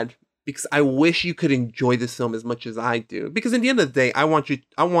bad because I wish you could enjoy this film as much as I do. Because at the end of the day, I want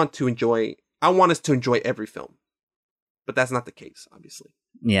us to enjoy every film. But that's not the case, obviously.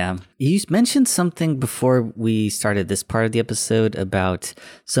 Yeah. You mentioned something before we started this part of the episode about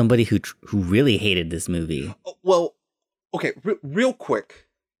somebody who really hated this movie. Well, okay, real quick.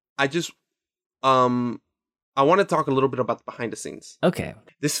 I just I want to talk a little bit about the behind the scenes. Okay.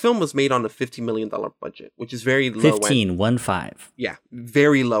 This film was made on a $50 million budget, which is very low 15. Yeah,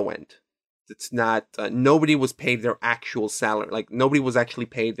 very low end. It's not, nobody was paid their actual salary. Like, nobody was actually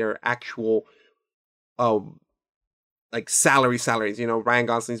paid their actual, salaries. You know, Ryan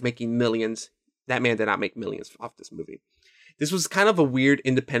Gosling's making millions. That man did not make millions off this movie. This was kind of a weird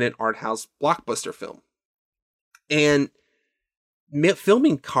independent art house blockbuster film. And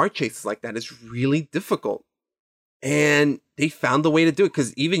filming car chases like that is really difficult. And they found the way to do it,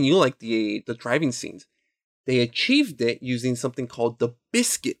 because even you like the driving scenes. They achieved it using something called the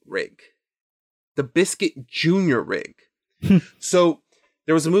Biscuit rig. The Biscuit Junior rig. So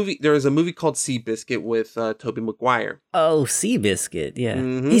there was a movie called Seabiscuit with Tobey Maguire. Oh, Seabiscuit, yeah.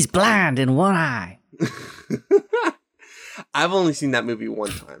 Mm-hmm. He's blind in one eye. I've only seen that movie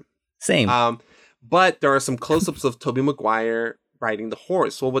one time. Same. But there are some close-ups of Tobey Maguire riding the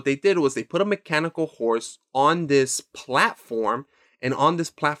horse. So what they did was they put a mechanical horse on this platform, and on this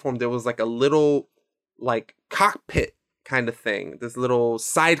platform there was like a little like cockpit kind of thing, this little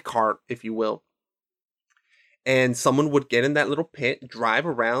sidecar, if you will. And someone would get in that little pit, drive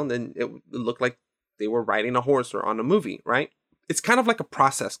around, and it looked like they were riding a horse or on a movie, right? It's kind of like a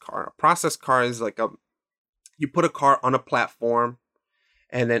process car. A process car is like you put a car on a platform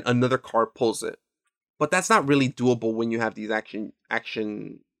and then another car pulls it. But that's not really doable when you have these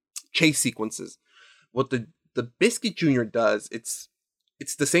action chase sequences. What the Biscuit Junior does, it's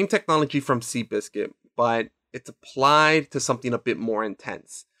the same technology from Seabiscuit, but it's applied to something a bit more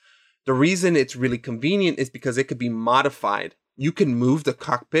intense. The reason it's really convenient is because it could be modified. You can move the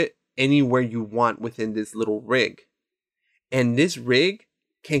cockpit anywhere you want within this little rig. And this rig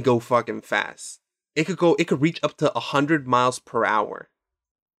can go fucking fast. It could reach up to 100 miles per hour.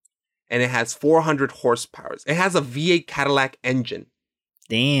 And it has 400 horsepower. It has a V8 Cadillac engine.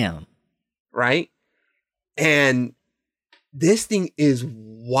 Damn. Right? And this thing is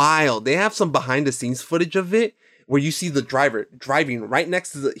wild. They have some behind the scenes footage of it where you see the driver driving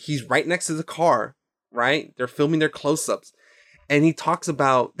he's right next to the car, right? They're filming their close-ups. And he talks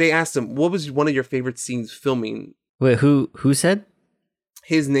about, they asked him, what was one of your favorite scenes filming? Wait, who said?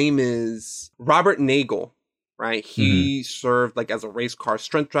 His name is Robert Nagel. Right, he served like as a race car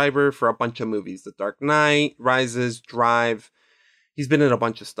stunt driver for a bunch of movies: The Dark Knight, Rises, Drive. He's been in a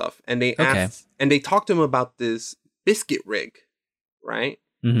bunch of stuff, and they asked, and they talked to him about this Biscuit rig, right?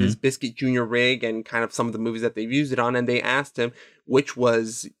 Mm-hmm. This Biscuit Junior rig, and kind of some of the movies that they've used it on. And they asked him which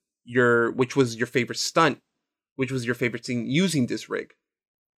was your favorite stunt, which was your favorite scene using this rig,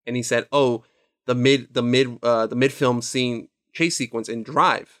 and he said, "Oh, the mid film scene chase sequence in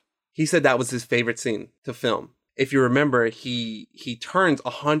Drive." He said that was his favorite scene to film. If you remember, he turns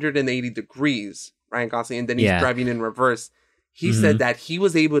 180 degrees, Ryan Gosling, and then he's driving in reverse. He said that he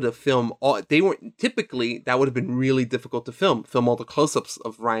was able to film typically that would have been really difficult to film all the close-ups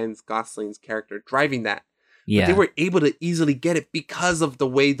of Ryan Gosling's character driving that. Yeah. But they were able to easily get it because of the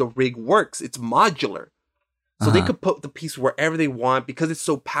way the rig works. It's modular. So they could put the piece wherever they want because it's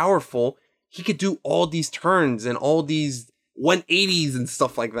so powerful. He could do all these turns and all these 180s and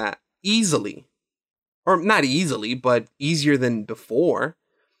stuff like that easily, or not easily, but easier than before.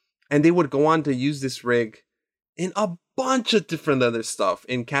 And they would go on to use this rig in a bunch of different other stuff,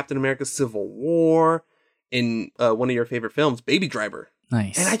 in Captain America: Civil War, in one of your favorite films, Baby Driver.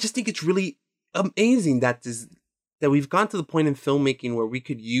 Nice. And I just think it's really amazing that we've gone to the point in filmmaking where we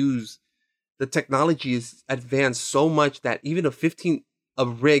could use the technology is advanced so much that even a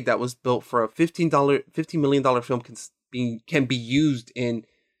rig that was built for a $15 million film can be used in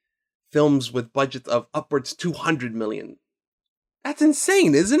films with budgets of upwards 200 million. That's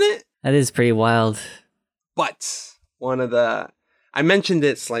insane, isn't it? That is pretty wild. But I mentioned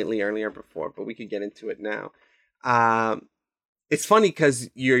it slightly earlier before, but we could get into it now. It's funny because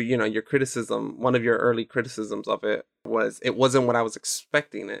your criticism, one of your early criticisms of it wasn't what I was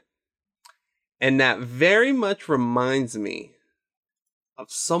expecting it. And that very much reminds me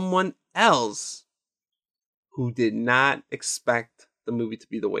of someone else who did not expect the movie to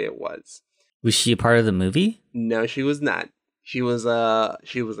be the way it was. Was she a part of the movie? No, she was not. She was a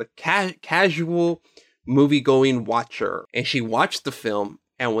casual movie-going watcher, and she watched the film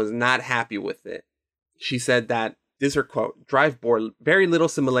and was not happy with it. She said that, this is her quote, "Drive bore very little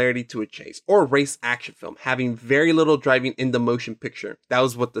similarity to a chase or race action film, having very little driving in the motion picture." That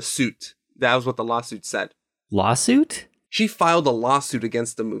was what the lawsuit said. Lawsuit? She filed a lawsuit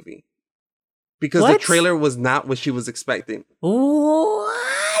against the movie because the trailer was not what she was expecting.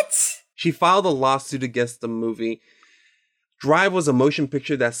 What? She filed a lawsuit against the movie. Drive was a motion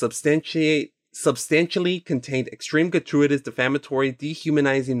picture that substantially contained extreme, gratuitous, defamatory,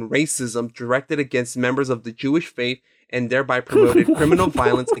 dehumanizing racism directed against members of the Jewish faith and thereby promoted criminal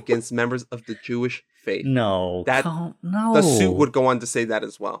violence against members of the Jewish faith. No. No. The suit would go on to say that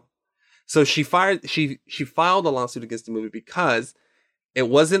as well. So she filed a lawsuit against the movie because it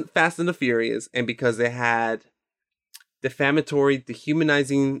wasn't Fast and the Furious and because they had defamatory,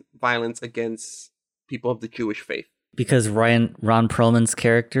 dehumanizing violence against people of the Jewish faith. Because Ron Perlman's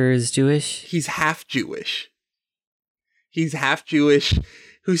character is Jewish? He's half Jewish. It's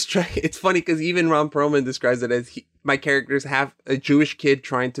funny because even Ron Perlman describes it as my character's half a Jewish kid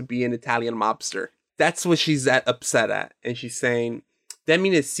trying to be an Italian mobster. That's what she's upset at. And she's saying Demi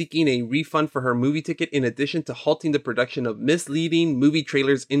is seeking a refund for her movie ticket in addition to halting the production of misleading movie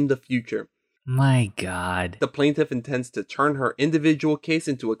trailers in the future. My God. The plaintiff intends to turn her individual case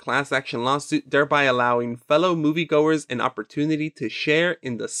into a class action lawsuit, thereby allowing fellow moviegoers an opportunity to share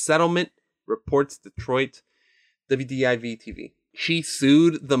in the settlement, reports Detroit WDIV-TV. She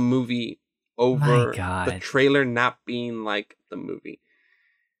sued the movie over the trailer not being like the movie.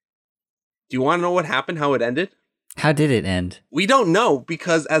 Do you want to know what happened, how it ended? How did it end? We don't know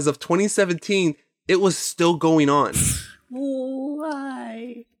because as of 2017, it was still going on.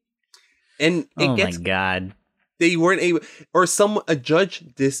 Why? And my God. They weren't able, or a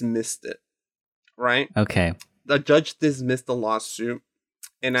judge dismissed it, right? Okay. The judge dismissed the lawsuit.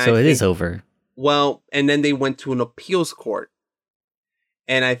 And so it is over. Well, and then they went to an appeals court.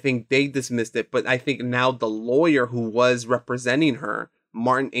 And I think they dismissed it. But I think now the lawyer who was representing her,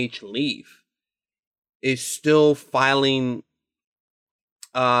 Martin H. Leaf, is still filing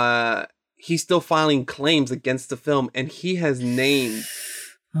claims against the film, and he has named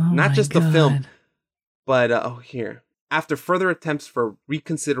not just the film, but here. After further attempts for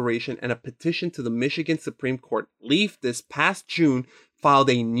reconsideration and a petition to the Michigan Supreme Court, Leaf this past June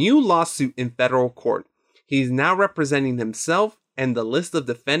filed a new lawsuit in federal court. He's now representing himself, and the list of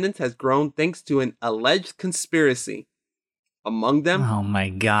defendants has grown thanks to an alleged conspiracy. Among them, oh my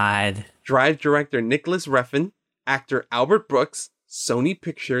God, Drive director Nicholas Refn, actor Albert Brooks, Sony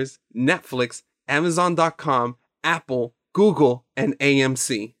Pictures, Netflix, Amazon.com, Apple, Google, and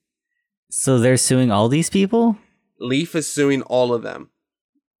AMC. So they're suing all these people? Leaf is suing all of them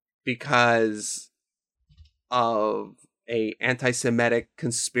because of a anti-Semitic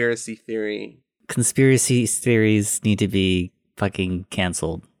conspiracy theory. Conspiracy theories need to be fucking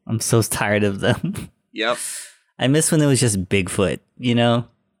canceled. I'm so tired of them. Yep. I miss when it was just Bigfoot, you know?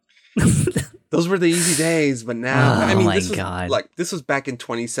 Those were the easy days, but now, this was back in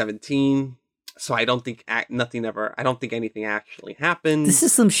 2017. So I don't think anything actually happened. This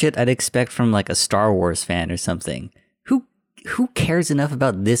is some shit I'd expect from like a Star Wars fan or something. Who cares enough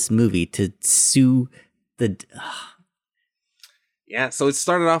about this movie to sue the... Yeah, so it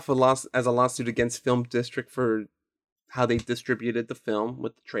started off as a lawsuit against Film District for how they distributed the film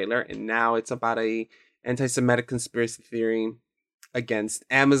with the trailer, and now it's about a anti-Semitic conspiracy theory against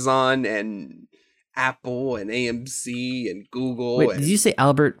Amazon and Apple and AMC and Google. Wait, did you say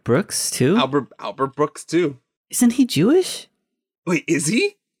Albert Brooks too? Albert Brooks too. Isn't he Jewish? Wait, is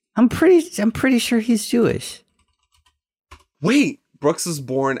he? I'm pretty sure he's Jewish. Wait, Brooks was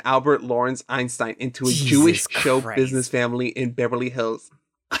born Albert Lawrence Einstein into a Jewish show business family in Beverly Hills.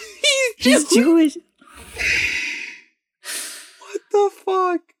 He's Jewish. What the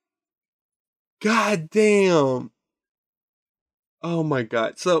fuck? God damn. Oh my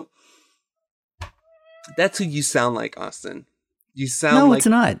god. So that's who you sound like, Austin. You sound no, like it's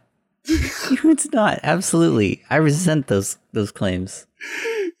not. It's not. Absolutely. I resent those claims.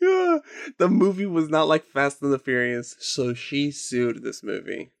 The movie was not like Fast and the Furious, so she sued this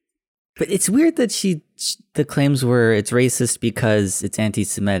movie. But it's weird that the claims were it's racist because it's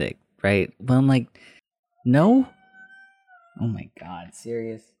anti-Semitic, right? Well, I'm like, no. Oh my god,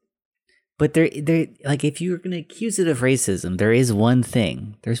 serious? But they're like, if you're gonna accuse it of racism, there is one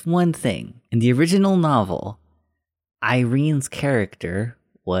thing. There's one thing. In the original novel, Irene's character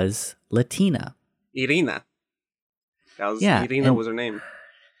was Latina. Irina. Irina was her name.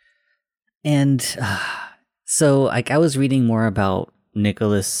 And so, like, I was reading more about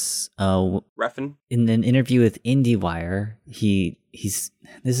Nicholas Refn in an interview with IndieWire. This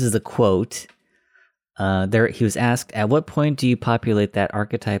is the quote. He was asked, "At what point do you populate that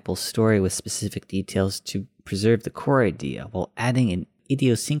archetypal story with specific details to preserve the core idea while adding in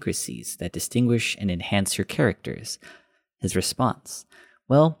idiosyncrasies that distinguish and enhance your characters?" His response: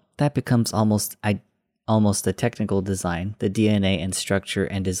 "Well, that becomes almost the technical design, the DNA and structure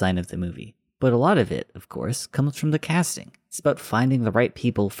and design of the movie. But a lot of it, of course, comes from the casting. It's about finding the right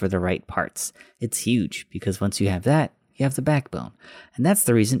people for the right parts. It's huge, because once you have that, you have the backbone. And that's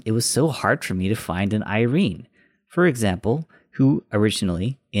the reason it was so hard for me to find an Irene, for example, who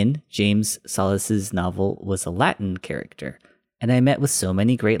originally, in James Salas's novel, was a Latin character. And I met with so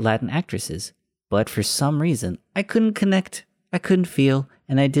many great Latin actresses. But for some reason, I couldn't connect, I couldn't feel,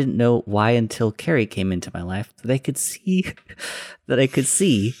 and I didn't know why until Carrie came into my life that I could see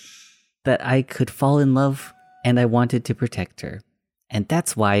that I could fall in love, and I wanted to protect her. And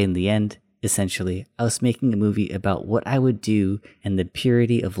that's why, in the end, essentially, I was making a movie about what I would do and the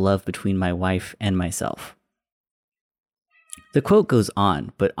purity of love between my wife and myself." The quote goes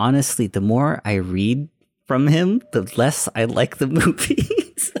on, but honestly, the more I read from him, the less I like the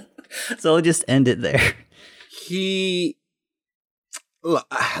movie. So I'll just end it there.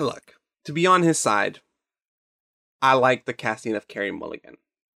 Look, to be on his side, I like the casting of Carey Mulligan.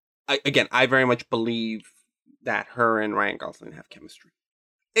 I very much believe that her and Ryan Gosling have chemistry.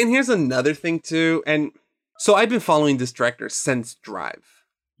 And here's another thing too. And so I've been following this director since Drive.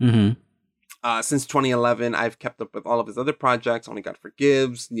 Mm-hmm. Since 2011, I've kept up with all of his other projects. Only God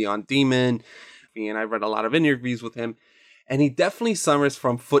Forgives, Neon Demon. And I read a lot of interviews with him. And he definitely suffers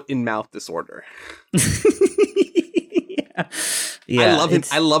from foot and mouth disorder. Yeah, I love him.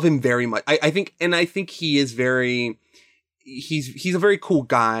 I love him very much. I think he is he's a very cool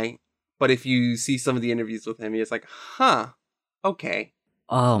guy. But if you see some of the interviews with him, he's like, okay.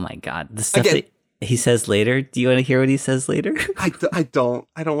 Oh my god, the stuff that he says later. Do you want to hear what he says later? I don't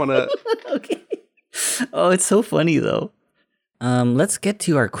want to. Okay. Oh, it's so funny though. Let's get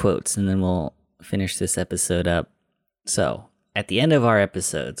to our quotes and then we'll finish this episode up. So, at the end of our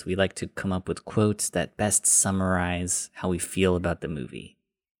episodes, we like to come up with quotes that best summarize how we feel about the movie.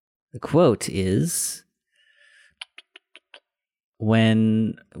 The quote is,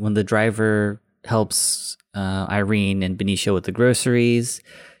 when the driver helps Irene and Benicio with the groceries,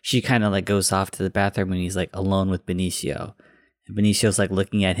 she kind of like goes off to the bathroom and he's like alone with Benicio. And Benicio's like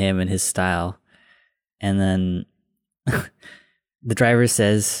looking at him and his style. And then the driver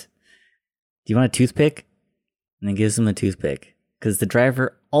says, "Do you want a toothpick?" And then gives him a toothpick. Because the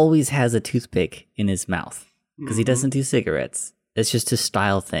driver always has a toothpick in his mouth. Because he doesn't do cigarettes. It's just a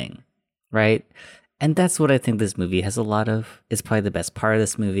style thing. Right? And that's what I think this movie has a lot of. It's probably the best part of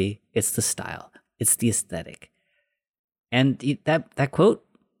this movie. It's the style. It's the aesthetic. And that quote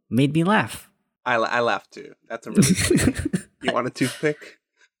made me laugh. I laughed too. That's a really funny. You want a toothpick?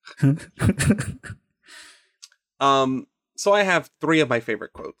 So I have 3 of my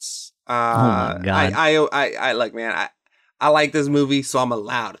favorite quotes. Oh my god! I like, man. I like this movie, so I'm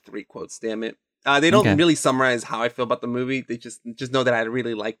allowed 3 quotes. Damn it! They don't really summarize how I feel about the movie. They just know that I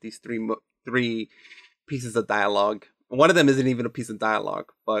really like these 3 pieces of dialogue. One of them isn't even a piece of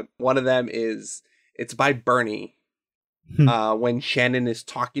dialogue, but one of them it's by Bernie. When Shannon is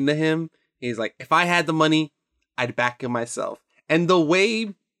talking to him, he's like, "If I had the money, I'd back him myself." And the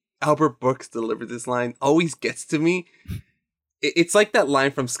way Albert Brooks delivered this line always gets to me. It's like that line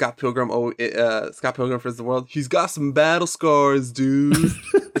from Scott Pilgrim. Scott Pilgrim vs. the World. "He's got some battle scars, dude."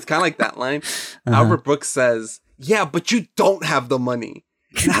 It's kind of like that line. Albert Brooks says, "Yeah, but you don't have the money."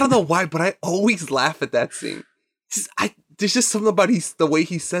 And I don't know why, but I always laugh at that scene. There's just something about the way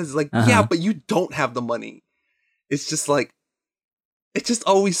he says, like, "Yeah, but you don't have the money." It's just like, it just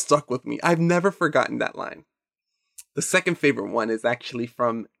always stuck with me. I've never forgotten that line. The second favorite one is actually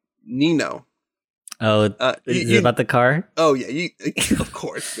from Nino. Oh, is it about the car? Oh yeah, of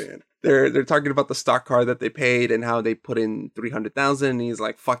course, man. they're talking about the stock car that they paid and how they put in $300,000. And he's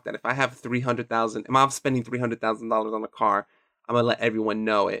like, "Fuck that! If I have $300,000, if I'm spending $300,000 on a car, I'm gonna let everyone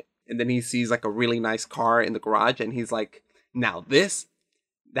know it." And then he sees like a really nice car in the garage, and he's like, "Now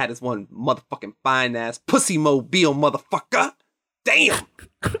that is one motherfucking fine ass pussy mobile, motherfucker. Damn!"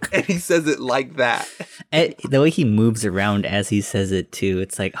 And he says it like that. And the way he moves around as he says it too,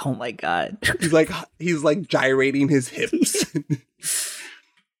 it's like, oh my god. He's like gyrating his hips.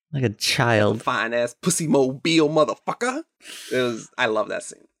 Like a child. Fine ass pussy mobile, motherfucker. I love that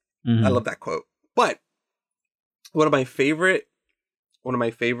scene. Mm-hmm. I love that quote. But one of my favorite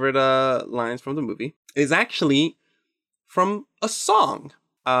lines from the movie is actually from a song.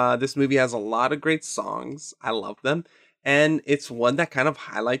 This movie has a lot of great songs. I love them. And it's one that kind of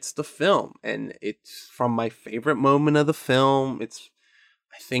highlights the film. And it's from my favorite moment of the film. It's,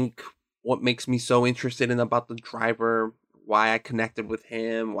 I think, what makes me so interested in about the driver, why I connected with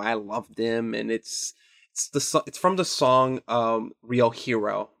him, why I loved him. And it's from the song Real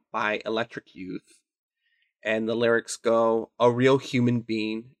Hero by Electric Youth. And the lyrics go, "A real human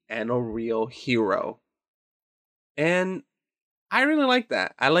being and a real hero." And I really like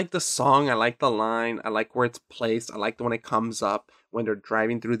that. I like the song. I like the line. I like where it's placed. I like when it comes up when they're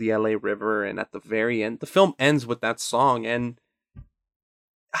driving through the LA River. And at the very end, the film ends with that song. And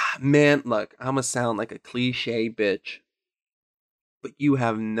man, look, I'm going to sound like a cliche bitch. But you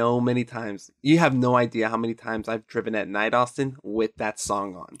have no idea how many times I've driven at night, Austin, with that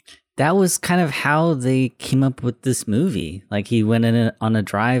song on. That was kind of how they came up with this movie. Like he went on a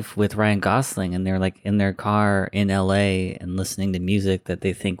drive with Ryan Gosling and they're like in their car in LA and listening to music that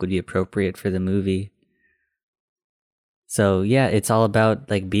they think would be appropriate for the movie. So yeah, it's all about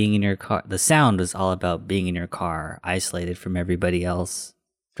like being in your car. The sound was all about being in your car, isolated from everybody else,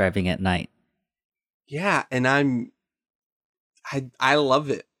 driving at night. Yeah, and I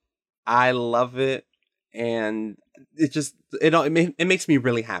love it. I love it, and it makes me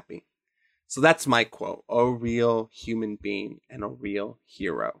really happy. So that's my quote: "A real human being and a real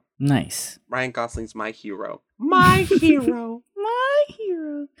hero." Nice. Ryan Gosling's my hero. My hero. My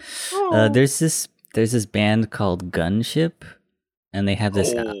hero. There's this band called Gunship, and they have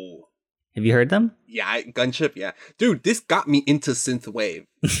this. Have you heard them? Yeah, Gunship. Yeah, dude, this got me into synthwave.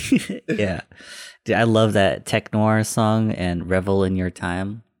 Yeah, dude, I love that Tech Noir song and "Revel in Your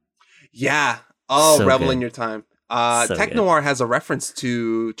Time." Yeah. Oh, So Revel good. in Your Time. So Tech good. Noir has a reference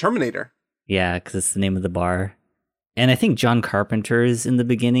to Terminator. Yeah, because it's the name of the bar. And I think John Carpenter is in the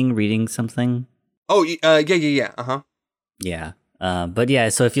beginning reading something. Oh, yeah. Uh-huh. Yeah. But yeah,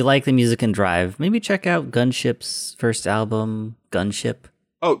 so if you like the music and drive, maybe check out Gunship's first album, Gunship.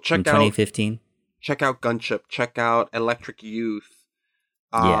 Oh, from 2015. Check out Gunship. Check out Electric Youth.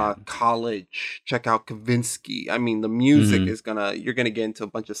 Yeah. College. Check out Kavinsky. I mean, the music is you're gonna get into a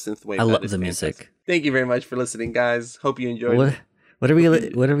bunch of synthwave. I that love is the fantastic. music. Thank you very much for listening, guys. Hope you enjoyed it. What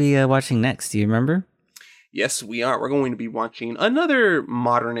are we watching next? Do you remember? Yes, we are. We're going to be watching another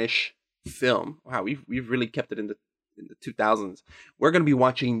modernish film. Wow, we've really kept it in the 2000s. We're going to be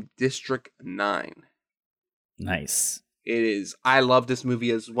watching District 9. Nice. It is. I love this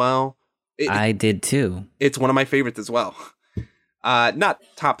movie as well. I did too. It's one of my favorites as well. Not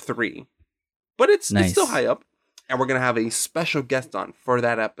top 3, but it's still high up. And we're going to have a special guest on for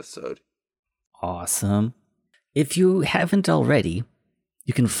that episode. Awesome. If you haven't already,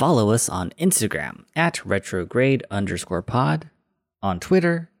 you can follow us on Instagram at retrograde_pod, on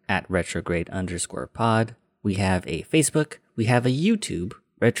Twitter at retrograde_pod. We have a Facebook, we have a YouTube,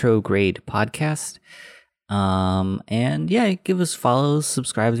 Retrograde Podcast. And yeah, give us follows,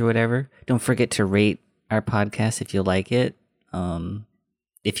 subscribes, or whatever. Don't forget to rate our podcast if you like it.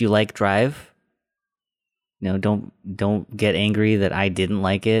 If you like Drive, don't get angry that I didn't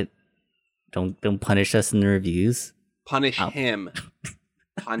like it. Don't punish us in the reviews. Punish him.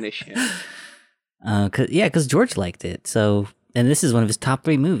 Punish him. Because George liked it. So, and this is one of his top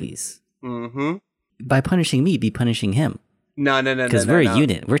 3 movies. Mm-hmm. By punishing me, be punishing him. No. Because we're a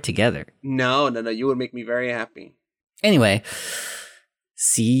unit. We're together. No. You would make me very happy. Anyway,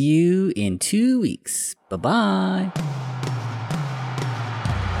 see you in 2 weeks. Bye-bye.